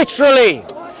word literally.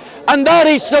 And that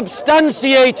is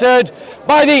substantiated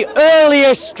by the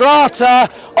earliest strata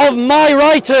of my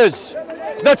writers,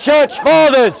 the church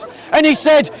fathers. And he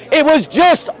said it was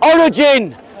just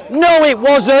Origen. No, it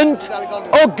wasn't.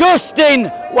 Augustine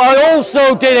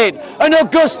also did it. And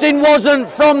Augustine wasn't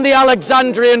from the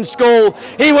Alexandrian school.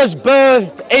 He was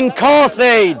birthed in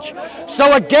Carthage.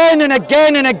 So again and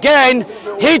again and again,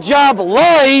 hijab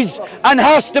lies and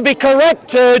has to be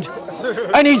corrected.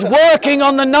 And he's working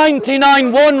on the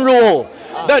 99-1 rule.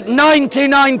 That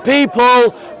 99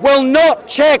 people will not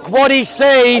check what he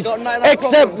says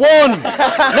except one.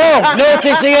 No,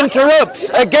 notice he interrupts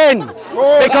again.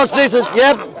 Because this is,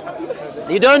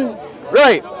 you done?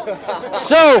 Right.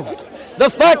 So, the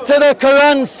fact of the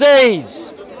Quran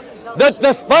says that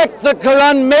the fact the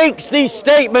Quran makes these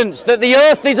statements that the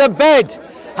earth is a bed.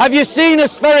 Have you seen a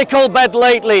spherical bed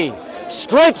lately?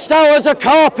 Stretched out as a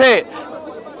carpet.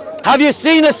 Have you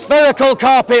seen a spherical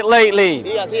carpet lately?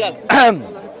 Yes.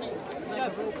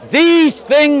 These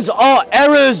things are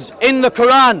errors in the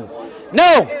Quran.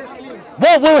 Now,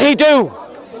 what will he do?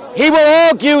 He will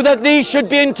argue that these should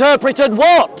be interpreted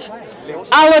what?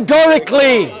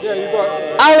 Allegorically.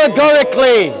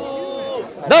 Allegorically.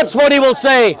 That's what he will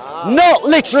say. Not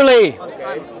literally.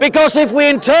 Because if we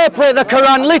interpret the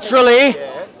Quran literally,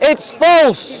 it's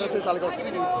false.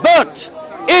 But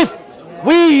if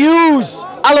we use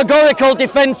allegorical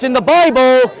defense in the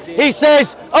Bible, he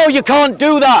says, oh, you can't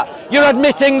do that. You're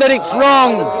admitting that it's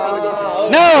wrong.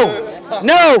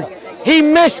 No. He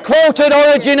misquoted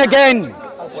Origen again.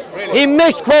 He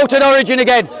misquoted Origen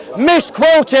again.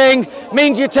 Misquoting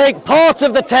means you take part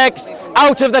of the text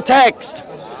out of the text.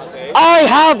 I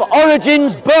have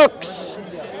Origen's books.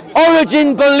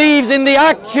 Origen believes in the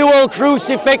actual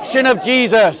crucifixion of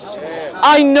Jesus.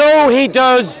 I know he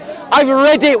does. I've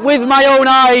read it with my own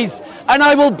eyes, and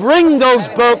I will bring those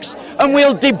books and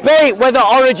we'll debate whether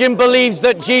Origen believes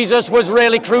that Jesus was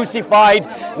really crucified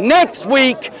next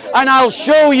week, and I'll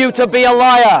show you to be a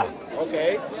liar.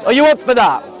 Okay. Are you up for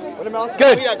that?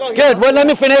 Good, good. Well, let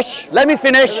me finish,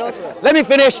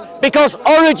 because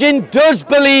Origen does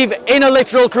believe in a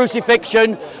literal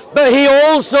crucifixion, but he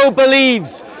also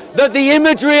believes that the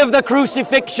imagery of the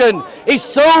crucifixion is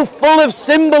so full of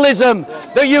symbolism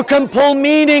that you can pull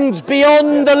meanings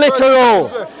beyond the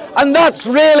literal. And that's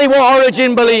really what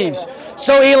Origen believes.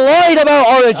 So he lied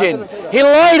about Origen, he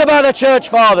lied about the church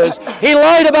fathers, he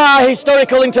lied about our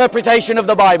historical interpretation of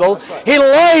the Bible, he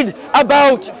lied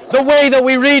about the way that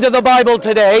we read of the Bible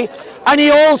today, and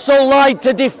he also lied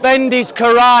to defend his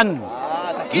Quran,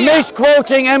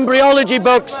 misquoting embryology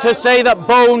books to say that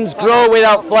bones grow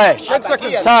without flesh. 10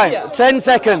 seconds. Time, 10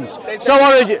 seconds. So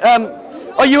Origen,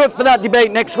 are you up for that debate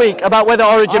next week about whether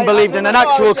Origen believed in an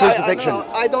actual crucifixion?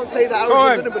 I don't say that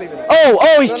Origen didn't believe in it.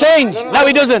 Oh, he's changed. No,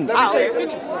 he doesn't.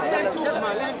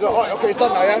 Okay, it's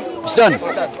done now, yeah? It's done.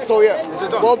 Okay. So yeah,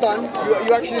 well done.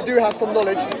 You actually do have some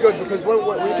knowledge. It's good because when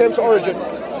we came to origin,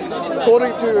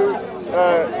 according to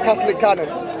Catholic canon,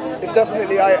 it's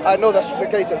definitely, I know that's the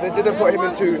case, that they didn't put him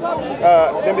into,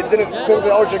 they didn't cause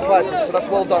the origin crisis, so that's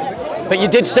well done. But you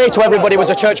did say to everybody was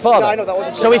a church father. Yeah, I know that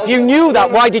was a so if you knew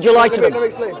that, why did you lie to them? Let me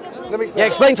explain. Yeah,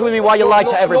 explain to me why you lied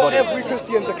to everybody. Not every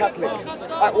Christian's a Catholic.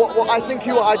 What I think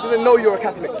you are, I didn't know you're a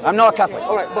Catholic. I'm not a Catholic.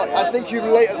 All right, but I think you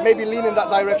maybe lean in that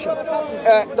direction.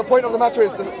 The point of the matter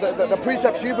is the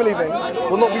precepts you believe in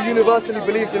will not be universally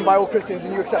believed in by all Christians,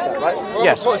 and you accept that, right?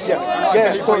 Yes.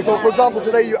 Yeah. So for example,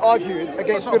 today you argued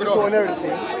against biblical inerrancy,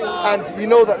 and you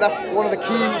know that that's one of the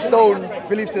keystone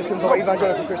belief systems of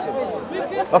evangelical Christians.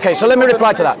 Okay, so let me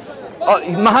reply to that.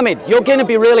 Mohammed, you're going to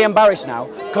be really embarrassed now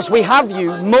because we have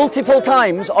you multiple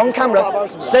times on camera,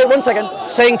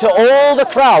 saying to all the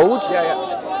crowd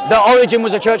that Origin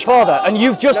was a church father, and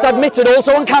you've just admitted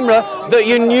also on camera that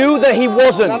you knew that he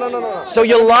wasn't. No. So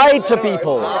you lied to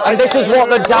people, and this is what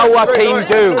the Dawah team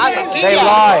do. They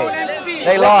lie.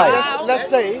 They lie. Let's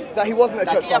say that he wasn't a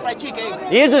church father.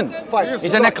 He isn't. Fine.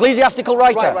 He's an ecclesiastical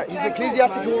writer. Right. He's an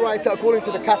ecclesiastical writer according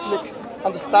to the Catholic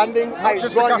understanding. I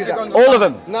grant you that. All of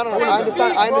them. No. I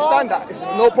understand that. It's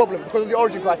no problem because of the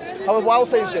origin crisis. However, what I'll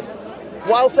say is this.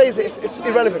 What I'll say is it's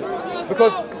irrelevant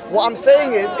because what I'm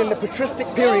saying is in the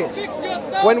patristic period.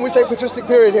 When we say patristic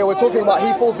period here, we're talking about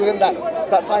he falls within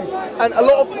that time. And a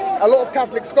lot of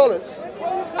Catholic scholars,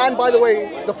 and by the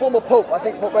way, the former Pope, I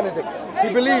think Pope Benedict,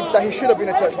 he believed that he should have been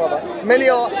a church father. Many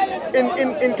are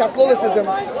in Catholicism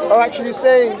are actually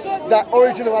saying that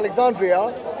Origin of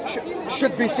Alexandria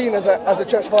should be seen as a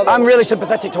church father. I'm really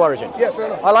sympathetic to Origin. Yeah, fair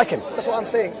enough. I like him. That's what I'm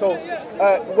saying. So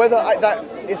whether that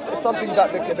is something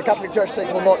that the Catholic Church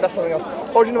takes or not, that's something else.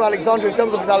 Origin of Alexandria, in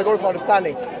terms of his allegorical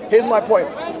understanding, here's my point.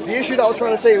 The issue that I was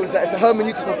trying to say was that it's a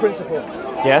hermeneutical principle.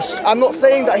 Yes. I'm not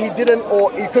saying that he didn't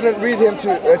or he couldn't read him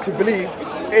to believe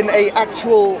in a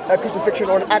actual crucifixion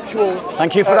or an actual.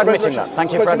 Thank you for admitting that.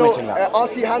 Thank you for admitting that.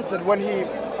 R.C. Hansen, when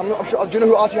I'm not sure. Do you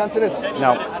know who R.C. Hansen is?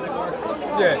 No.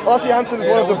 Yeah. R.C. Hansen is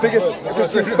one of the biggest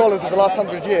Christian scholars of the last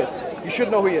 100 years. You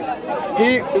should know who he is.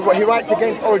 He writes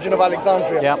against Origin of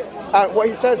Alexandria. Yeah. And what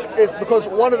he says is because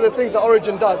one of the things that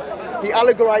Origin does, he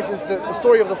allegorizes the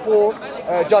story of the four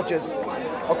judges.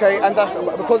 Okay, and that's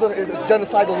because of his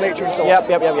genocidal nature and so on.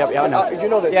 Yep. I know. Do you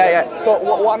know this? Yeah. So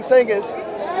what I'm saying is,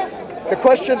 the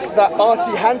question that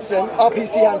RPC Hansen,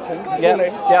 his full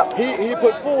name, he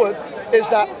puts forward is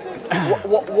that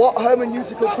what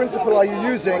hermeneutical principle are you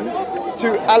using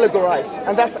to allegorize?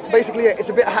 And that's basically it. It's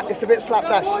a bit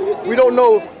slapdash. We don't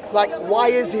know, like, why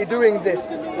is he doing this?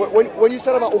 When you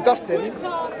said about Augustine,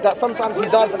 that sometimes he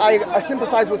does, I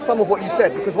sympathize with some of what you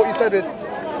said, because what you said is,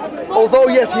 although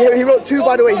yes, he wrote two,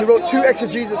 by the way, he wrote two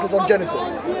exegeses on Genesis.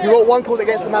 He wrote one called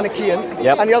Against the Manichaeans,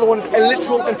 and the other one is a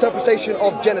literal interpretation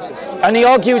of Genesis. And he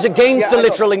argues against the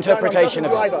literal interpretation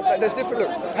of it. There's different,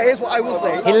 look, here's what I will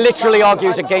say. He literally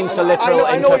argues against the literal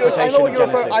interpretation of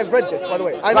Genesis. I've read this, by the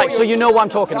way. Right, so you know what I'm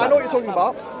talking about. I know what you're talking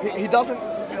about. He doesn't,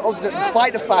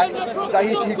 despite the fact that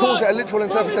he calls it a literal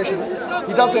interpretation,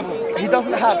 he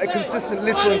doesn't have a consistent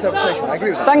literal interpretation. I agree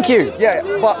with that. Thank you. Yeah,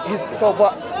 but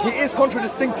he is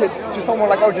contradistincted to someone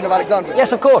like Origin of Alexandria.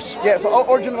 Yes, of course. Yeah, so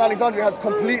Origin of Alexandria has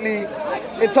completely,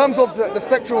 in terms of the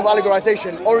spectrum of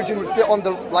allegorization, Origin would fit on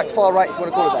the far right, if you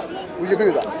want to call it that. Would you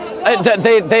agree with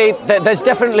that? There's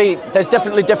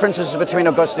definitely differences between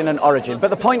Augustine and Origin, but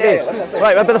the point is,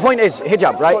 but the point is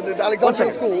hijab, right? So the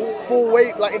Alexandrian school, full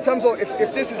weight, like in terms of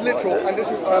if this is literal and this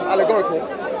is allegorical,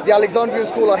 the Alexandrian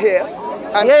school are here.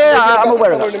 And I'm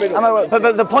aware of that.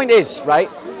 But the point is, right?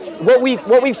 What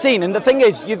we've seen, and the thing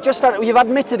is, you've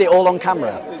admitted it all on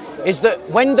camera, is that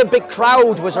when the big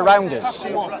crowd was around us,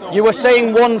 you were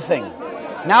saying one thing.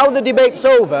 Now the debate's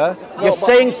over, you're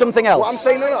saying something else. Well, I'm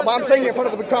saying but I'm saying it in front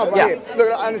of the big crowd right here.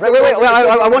 Look, I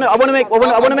want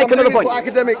to make another point.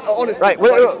 Academic honesty. Right,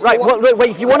 wait.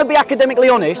 If you want to be academically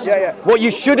honest, what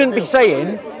you shouldn't be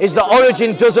saying is that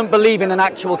Origin doesn't believe in an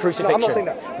actual crucifixion. No, I'm not saying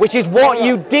that. Which is what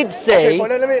you did say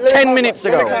 10 minutes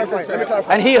ago. Let me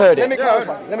clarify. And he heard it.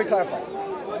 Let me clarify.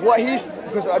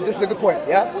 Because this is a good point.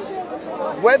 Yeah.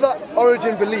 Whether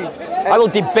Origin believed. I will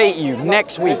debate you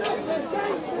next week.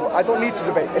 I don't need to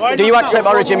debate. Do you accept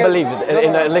Origin believed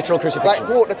in a literal crucifixion?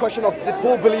 Like Paul, the question of did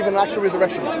Paul believe in an actual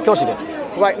resurrection? Of course he did.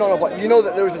 Right, no, but you know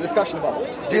that there is a discussion about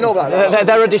it. Do you know that?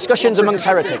 There are discussions amongst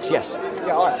heretics, yes.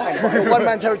 Yeah, all right, fine. One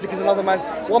man's heretic is another man's.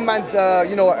 One man's,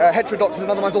 heterodox is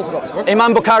another man's orthodox.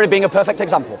 Imam Bukhari being a perfect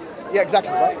example. Yeah,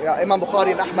 exactly. Right. Yeah, Imam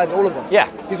Bukhari and Ahmad, all of them. Yeah.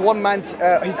 He's one man's.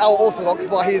 He's our orthodox,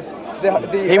 but he's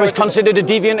He was considered a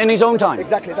deviant in his own time.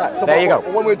 Exactly that. So there you go.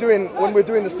 When we're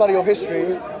doing the study of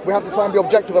history, we have to try and be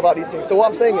objective about these things. So what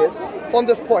I'm saying is, on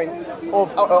this point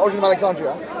of Origin of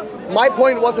Alexandria, my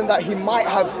point wasn't that he might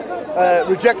have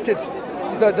rejected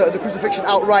the crucifixion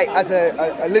outright as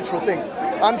a literal thing.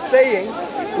 I'm saying,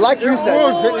 like you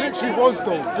said, it literally was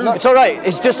though. No, it's all right.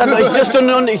 He's just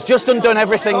undone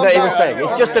everything that he was saying.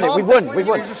 He's just done it. We've won. Leave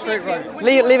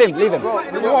him.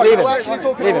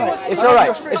 It's all right.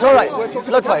 It's all right.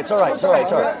 Look, fine. It's all right. It's all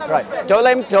right. Don't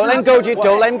let him goad you.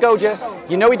 Don't let him goad you.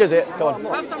 You know he does it. Go on.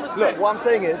 Look, what I'm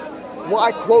saying is, what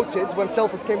I quoted when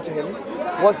Selfless came to him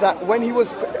was that when he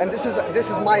was, and this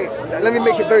is my, let me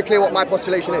make it very clear what my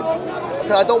postulation is,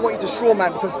 because I don't want you to straw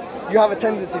man, because you have a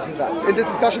tendency to that. In this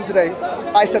discussion today,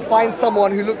 I said find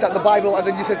someone who looked at the Bible, and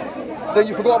then you said, then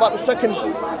you forgot about the second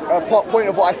point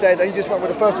of what I said, and you just went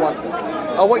with the first one.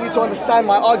 I want you to understand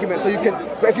my argument, so you can,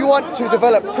 if you want to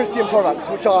develop Christian products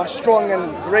which are strong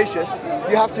and veracious,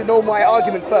 you have to know my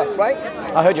argument first, right?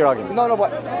 I heard your argument. No,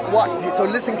 but what? So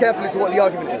listen carefully to what the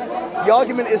argument is. The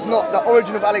argument is not that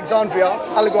Origin of Alexandria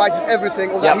allegorizes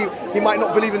everything, or that he might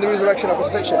not believe in the resurrection or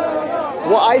crucifixion.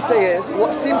 What I say is,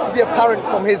 what seems to be apparent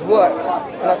from his works,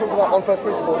 and I talked about on First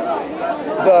Principles,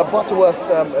 the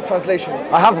Butterworth translation.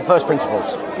 I have the First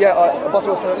Principles. Yeah,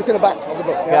 Butterworth. Look in the back of the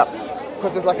book.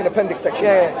 Because there's like an appendix section.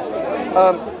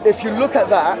 If you look at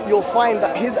that, you'll find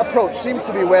that his approach seems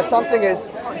to be where something is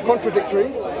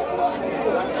contradictory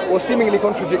or seemingly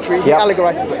contradictory, he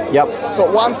allegorizes it. So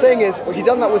what I'm saying is, he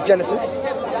done that with Genesis,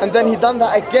 and then he done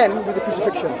that again with the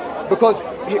crucifixion. Because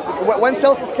when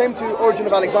Celsus came to Origin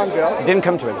of Alexandria, it didn't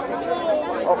come to him.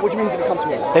 What do you mean he didn't come to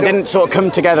him? They didn't sort of come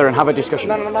together and have a discussion.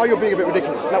 No, now you're being a bit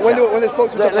ridiculous. Now, when they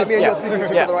spoke to each other, like me and you are speaking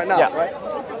to each other right now, right?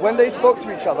 When they spoke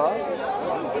to each other,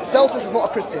 Celsus is not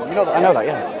a Christian, you know that? I know that,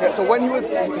 yeah. So when he was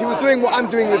doing what I'm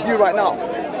doing with you right now,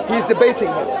 he's debating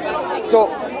him.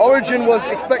 So Origin was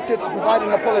expected to provide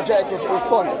an apologetic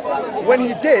response. When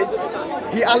he did,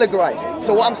 he allegorized.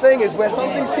 So what I'm saying is, where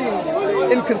something seems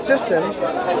inconsistent,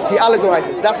 he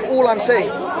allegorizes. That's all I'm saying.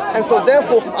 And so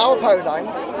therefore, from our paradigm,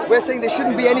 we're saying there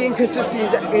shouldn't be any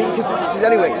inconsistencies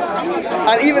anyway.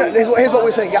 And even here's what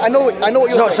we're saying. Yeah, I know what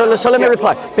you're saying. So let me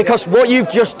reply. Because what you've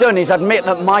just done is admit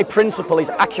that my principle is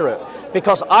accurate.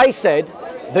 Because I said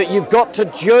that you've got to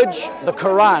judge the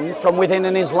Quran from within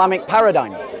an Islamic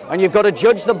paradigm, and you've got to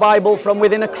judge the Bible from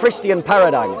within a Christian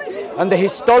paradigm. And the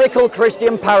historical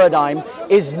Christian paradigm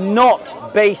is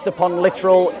not based upon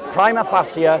literal prima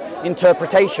facie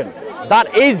interpretation.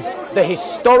 That is the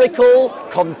historical,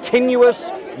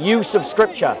 continuous use of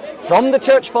scripture from the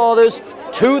church fathers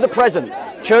to the present.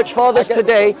 Church fathers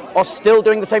today are still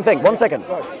doing the same thing. One second.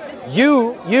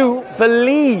 You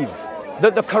believe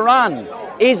that the Quran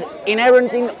is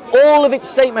inerrant in all of its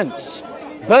statements,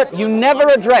 but you never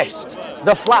addressed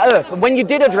the flat earth. And when you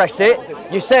did address it,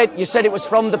 you said it was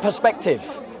from the perspective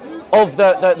of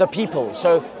the people.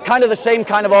 So kind of the same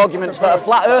kind of arguments that a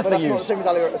flat earther used.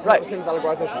 Right.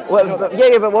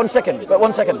 But one second.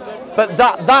 But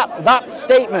that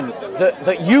statement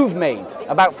that you've made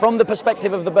about from the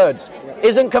perspective of the birds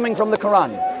isn't coming from the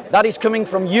Quran. That is coming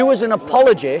from you as an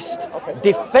apologist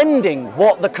defending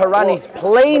what the Quran is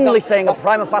plainly saying at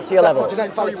prima facie level. That's a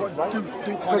genetic fallacy, right?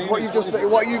 Because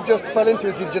what you've just fell into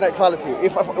is the genetic fallacy.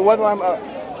 Whether I'm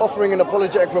offering an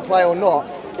apologetic reply or not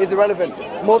is irrelevant.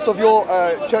 Most of your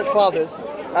church fathers,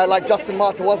 like Justin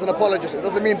Martyr, was an apologist. It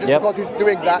doesn't mean just because he's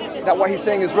doing that what he's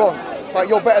saying is wrong. So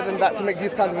you're better than that to make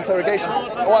these kinds of interrogations.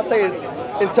 What I say is,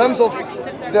 in terms of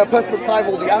the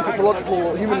perspectival, the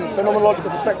anthropological, human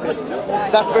phenomenological perspective,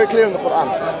 that's very clear in the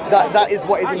Quran. That is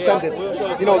what is intended.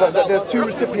 You know, that there's two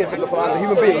recipients of the Quran, the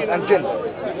human beings and jinn.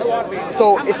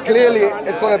 So it's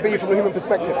going to be from a human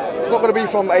perspective. It's not going to be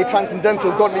from a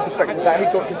transcendental, godly perspective that he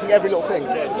can see every little thing.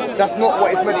 That's not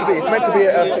what it's meant to be. It's meant to be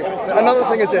a thing. Another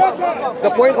thing is this: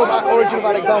 the point of Origin of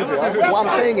Alexandria. What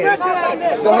I'm saying is,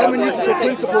 the hermeneutical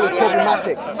principle is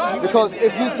problematic, because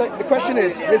if you say, the question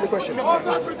is, here's the question.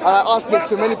 I asked this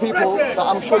to many people that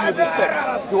I'm sure you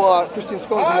respect, who are Christian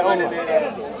scholars in their own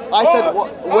right. I said,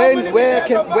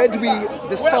 where do we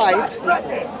decide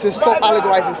to stop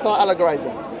allegorizing, start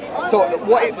allegorizing? So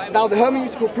now the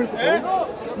hermeneutical principle,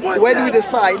 where do we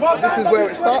decide this is where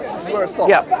it starts, this is where it stops?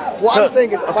 Yeah. What I'm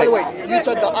saying is, by the way, you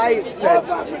said that I said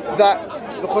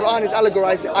that the Quran is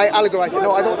allegorizing. I allegorize it.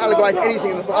 No, I don't allegorize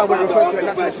anything in the Quran when it refers to a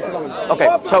naturistic phenomenon. Okay,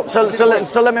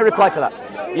 so let me reply to that.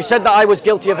 You said that I was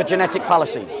guilty of a genetic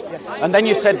fallacy. Yes. And then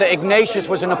you said that Ignatius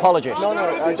was an apologist. No,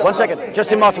 one second.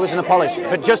 Justin Martyr was an apologist,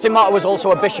 but Justin Martyr was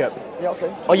also a bishop. Yeah,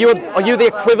 okay. Are you the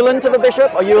equivalent of a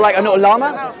bishop? Are you like an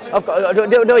ulama?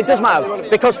 No, it does matter,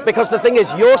 because the thing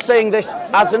is, you're saying this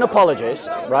as an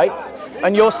apologist, right?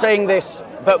 and you're saying this,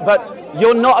 but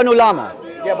you're not an ulama.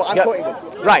 Yeah, but I'm quoting them.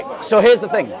 Right. So here's the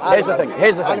thing. Here's the thing.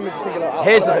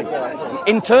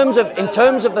 In terms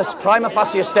of the prima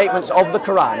facie statements of the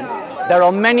Quran, there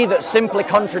are many that simply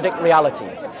contradict reality,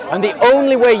 and the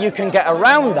only way you can get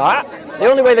around that, the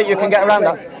only way that you can get around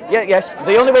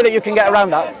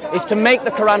that is to make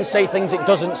the Quran say things it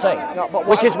doesn't say,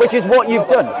 which is what you've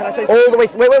done all the way.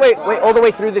 Wait, all the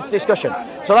way through this discussion.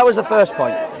 So that was the first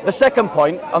point. The second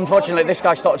point, unfortunately, this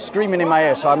guy started screaming in my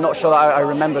ear, so I'm not sure that I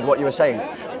remembered what you were saying.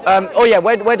 Oh yeah,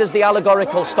 where does the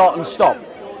allegorical start and stop?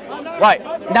 Right,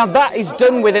 now that is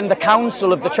done within the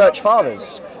council of the Church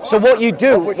Fathers. So what you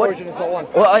do... Of which origin is not one.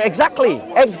 Well, exactly.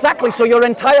 So your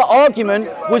entire argument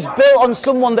was built on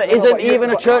someone that isn't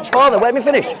even a Church Father. Let me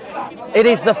finish. It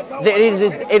is the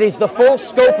full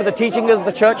scope of the teaching of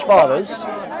the Church Fathers.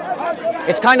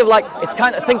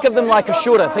 Think of them like a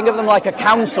shura, think of them like a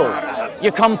council.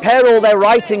 You compare all their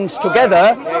writings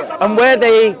together, and where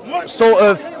they sort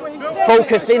of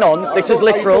focus in on, this is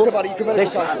literal. No.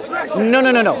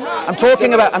 I'm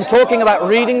talking about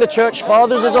reading the Church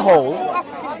Fathers as a whole,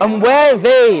 and where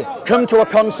they come to a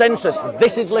consensus,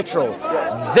 this is literal,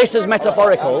 this is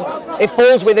metaphorical, it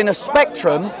falls within a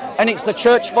spectrum, and it's the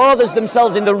Church Fathers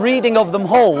themselves in the reading of them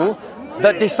whole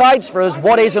that decides for us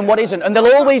what is and what isn't. And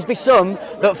there'll always be some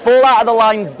that fall out of the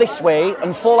lines this way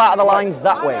and fall out of the lines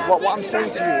that way. What I'm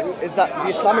saying to you is that the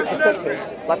Islamic perspective,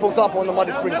 like for example on the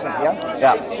Muddy Spring thing,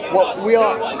 Yeah. What we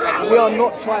are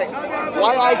not trying.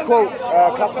 Why I quote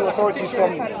classical authorities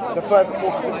from the 3rd,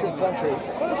 4th, 5th century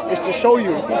is to show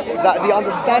you that the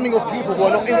understanding of people who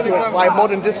are not influenced by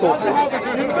modern discourses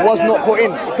was not put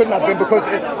in. It couldn't have been, because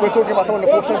we're talking about someone in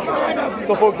the 4th century.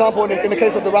 So for example, in the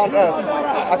case of the round earth,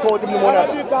 I called him the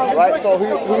Munada, right? So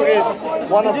who is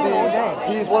one of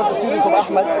the students of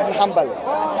Ahmad ibn Hanbal.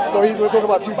 So we're talking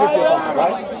about 250 or something,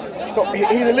 right? So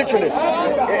he's a literalist,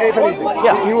 if anything.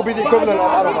 Yeah. He will be the equivalent of,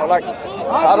 I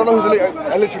don't know who's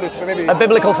a literalist, but maybe... A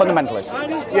biblical fundamentalist.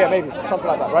 Yeah, maybe, something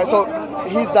like that, right? So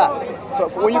he's that. So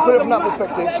when you put it from that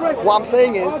perspective, what I'm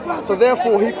saying is, so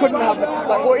therefore he couldn't have,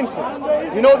 like for instance,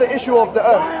 you know the issue of the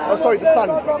the sun.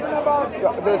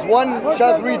 There's one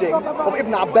Shadh reading of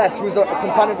Ibn Abbas, who's a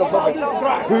companion of the Prophet,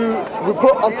 who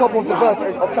put on top of the verse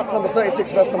of chapter number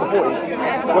 36, verse number 40,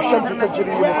 وَالشَّمْسُ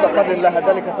تَجْرِي لِمُسْتَقَرٍ لَهَا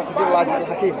ذَلِكَ تَقْدِيرُ الْعَزِيزِ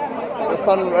الْحَكِيمِ. The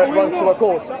sun runs through a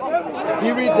course.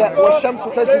 He reads that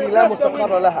وَالشَّمْسُ تَجْرِي لَا مُسْتَقَرَّ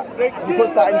لَهَا. He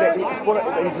puts that in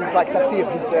his like tafsir,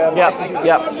 his exegesis.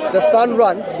 Yeah. The sun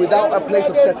runs without a place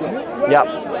of setting. Yeah.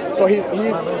 So he's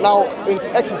now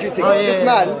exegeting. This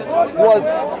man was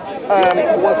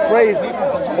praised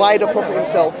by the Prophet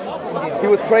himself. He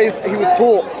was praised, he was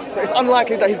taught. So it's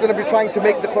unlikely that he's going to be trying to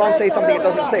make the Quran say something it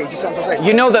doesn't say. Do you see what I'm saying?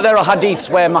 You know that there are hadiths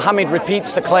where Muhammad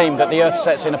repeats the claim that the earth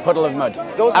sets in a puddle of mud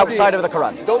outside of the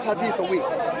Quran. Those hadiths are weak.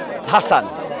 Hassan.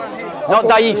 Not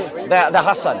Daif, they're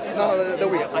Hassan. No, they're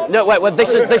weak. No, wait. Well, this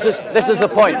is the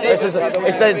point. I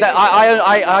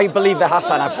believe they're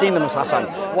Hassan. I've seen them as Hassan.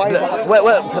 Why is that?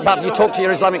 Well, you talk to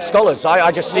your Islamic scholars.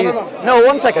 I just see. No,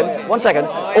 one second.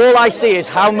 All I see is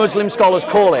how Muslim scholars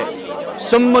call it.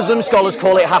 Some Muslim scholars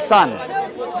call it Hassan.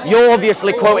 You're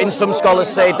obviously quoting some scholars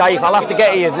say Daif. I'll have to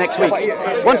get you next week.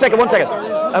 One second. No,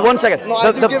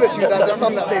 I do give it to you. There's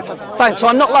some that say it's Hassan. Thanks. So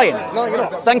I'm not lying. No, you're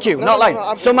not. Thank you. Not lying.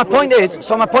 So my point is,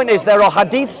 there are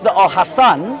hadiths that are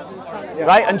Hassan.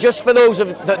 Right, and just for those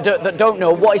that don't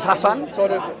know, what is Hassan? So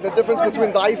there's the difference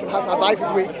between Daif and Hassan. Daif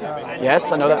is weak.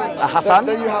 Yes, I know that. Hassan.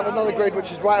 Then you have another grade which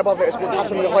is right above it. It's called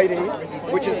Hassan al-Ghayri,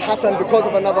 which is Hassan because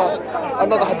of another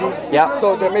hadith. Yeah.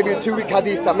 So there may be 2 weak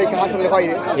hadiths that make it Hassan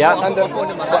al-Ghayri. Yeah. And then,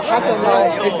 but Hassan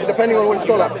now is depending on which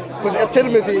scholar. Because at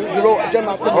Tirmidhi, he wrote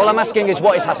Jama' Tirmidhi. All I'm asking is,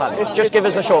 what is Hassan? Just give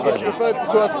us the short version. It's referred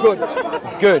to as good.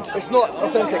 Good. It's not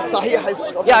authentic. Sahih is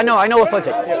authentic. Yeah, I know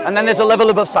authentic. Yeah. And then there's a level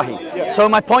above Sahih. Yeah. So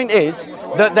my point is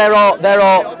that there are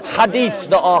hadiths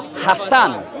that are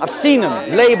Hassan. I've seen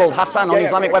them labeled Hassan on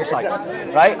Islamic websites.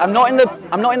 Exactly. Right? I'm not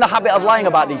in the habit of lying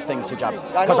about these things, Hijab,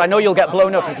 because I know you'll get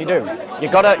blown up if you do. You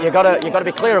gotta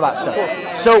be clear about stuff.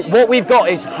 So what we've got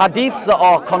is hadiths that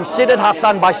are considered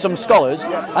Hassan by some scholars,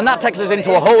 and that takes us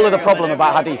into a whole other problem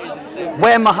about hadiths,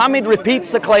 where Muhammad repeats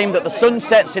the claim that the sun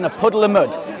sets in a puddle of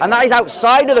mud, and that is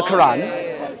outside of the Quran.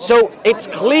 So it's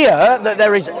clear that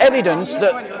there is evidence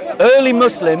that early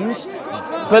Muslims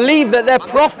believe that their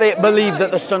prophet believed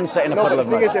that the sun set in a puddle of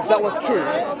mud. The thing is, if that was true,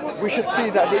 we should see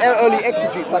that the early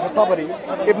exegetes, like a Tabari,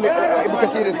 Ibn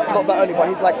Kathir is not that early, but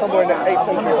he's like somewhere in the 8th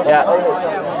century.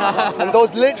 Yeah. And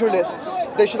those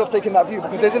literalists, they should have taken that view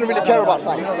because they didn't really care about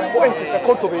science. For instance, a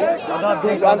Qurtubi,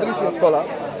 who's an Andalusian scholar,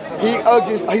 he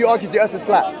argues the earth is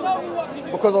flat.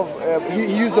 because of he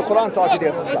used the Quran to argue the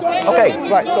earth is flat. Okay.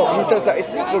 Right. So he says that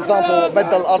it's, for example,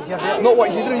 Bad al-Ard. Not what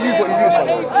he didn't use what you used, by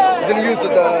the way. He didn't use the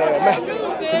Mehd.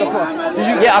 That's not. He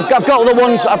used Yeah, I've got the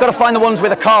ones. I've got to find the ones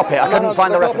with a carpet. I couldn't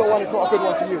find the reference. The carpet one is not a good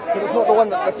one to use because it's not the one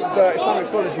that the Islamic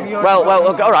scholars use. Well,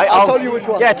 all right. I'll tell you which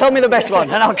one. Yeah, tell me the best one,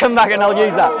 and I'll come back and I'll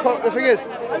use that. The thing is,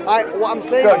 what I'm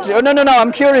saying. No.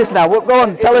 I'm curious now. Go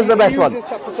on. Tell us the best one. He uses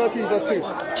chapter 13, verse 2.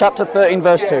 Chapter 13,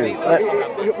 verse 2. He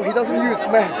doesn't use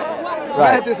Mehd.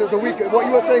 Right. Mehd is a weak. What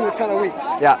you were saying was kind of weak.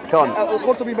 Yeah, go on.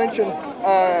 Al-Qurtubi mentions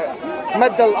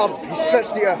Mad al-Ard. He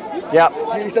stretched the earth. Yeah.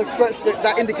 He says stretched.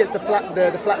 That indicates the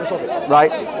flatness of it.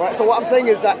 Right. Right. So what I'm saying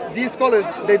is that these scholars,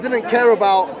 they didn't care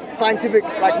about scientific,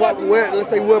 like let's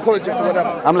say we're apologists or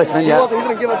whatever. I'm listening. He Yeah.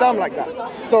 didn't give a damn like that.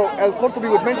 So Al-Qurtubi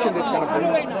would mention this kind of thing.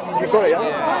 You got it,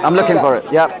 yeah? I'm looking for it.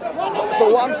 Yeah. So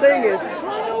what I'm saying is,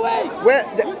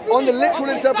 on the literal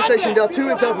interpretation, there are two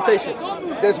interpretations.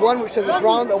 There's one which says it's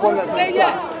round and one that says it's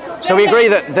flat. So we agree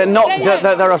that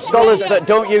that there are scholars that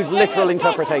don't use literal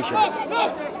interpretation.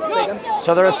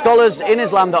 So there are scholars in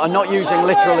Islam that are not using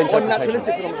literal On interpretation.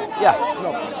 naturalistic phenomena. Yeah.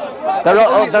 No. There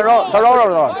are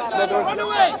or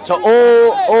aren't. So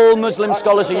all Muslim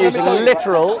scholars are using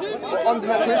literal. On the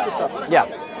naturalistic stuff. Yeah.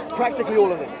 Practically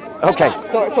all of them. Okay.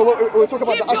 So we're talking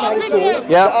about the Ash'ari school,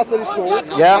 Yeah. the Athari school,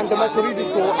 Yeah. and the Maturidi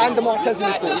school, and the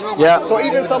Mu'tazili school. Yeah. So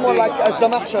even someone like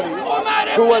Zamakhshari,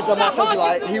 who was a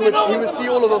Mu'tazilite, he would see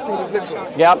all of those things as literal.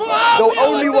 Yeah. The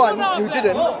only ones who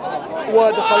didn't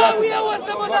were the philosophers.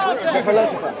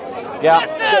 Yeah.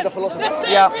 The philosophers.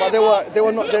 Yeah. But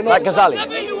they're not. Like Ghazali.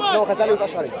 No, Ghazali was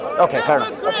Ash'ari. Okay, fair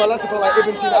enough. A philosopher like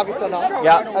Ibn Sina Avicena,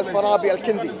 Yeah. Al-Farabi,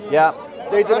 Al-Kindi. Yeah.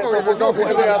 They didn't. So, for example,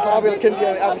 Al-Farabi, Al-Kindi,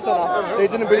 and Avicena, they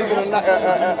didn't believe in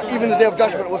even the Day of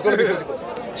Judgment was going to be physical.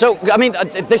 So I mean,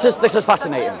 this is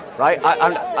fascinating, right?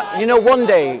 You know, one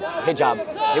day, Hijab,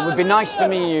 it would be nice for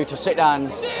me and you to sit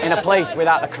down in a place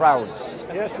without the crowds,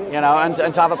 Yes. you know, and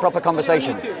to have a proper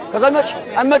conversation. Because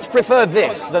I much prefer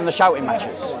this than the shouting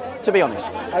matches, to be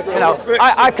honest. You know,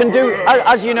 I can do,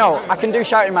 as you know, I can do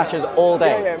shouting matches all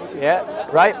day. Yeah,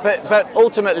 right. But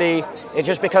ultimately, it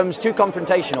just becomes too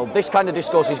confrontational. This kind of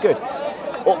discourse is good.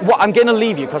 What, I'm going to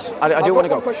leave you because I do want to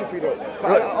go. Question for you,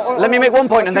 Let me make one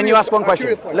point and then you ask one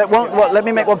question. Let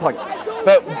me make one point.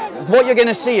 But what you're going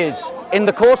to see is, in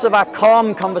the course of our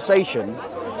calm conversation,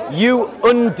 you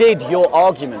undid your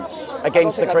arguments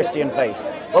against the Christian faith.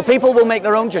 Well, people will make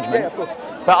their own judgment. Yeah, of course.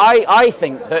 But I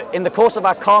think that in the course of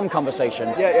our calm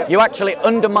conversation, you actually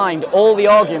undermined all the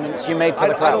arguments you made to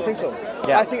the crowd. I don't think so.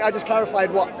 Yeah. I think I just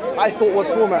clarified what I thought was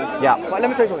strawmans. Yeah. But let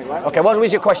me tell you something, right? Okay, what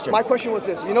was your question? My question was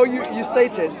this. You know, you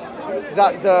stated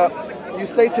that the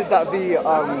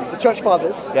church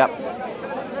fathers. Yeah.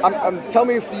 Tell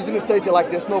me if you didn't state it like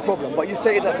this, no problem. But you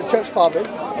stated that the church fathers,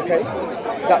 okay,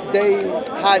 that they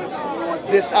had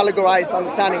this allegorized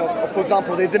understanding of, for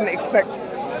example, they didn't exegete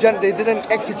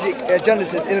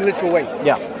Genesis in a literal way.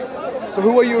 Yeah. So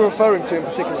who are you referring to in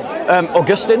particular?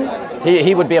 Augustine,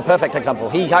 he would be a perfect example.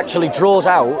 He actually draws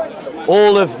out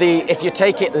all of the, if you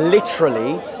take it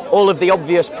literally, all of the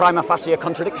obvious prima facie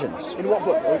contradictions. In what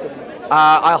book are we talking about?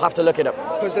 I'll have to look it up.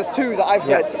 Because there's two that I've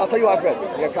read. I'll tell you what I've read.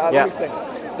 Let me explain.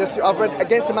 There's two. I've read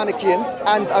Against the Manichaeans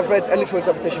and I've read a literal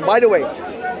interpretation. By the way,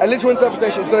 a literal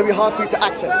interpretation is going to be hard for you to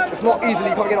access. It's not easily,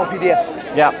 you can't get it on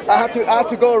PDF. Yeah. I had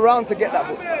to go around to get that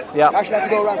book. Yeah. Actually, I had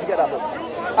to go around to get that book.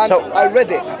 And so, I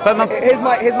read it. But here's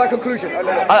my conclusion.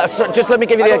 So just let me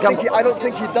give you the example. I don't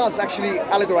think he does actually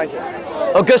allegorize it.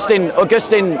 Augustine,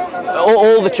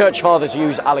 all the church fathers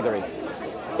use allegory.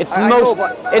 It's the most.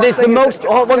 It is the most.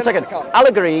 One second.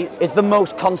 Allegory is the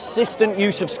most consistent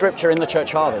use of scripture in the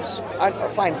church fathers.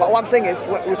 Fine, but what I'm saying is,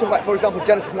 we're talking about, for example,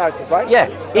 Genesis narrative, right? Yeah.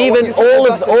 Even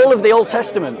all of the Old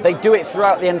Testament, they do it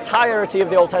throughout the entirety of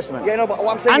the Old Testament. Yeah, no, but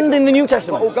what I'm saying and in the New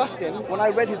Testament. But Augustine, when I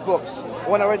read his books,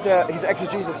 when I read his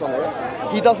exegesis on it,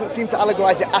 he doesn't seem to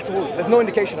allegorize it at all. There's no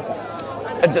indication of that.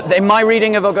 In my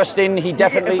reading of Augustine, he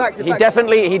definitely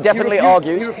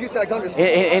argues. He refused Alexandria's.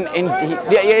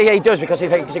 He does, because he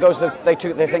thinks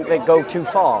they think they go too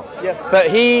far. Yes.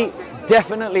 But he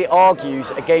definitely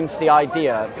argues against the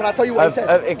idea. Can I tell you what he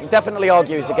says? It definitely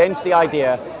argues against the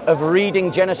idea of reading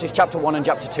Genesis chapter 1 and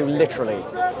chapter 2 literally.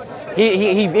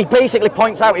 He basically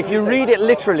points out, if you read it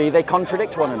literally, they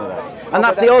contradict one another. And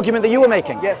that's the argument that you were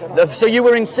making. Yes, I know. So you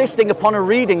were insisting upon a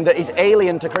reading that is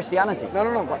alien to Christianity.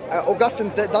 No. But Augustine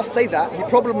does say that. He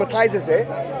problematizes it,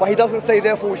 but he doesn't say,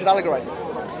 therefore, we should allegorize it.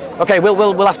 Okay,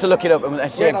 we'll have to look it up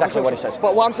and see exactly what he says.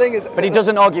 But what I'm saying is... But he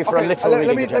doesn't argue for a literal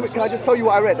reading. Can I just tell you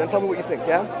what I read and tell me what you think,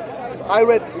 yeah? I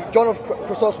read John of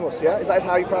Chrysostom, yeah? Is that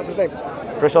how you pronounce his name?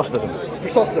 Chrysostom.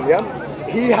 Chrysostom, yeah?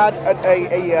 he had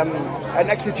an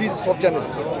exegesis of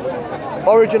Genesis.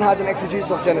 Origen had an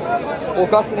exegesis of Genesis.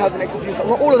 Augustine had an exegesis.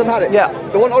 Not all of them had it. Yeah.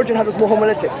 The one Origen had was more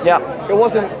homiletic. Yeah. It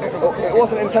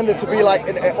wasn't intended to be like.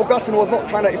 Augustine was not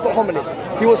trying to. It's not homily.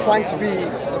 He was trying to be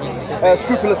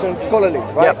scrupulous and scholarly,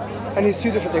 right? Yeah. And he's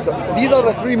two different things. So these are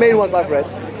the three main ones I've read.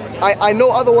 I know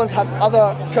other ones have,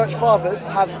 other church fathers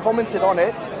have commented on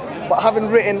it, but haven't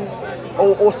written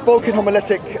or spoken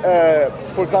homiletic,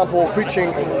 for example,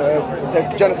 preaching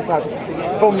the Genesis narratives.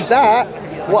 From that,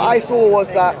 what I saw was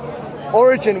that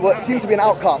Origen seemed to be an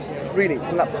outcast, really,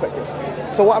 from that perspective.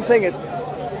 So what I'm saying is,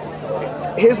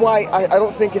 here's why I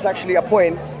don't think it's actually a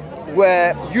point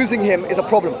where using him is a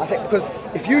problem. I say, because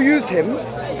if you used him,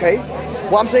 okay,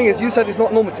 what I'm saying is, you said it's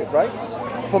not normative, right?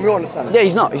 From your understanding. Yeah,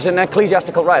 he's not. He's an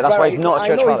ecclesiastical writer. That's why he's not a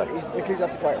church father. He's an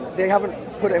ecclesiastical writer. They haven't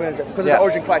put him in as because of the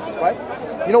Origin crisis, right?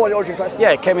 You know what the Origin crisis is?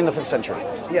 Yeah, it came in the 5th century.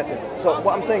 Yes. So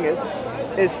what I'm saying is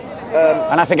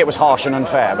and I think it was harsh and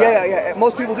unfair. But yeah.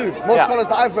 Most people do. Most scholars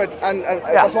that I've read, and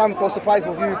that's why I'm so surprised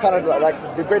with you kind of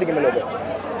like degrading him a little bit.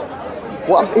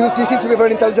 He seemed to be a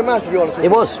very intelligent man, to be honest with you.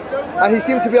 He was. And he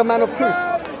seemed to be a man of truth.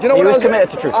 Do you know he was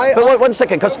committed to truth. But wait 1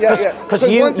 second, because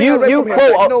you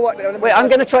quote. Wait, I'm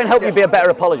going to try and help you be a better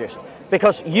apologist,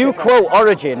 because you quote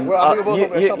Origen.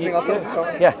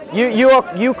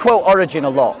 You quote Origen a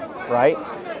lot, right?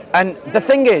 And the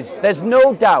thing is, there's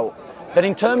no doubt that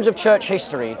in terms of church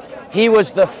history, he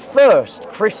was the first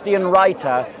Christian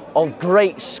writer of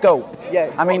great scope.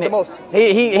 Yeah, I mean, the most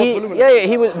voluminous.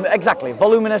 He was exactly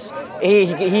voluminous.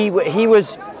 He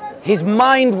was. His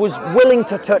mind was willing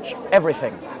to touch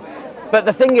everything. But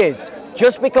the thing is,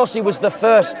 just because he was the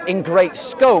first in great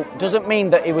scope doesn't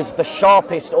mean that he was the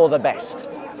sharpest or the best.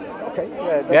 Okay.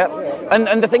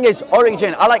 And the thing is,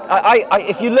 Origen,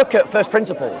 if you look at First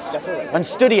Principles and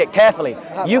study it carefully,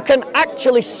 you can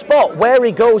actually spot where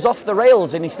he goes off the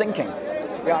rails in his thinking.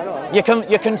 Yeah, I know.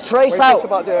 You can trace out. Talks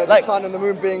about the sun and the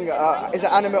moon being is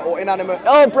it animate or inanimate?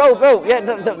 Oh, bro, yeah.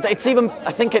 It's even.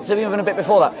 I think it's even a bit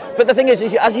before that. But the thing is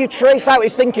as you trace out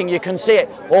his thinking, you can see it: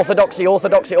 orthodoxy.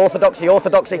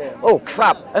 Yeah. Oh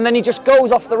crap! And then he just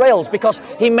goes off the rails because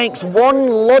he makes one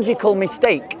logical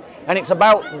mistake. And it's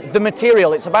about the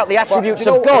material, it's about the attributes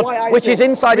of God, which is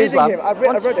inside Islam. I've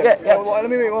read it. Let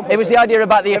me make one point. It was the idea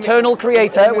about the eternal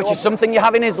creator, which is something you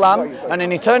have in Islam, and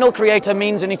an eternal creator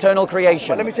means an eternal creation.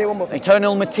 But let me say one more thing.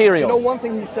 Eternal material. Do you know one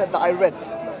thing he said that I read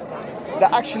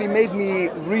that actually made me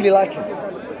really like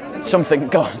him? Something,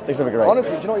 God, there's something great.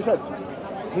 Honestly, do you know what he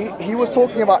said? He was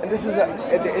talking about, and this is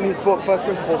in his book, First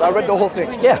Principles. I read the whole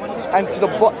thing. Yeah. And to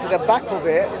the back of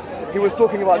it, he was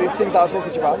talking about these things that I was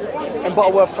talking about in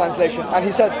Butterworth's translation, and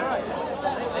he said,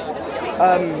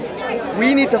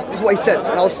 we need to, this is what he said,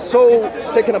 and I was so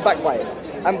taken aback by it.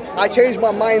 And I changed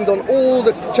my mind on all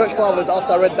the church fathers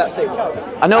after I read that statement.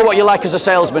 I know what you like as a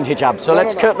salesman, Hijab, so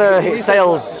let's cut the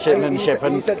salesmanship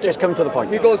and just come to the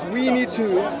point. He goes, we need to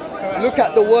look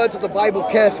at the words of the Bible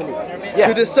carefully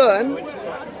to discern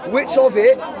which of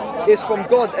it is from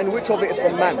God and which of it is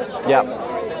from man. Yeah.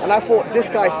 And I thought, this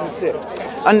guy's sincere.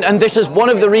 And this is one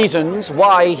of the reasons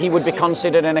why he would be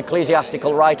considered an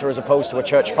ecclesiastical writer as opposed to a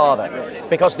church father.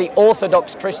 Because the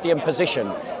Orthodox Christian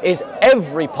position is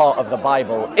every part of the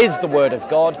Bible is the Word of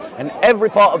God, and every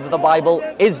part of the Bible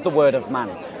is the Word of man.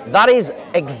 That is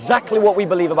exactly what we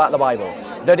believe about the Bible.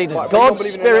 That it is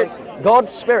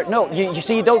God's Spirit. No, you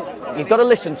see, you've got to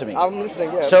listen to me. I'm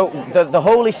listening, yeah. So the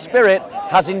Holy Spirit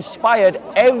has inspired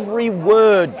every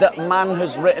word that man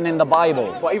has written in the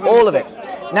Bible. All of it.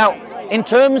 Now, in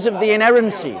terms of the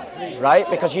inerrancy, right,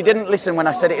 because you didn't listen when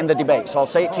I said it in the debate, so I'll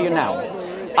say it to you now.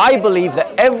 I believe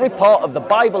that every part of the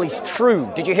Bible is true.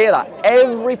 Did you hear that?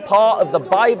 Every part of the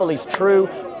Bible is true,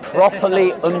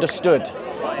 properly understood.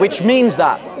 Which means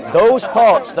that those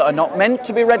parts that are not meant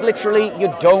to be read literally,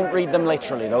 you don't read them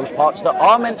literally. Those parts that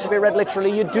are meant to be read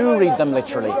literally, you do read them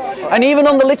literally. And even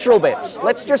on the literal bits,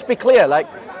 let's just be clear, like,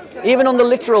 even on the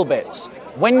literal bits,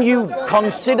 when you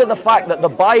consider the fact that the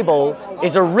Bible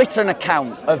is a written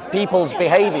account of people's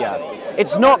behavior,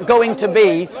 it's not going to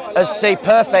be as, say,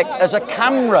 perfect as a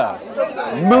camera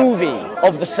movie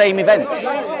of the same events.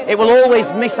 It will always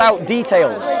miss out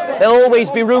details. There'll always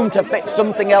be room to fit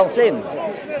something else in.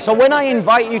 So when I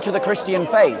invite you to the Christian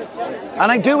faith,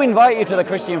 and I do invite you to the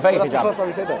Christian faith, that's the first time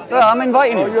you said that. No, I'm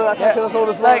inviting you. You're attacking us all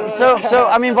the time. So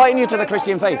I'm inviting you to the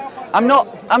Christian faith. I'm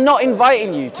not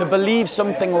inviting you to believe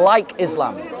something like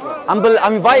Islam.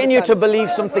 I'm inviting you to believe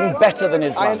something better than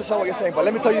Islam. I understand what you're saying, but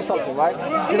let me tell you something,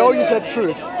 right? You know, you said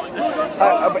truth.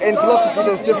 In philosophy,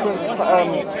 there's different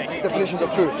definitions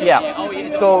of truth.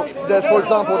 Yeah. So there's, for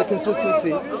example, the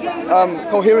consistency,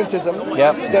 coherentism.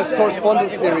 Yeah. There's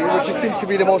correspondence theory, which seems to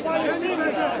be the most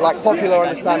like popular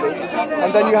understanding,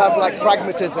 and then you have like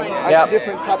pragmatism and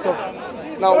different types of.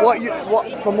 Now,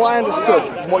 from what I understood,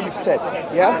 from what you've said,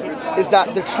 is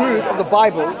that the truth of the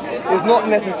Bible is not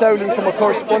necessarily from a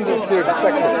correspondence theory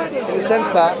perspective, in the sense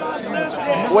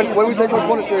that when we say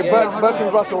correspondence theory,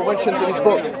 Bertrand Russell mentions in his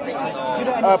book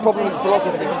Problems of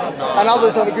Philosophy, and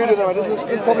others have agreed with him, and this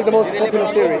is probably the most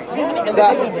popular theory,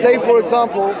 that say, for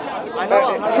example,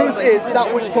 truth is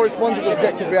that which corresponds with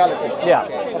objective reality. Yeah.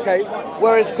 Okay.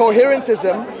 Whereas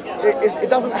coherentism, it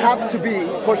doesn't have to be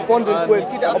correspondent with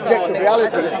objective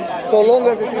reality, so long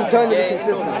as it's internally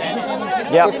consistent.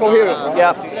 Yeah. So it's coherent. Right?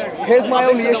 Yeah. Here's my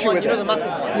only issue with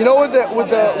it. You know, with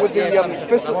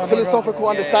the philosophical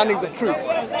understandings of truth,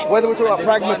 whether we're talking about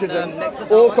pragmatism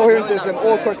or coherentism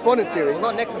or correspondence theory,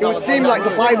 it would seem like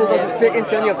the Bible doesn't fit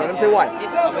into any of them. And say why?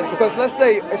 Because let's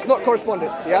say it's not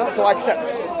correspondence, so I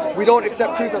accept. We don't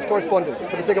accept truth as correspondence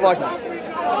for the sake of argument.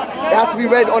 It has to be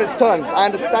read on its terms. I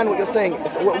understand what you're saying.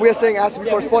 We're saying it has to be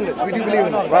correspondence. We do believe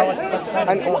in that, right?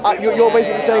 And you're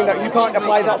basically saying that you can't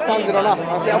apply that standard on us. And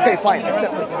I say, okay, fine,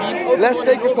 accept it. Let's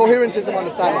take a coherentism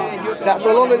understanding. That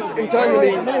so long as it's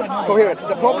internally coherent.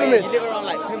 The problem is,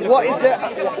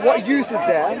 what use is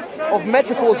there of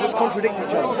metaphors which contradict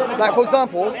each other? Like, for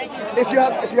example, if you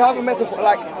have a metaphor,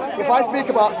 like if I speak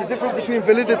about the difference between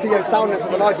validity and soundness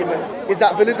of an argument, is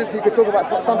that validity could talk about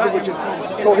something which is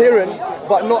coherent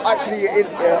but not actually in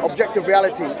objective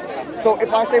reality. So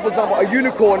if I say, for example, a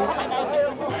unicorn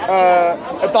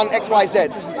done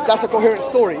XYZ, that's a coherent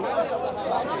story.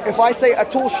 If I say a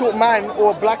tall short man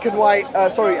or a black and white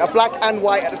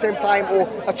at the same time, or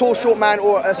a tall short man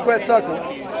or a squared circle,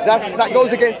 that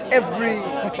goes against every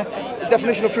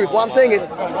definition of truth. What I'm saying is,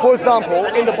 for example,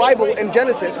 in the Bible, in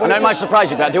Genesis, I know it might surprise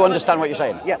you, but I do understand what you're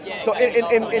saying. Yeah. So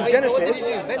in Genesis,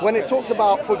 when it talks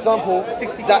about, for example,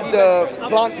 that the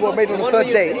plants were made on the third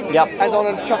day, and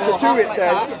on chapter 2 it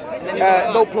says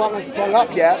no plant has sprung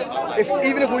up yet.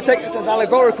 Even if we take this as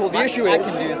allegorical, the issue is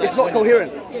it's not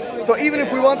coherent. So even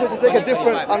if we wanted to take a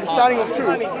different understanding of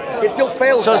truth, it still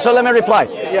fails. So let me reply,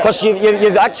 because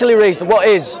you've actually raised what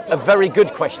is a very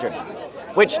good question,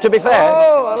 which, to be fair,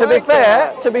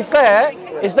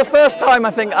 is the first time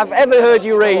I think I've ever heard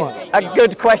you raise a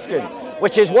good question,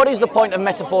 which is, what is the point of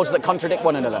metaphors that contradict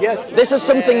one another? Yes. This is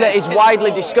something that is widely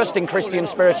discussed in Christian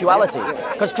spirituality,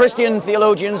 because Christian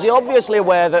theologians are obviously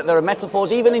aware that there are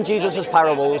metaphors, even in Jesus'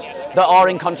 parables, that are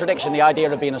in contradiction. The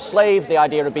idea of being a slave, the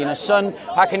idea of being a son.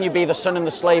 How can you be the son and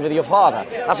the slave of your father?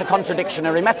 That's a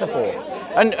contradictionary metaphor.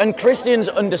 And Christians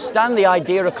understand the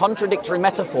idea of contradictory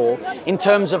metaphor in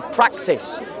terms of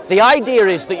praxis. The idea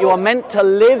is that you are meant to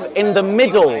live in the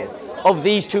middle of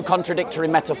these two contradictory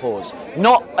metaphors,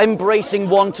 not embracing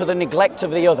one to the neglect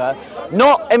of the other,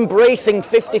 not embracing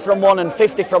 50 from one and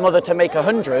 50 from other to make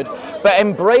 100, but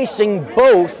embracing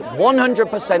both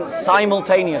 100%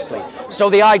 simultaneously. So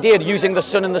the idea, using the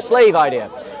son and the slave idea,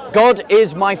 God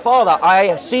is my father.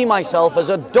 I see myself as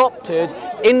adopted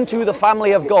into the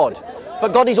family of God.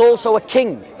 But God is also a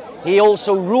king. He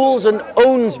also rules and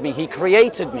owns me. He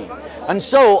created me. And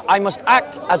so I must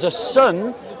act as a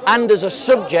son and as a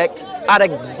subject at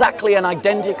exactly and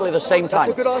identically the same time.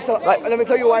 That's a good answer. Right. Let me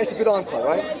tell you why it's a good answer,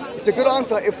 right? It's a good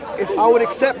answer if I would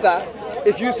accept that,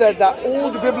 if you said that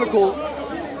all the biblical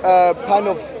kind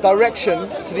of direction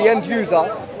to the end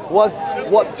user was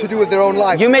what to do with their own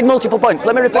life. You made multiple points.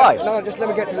 Let me reply. No, just let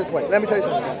me get to this point. Let me tell you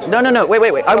something. No.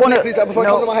 Wait. I want to. Please, before it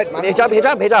comes to my head, man.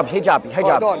 Hijab.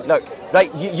 Right, Look,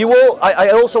 right. I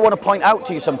also want to point out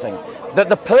to you something. That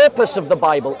the purpose of the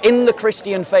Bible in the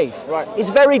Christian faith is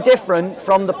very different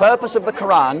from the purpose of the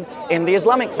Quran in the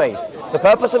Islamic faith. The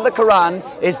purpose of the Quran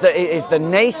is the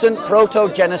nascent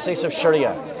proto-genesis of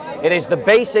Sharia. It is the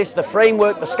basis, the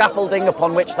framework, the scaffolding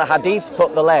upon which the Hadith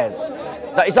put the layers.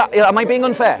 Am I being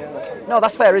unfair? No,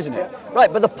 that's fair, isn't it?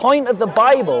 Right, but the point of the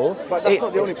Bible... But that's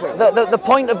not the only point. The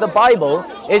point of the Bible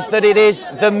is that it is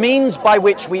the means by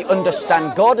which we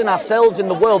understand God and ourselves in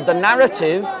the world, the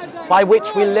narrative by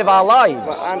which we live our lives.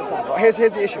 But I understand. But here's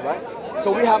the issue, right?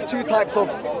 So we have two types of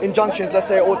injunctions, let's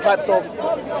say, or types of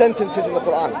sentences in the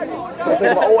Quran, for the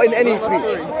sake of, or in any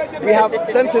speech. We have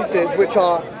sentences which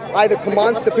are either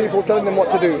commands to people telling them what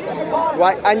to do,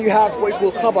 right? And you have what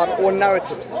you call khabar, or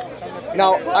narratives.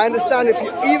 Now, I understand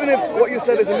even if what you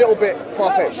said is a little bit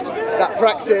far-fetched, that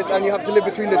praxis and you have to live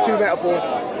between the two metaphors,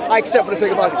 I accept for the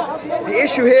sake of argument. The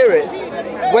issue here is,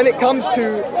 when it comes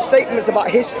to statements about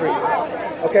history,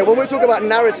 Okay, when we talk about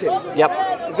narrative, Yep.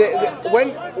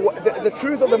 The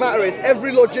truth of the matter is,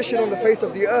 every logician on the face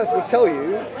of the earth will tell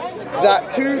you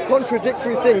that two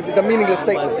contradictory things is a meaningless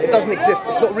statement. It doesn't exist.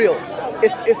 It's not real.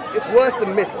 It's worse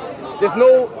than myth.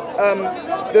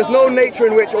 There's no nature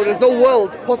in which, or there's no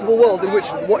possible world in which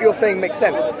what you're saying makes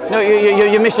sense. No,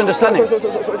 you're misunderstanding. So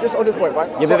just on this point, right?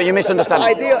 You're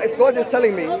misunderstanding. The idea, if God is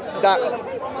telling me that,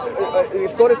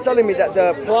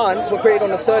 the plants were created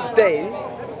on the third day,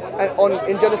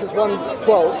 in Genesis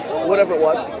 1:12, whatever it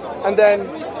was, and then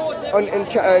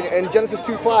in Genesis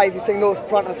 2:5, he's saying no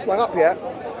plant has sprung up yet.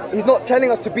 He's not telling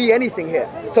us to be anything here.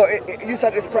 So you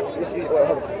said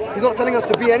he's not telling us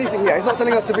to be anything here. He's not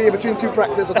telling us to be in between two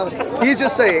practices or nothing. He's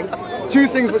just saying two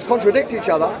things which contradict each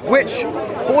other, which,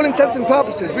 for all intents and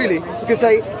purposes, really, you can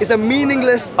say is a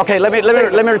meaningless. Okay, let me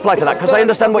reply to that, because I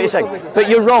understand what you're saying. But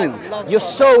you're wrong. You're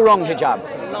so wrong, Hijab.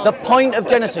 The point of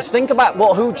Genesis. Think about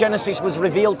who Genesis was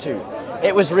revealed to.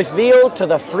 It was revealed to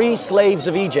the free slaves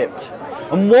of Egypt.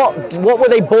 And what were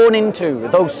they born into,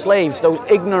 those slaves, those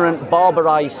ignorant,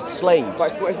 barbarized slaves?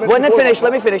 Let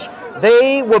me finish.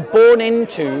 They were born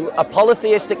into a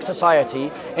polytheistic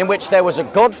society in which there was a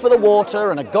god for the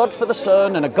water, and a god for the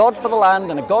sun, and a god for the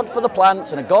land, and a god for the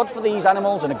plants, and a god for these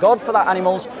animals, and a god for that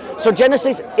animals. So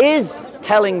Genesis is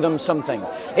telling them something.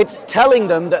 It's telling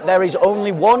them that there is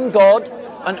only one God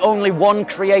and only one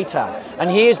creator. And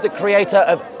he is the creator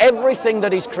of everything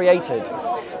that is created.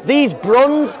 These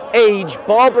Bronze Age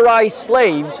barbarized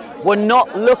slaves were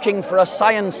not looking for a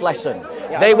science lesson.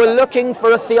 They were looking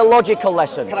for a theological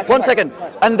lesson. One second.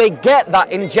 And they get that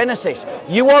in Genesis.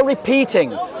 You are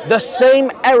repeating the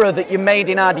same error that you made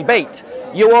in our debate.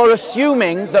 You are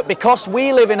assuming that because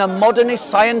we live in a modernist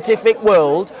scientific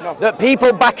world, that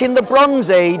people back in the Bronze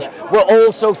Age were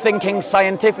also thinking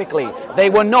scientifically. They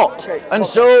were not. And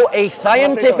so a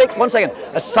scientific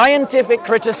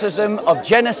criticism of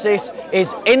Genesis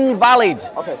is invalid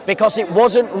because it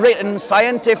wasn't written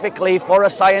scientifically for a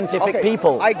scientific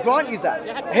people. I grant you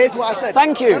that. Here's what I said.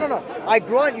 Thank you. No. I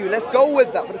grant you. Let's go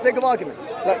with that for the sake of argument.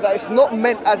 That it's not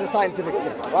meant as a scientific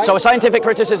thing. Right? So a scientific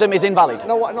criticism is invalid?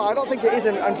 No, I don't think it is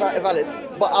invalid.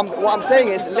 But what I'm saying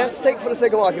is, let's take for the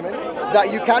sake of argument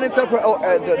that you can interpret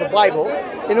the Bible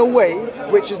in a way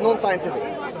which is non-scientific.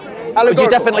 You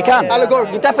definitely can.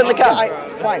 Allegorical. You definitely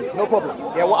can. Fine, no problem.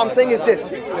 Yeah, what I'm saying is this: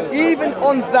 even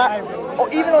on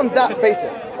that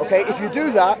basis, okay, if you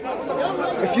do that,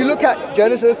 if you look at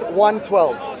Genesis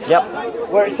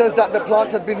 1:12, where it says that the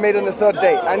plants had been made on the third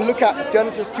day, and look at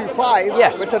Genesis 2:5, where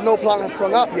it said no plant has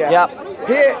sprung up yet.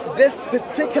 Here, this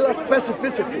particular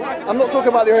specificity, I'm not talking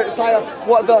about the entire,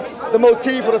 the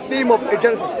motif or the theme of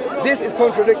Genesis. This is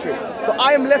contradictory. So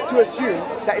I am left to assume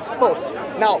that it's false.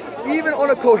 Now, even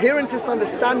on a coherentist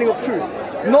understanding of truth,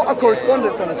 not a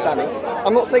correspondence understanding,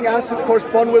 I'm not saying it has to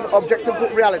correspond with objective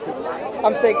reality.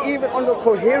 I'm saying even on the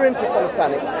coherentist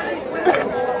understanding,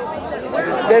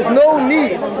 there's no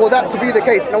need for that to be the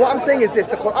case. Now, what I'm saying is this: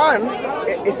 the Quran,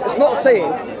 it's not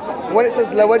saying, when it says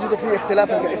لَوَجِدُ فِي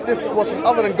اخْتِلَافٍ, if this was from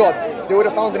other than God, they would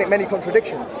have found in it many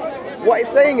contradictions. What it's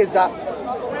saying is that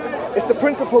it's the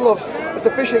principle of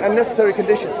sufficient and necessary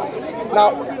conditions.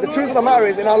 Now, the truth of the matter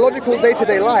is, in our logical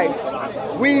day-to-day life,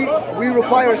 we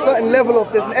require a certain level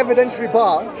of, there's an evidentiary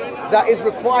bar that is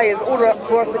required in order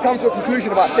for us to come to a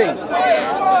conclusion about things.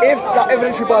 If that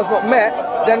evidentiary bar is not met,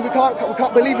 then we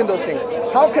can't believe in those things.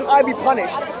 How can I be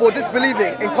punished for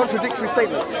disbelieving in contradictory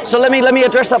statements? So let me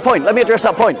address that point.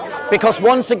 Because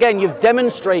once again, you've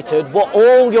demonstrated what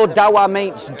all your Dawah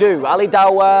mates do. Ali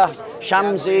Dawah,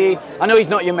 Shamsi, I know he's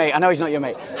not your mate.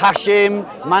 Hashim,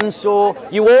 Mansour,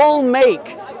 you all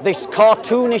make this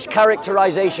cartoonish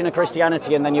characterization of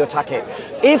Christianity and then you attack it.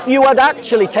 If you had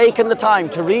actually taken the time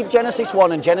to read Genesis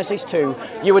 1 and Genesis 2,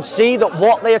 you would see that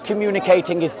what they are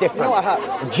communicating is different. No, I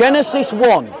have. Genesis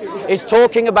 1 is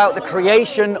talking about the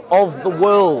creation of the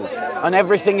world and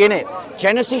everything in it.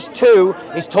 Genesis 2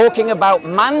 is talking about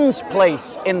man's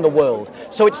place in the world.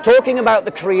 So it's talking about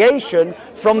the creation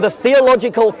from the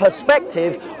theological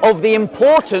perspective of the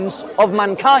importance of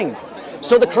mankind.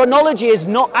 So the chronology is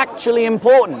not actually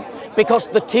important because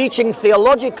the teaching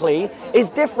theologically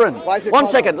is different. One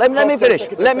second, let me finish.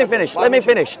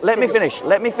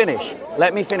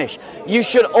 You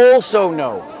should also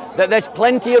know that there's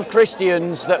plenty of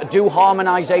Christians that do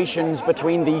harmonizations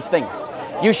between these things.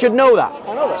 You should know that.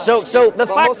 I know that. So the but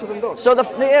fact, most of them don't.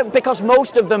 because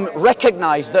most of them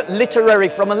recognize that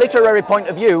from a literary point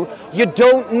of view, you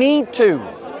don't need to,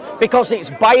 because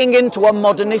it's buying into a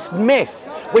modernist myth,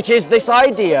 which is this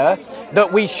idea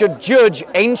that we should judge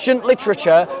ancient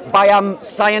literature by a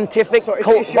scientific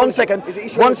one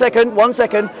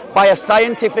second, by a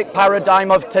scientific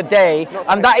paradigm of today,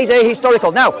 and that is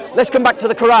ahistorical. Now, let's come back to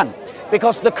the Quran,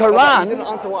 because the Quran,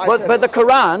 but the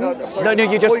Quran,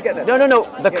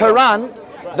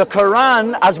 the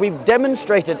Quran, as we've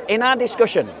demonstrated in our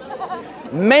discussion,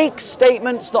 makes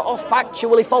statements that are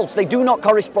factually false. They do not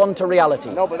correspond to reality.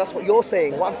 No, but that's what you're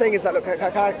saying. What I'm saying is that, look, can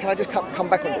I just come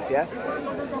back on this, yeah?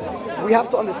 We have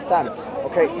to understand,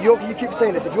 okay? You keep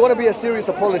saying this. If you want to be a serious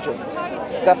apologist,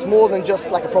 that's more than just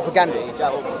like a propagandist.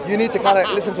 You need to kind of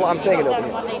listen to what I'm saying a little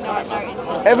bit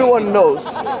here. Everyone knows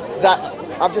that,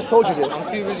 I've just told you this,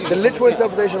 the literal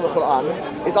interpretation of the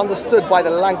Quran is understood by the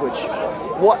language,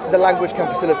 what the language can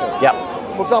facilitate. Yeah.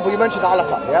 For example, you mentioned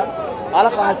alaqa, yeah?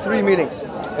 Alaqa has 3 meanings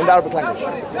in the Arabic language.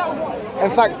 In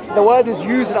fact, the word is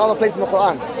used in other places in the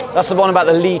Quran. That's the one about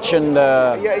the leech and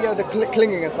the... Yeah, the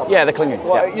clinging and stuff. Yeah, the clinging.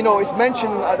 Well, yeah. You know, it's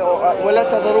mentioned, وَلَا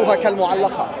تَذَرُوهَا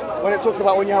كَالْمُعَلَّقَةِ, when it talks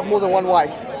about when you have more than one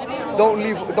wife.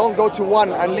 Don't go to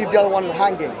one and leave the other one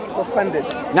hanging, suspended.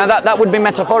 Now that would be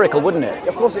metaphorical, wouldn't it?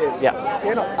 Of course it is. Yeah.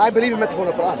 You know, I believe in metaphor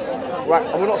in the Quran. Right,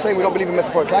 and we're not saying we don't believe in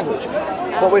metaphoric language.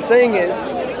 What we're saying is,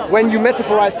 when you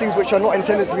metaphorize things which are not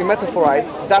intended to be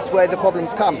metaphorized, that's where the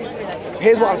problems come.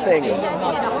 Here's what I'm saying is,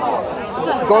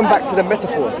 going back to the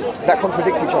metaphors that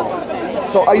contradict each other.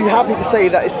 So are you happy to say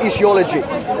that it's ischiology,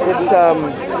 it's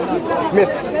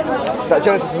myth, that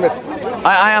Genesis is myth?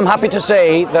 I am happy to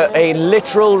say that a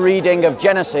literal reading of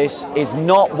Genesis is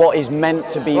not what is meant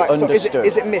to be understood. So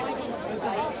is it myth?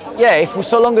 Yeah,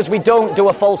 so long as we don't do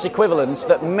a false equivalence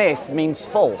that myth means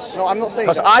false. No, I'm not saying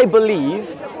that. Because I believe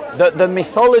that the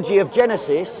mythology of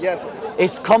Genesis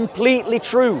is completely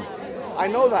true. I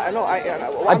know that, I know.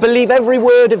 I believe every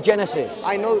word of Genesis.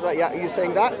 I know that, yeah, you're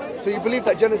saying that. So you believe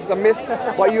that Genesis is a myth,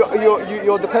 but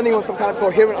you're depending on some kind of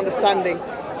coherent understanding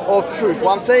of truth.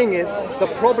 What I'm saying is, the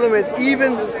problem is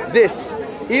even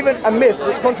a myth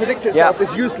which contradicts itself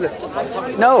is useless.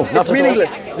 No, it's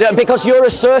meaningless. Yeah, because you're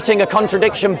asserting a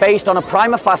contradiction based on a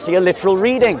prima facie literal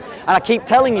reading. And I keep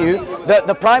telling you that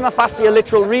the prima facie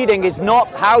literal reading is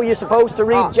not how you're supposed to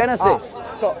read Genesis.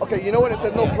 So, okay, you know when it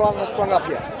said no Quran has sprung up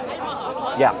yet?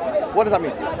 Yeah. What does that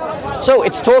mean? So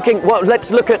it's talking, well,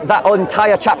 let's look at that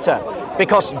entire chapter.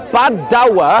 Because bad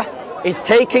dawah is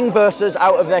taking verses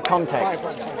out of their context.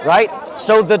 Right?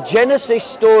 So the Genesis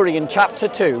story in chapter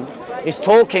 2 is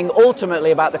talking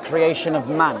ultimately about the creation of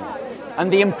man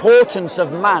and the importance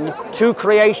of man to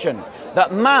creation.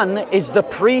 That man is the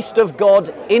priest of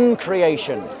God in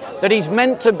creation. That he's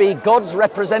meant to be God's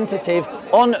representative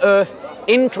on earth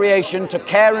in creation to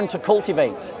care and to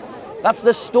cultivate. That's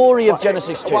the story of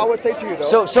Genesis 2. What I would say to you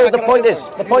though... So the point is...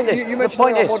 You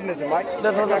mentioned modernism, right?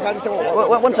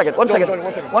 One second. But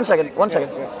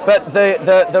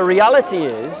the reality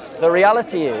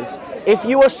is, if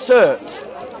you assert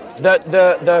that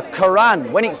the Quran,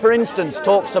 when it, for instance,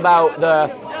 talks about the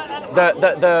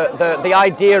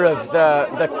idea of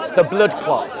the blood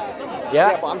clot,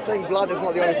 yeah, but I'm saying blood is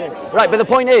not the only thing. Right, but the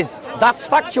point is, that's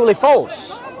factually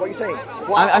false. What are you saying?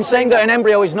 I'm saying that an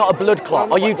embryo is not a blood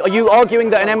clot. Are you arguing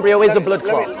that an embryo is a blood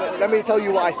clot? Let me tell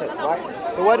you what I said, right?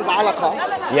 The word is alaqa.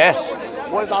 Yes.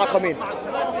 What does alaqa mean?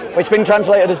 It's been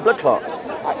translated as blood clot.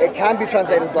 It can be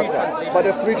translated as blood clot, but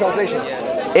there's 3 translations.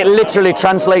 It literally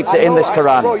translates it in this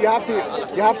Quran. Bro, you have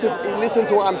to listen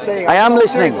to what I'm saying. I am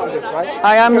listening. On this, right?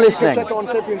 I am listening. You can check on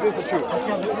Sapiens Institute.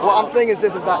 What I'm saying is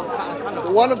this, is that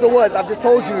one of the words I've just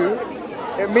told you,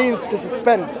 it means to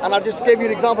suspend. And I just gave you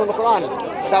an example in the Quran.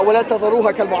 That وَلَا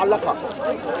تَذَرُوهَا كَالْمُعَلَّقَةِ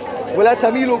وَلَا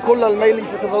تَمِيلُوا كُلَّ الْمَيْلِ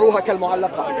فَتَذَرُوهَا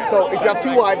كَالْمُعَلَّقَةِ. So if you have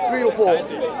 2 wives, 3 or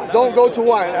 4, don't go to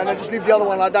one and then just leave the other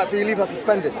one like that, so you leave her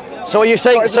suspended. So you're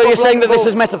saying that this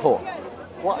is metaphor?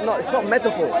 What? No, it's not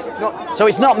metaphor. So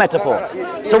it's not metaphor.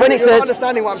 No. So when it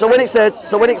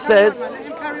says,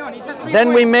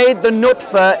 then we made the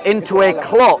nutfa into a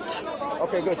clot.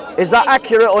 Okay, good. Is that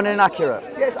accurate or inaccurate?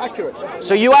 Yeah, it's accurate.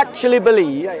 So you actually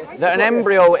believe that an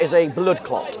embryo is a blood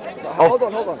clot? Hold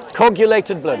on.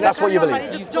 Coagulated blood. That's what you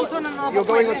believe. You're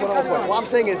going on to another point. What I'm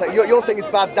saying is that you're saying it's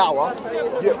bad dawah.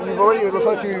 You've already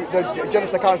referred to the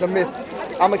Genesis account as a myth.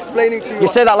 I'm explaining to you. You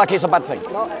say that like it's a bad thing.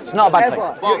 No, it's not a bad thing.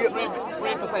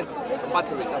 3%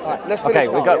 battery. That's right, let's finish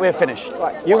now. We're finished.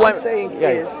 Right. What I'm saying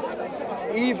is,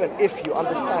 even if you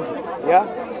understand it, yeah?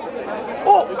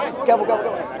 Oh! Careful.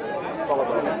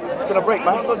 It's gonna break,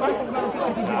 man.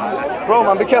 Bro,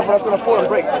 man, be careful, that's gonna fall and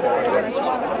break.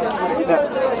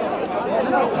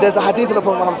 There's a hadith of the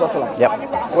Prophet Muhammad sallallahu alaihi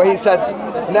wasallam, where he said,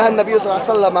 "Naha an-Nabiy sallallahu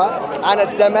alaihi wasallam an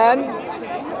ad-daman."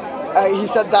 He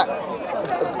said that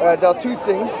there are 2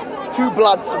 things, 2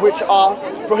 bloods which are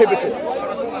prohibited.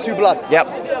 two bloods.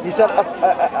 Yep. He said a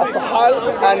tahal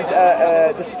and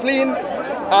the spleen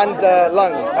and the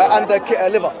lung and the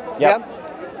liver. Yep. Yeah.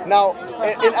 Now,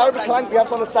 in Arabic language, you have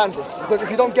to understand this, because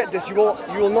if you don't get this, you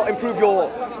will not improve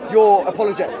your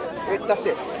apologetics. That's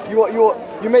it.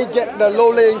 You may get the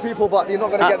low-laying people, but you're not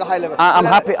going to get the high level.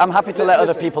 I'm happy to let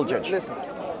other people judge. Listen,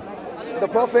 the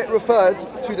Prophet referred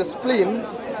to the spleen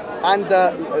and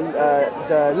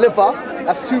the liver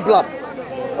as two bloods.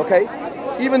 Okay,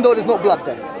 even though there's no blood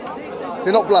there,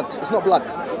 they're not blood. It's not blood.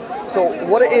 So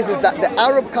what it is that the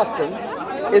Arab custom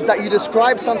is that you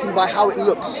describe something by how it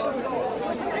looks. Do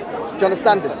you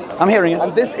understand this? I'm hearing you.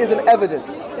 And this is an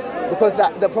evidence, because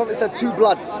the Prophet said two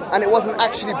bloods, and it wasn't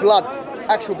actually blood,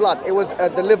 actual blood. It was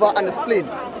the liver and the spleen.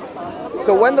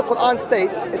 So when the Quran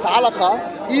states it's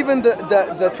alaqa, even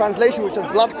the translation which says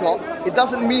blood clot, it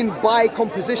doesn't mean by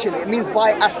composition. It means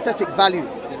by aesthetic value.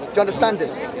 Do you understand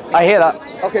this? I hear that.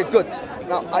 Okay, good.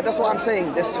 Now that's what I'm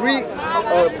saying. There's three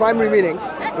primary meanings.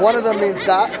 One of them means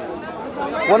that.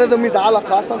 One of them means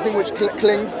alaqa, something which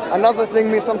clings. Another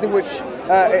thing means something which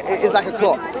is like a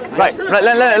clot. Right.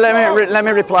 Let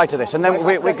me reply to this, and then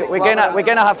we're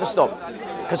gonna have to stop.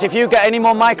 Because if you get any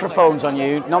more microphones on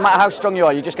you, no matter how strong you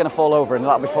are, you're just going to fall over, and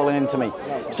that'll be falling into me.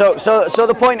 So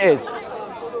the point is,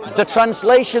 the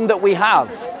translation that we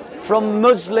have from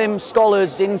Muslim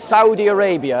scholars in Saudi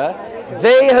Arabia,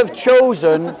 they have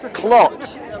chosen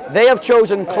clot. They have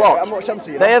chosen clot.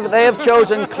 They have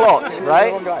chosen clot,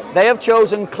 right? They have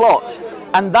chosen clot.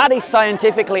 And that is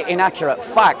scientifically inaccurate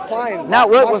fact. Fine. Now,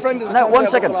 one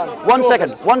second. Right,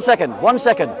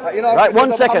 1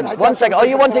 second. Are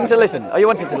you wanting to listen?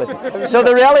 So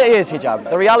the reality is, Hijab,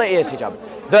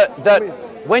 that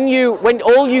when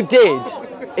all you did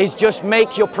is just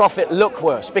make your prophet look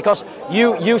worse, because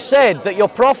you said that your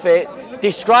prophet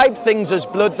described things as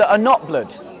blood that are not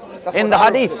blood in the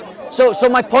hadith. So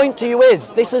my point to you is,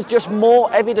 this is just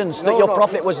more evidence that your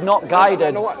prophet was not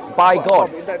guided by God.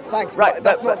 Thanks, right?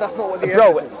 That's not what the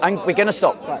bro, evidence is. and we're gonna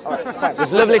stop. Right, all right, thanks.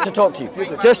 It's lovely to talk to you.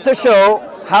 Just to show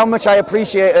how much I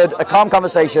appreciated a calm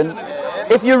conversation.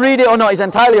 If you read it or not is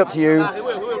entirely up to you.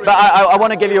 But I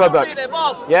want to give you a book.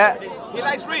 Yeah. He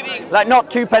likes reading. Like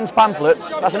not 2 pence pamphlets.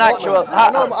 That's an actual.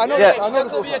 I know yeah.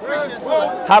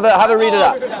 this. Have a read of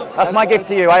that. That's my gift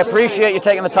to you. I appreciate you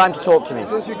taking the time to talk to me.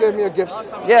 Since you gave me a gift.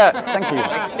 Yeah, thank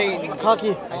you.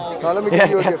 Khaki. Now let me give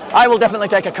you a gift. I will definitely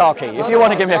take a car key if you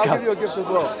want to give me a car. I'll give you a gift as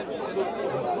well.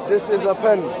 This is a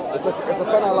pen. It's a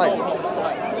pen I like.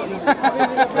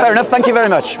 Fair enough. Thank you very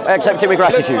much. I accept it with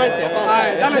gratitude.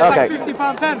 Okay.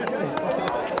 £50 pen.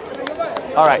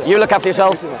 All right. You look after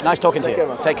yourself. Nice talking to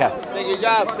you. Take care. Thank you,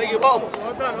 Hijab. Thank you, Bob.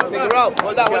 Thank you, Rob.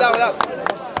 Well done.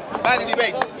 Manly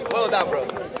debates. Well done, bro.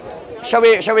 Shall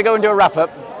we go and do a wrap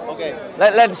up? Okay.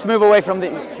 Let's move away from the.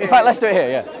 In fact, let's do it here.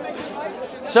 Yeah.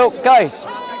 So, guys,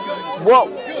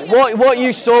 what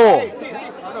you saw,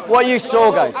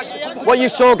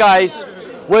 guys,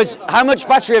 was how much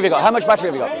battery have you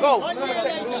got? Go.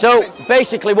 So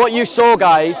basically, what you saw,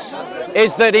 guys,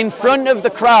 is that in front of the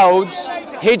crowds,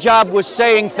 Hijab was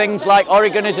saying things like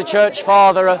Oregon is a church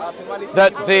father,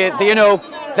 that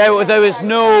there was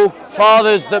no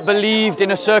fathers that believed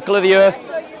in a circle of the earth.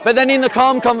 But then in the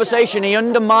calm conversation, he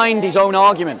undermined his own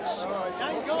arguments.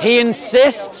 He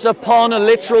insists upon a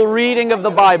literal reading of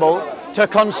the Bible to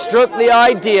construct the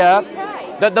idea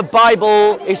that the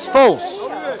Bible is false.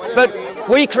 But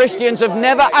we Christians have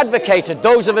never advocated,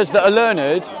 those of us that are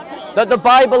learned, that the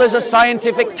Bible is a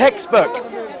scientific textbook.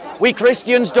 We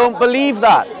Christians don't believe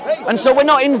that. And so we're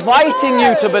not inviting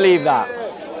you to believe that.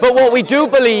 But what we do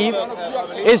believe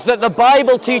is that the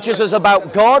Bible teaches us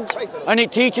about God, and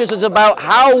it teaches us about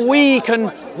how we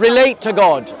can relate to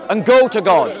God and go to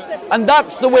God. And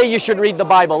that's the way you should read the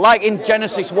Bible, like in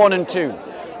Genesis 1 and 2.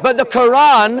 But the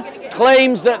Quran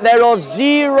claims that there are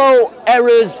 0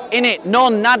 errors in it.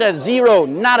 None, nada, zero,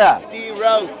 nada.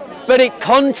 Zero. But it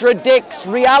contradicts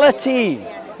reality.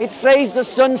 It says the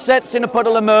sun sets in a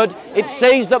puddle of mud. It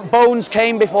says that bones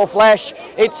came before flesh.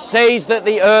 It says that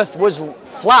the earth was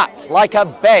flat, like a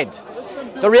bed.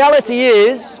 The reality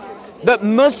is that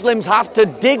Muslims have to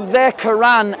dig their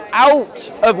Quran out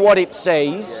of what it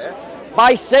says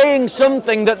by saying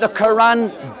something that the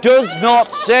Quran does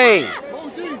not say.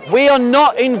 We are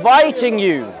not inviting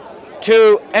you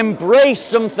to embrace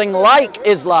something like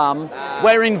Islam.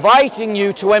 We're inviting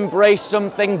you to embrace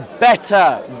something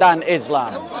better than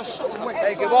Islam.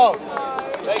 Thank you, Bob.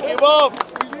 Thank you, Bob.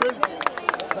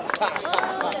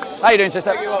 How you doing,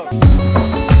 sister? Thank you,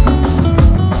 Bob.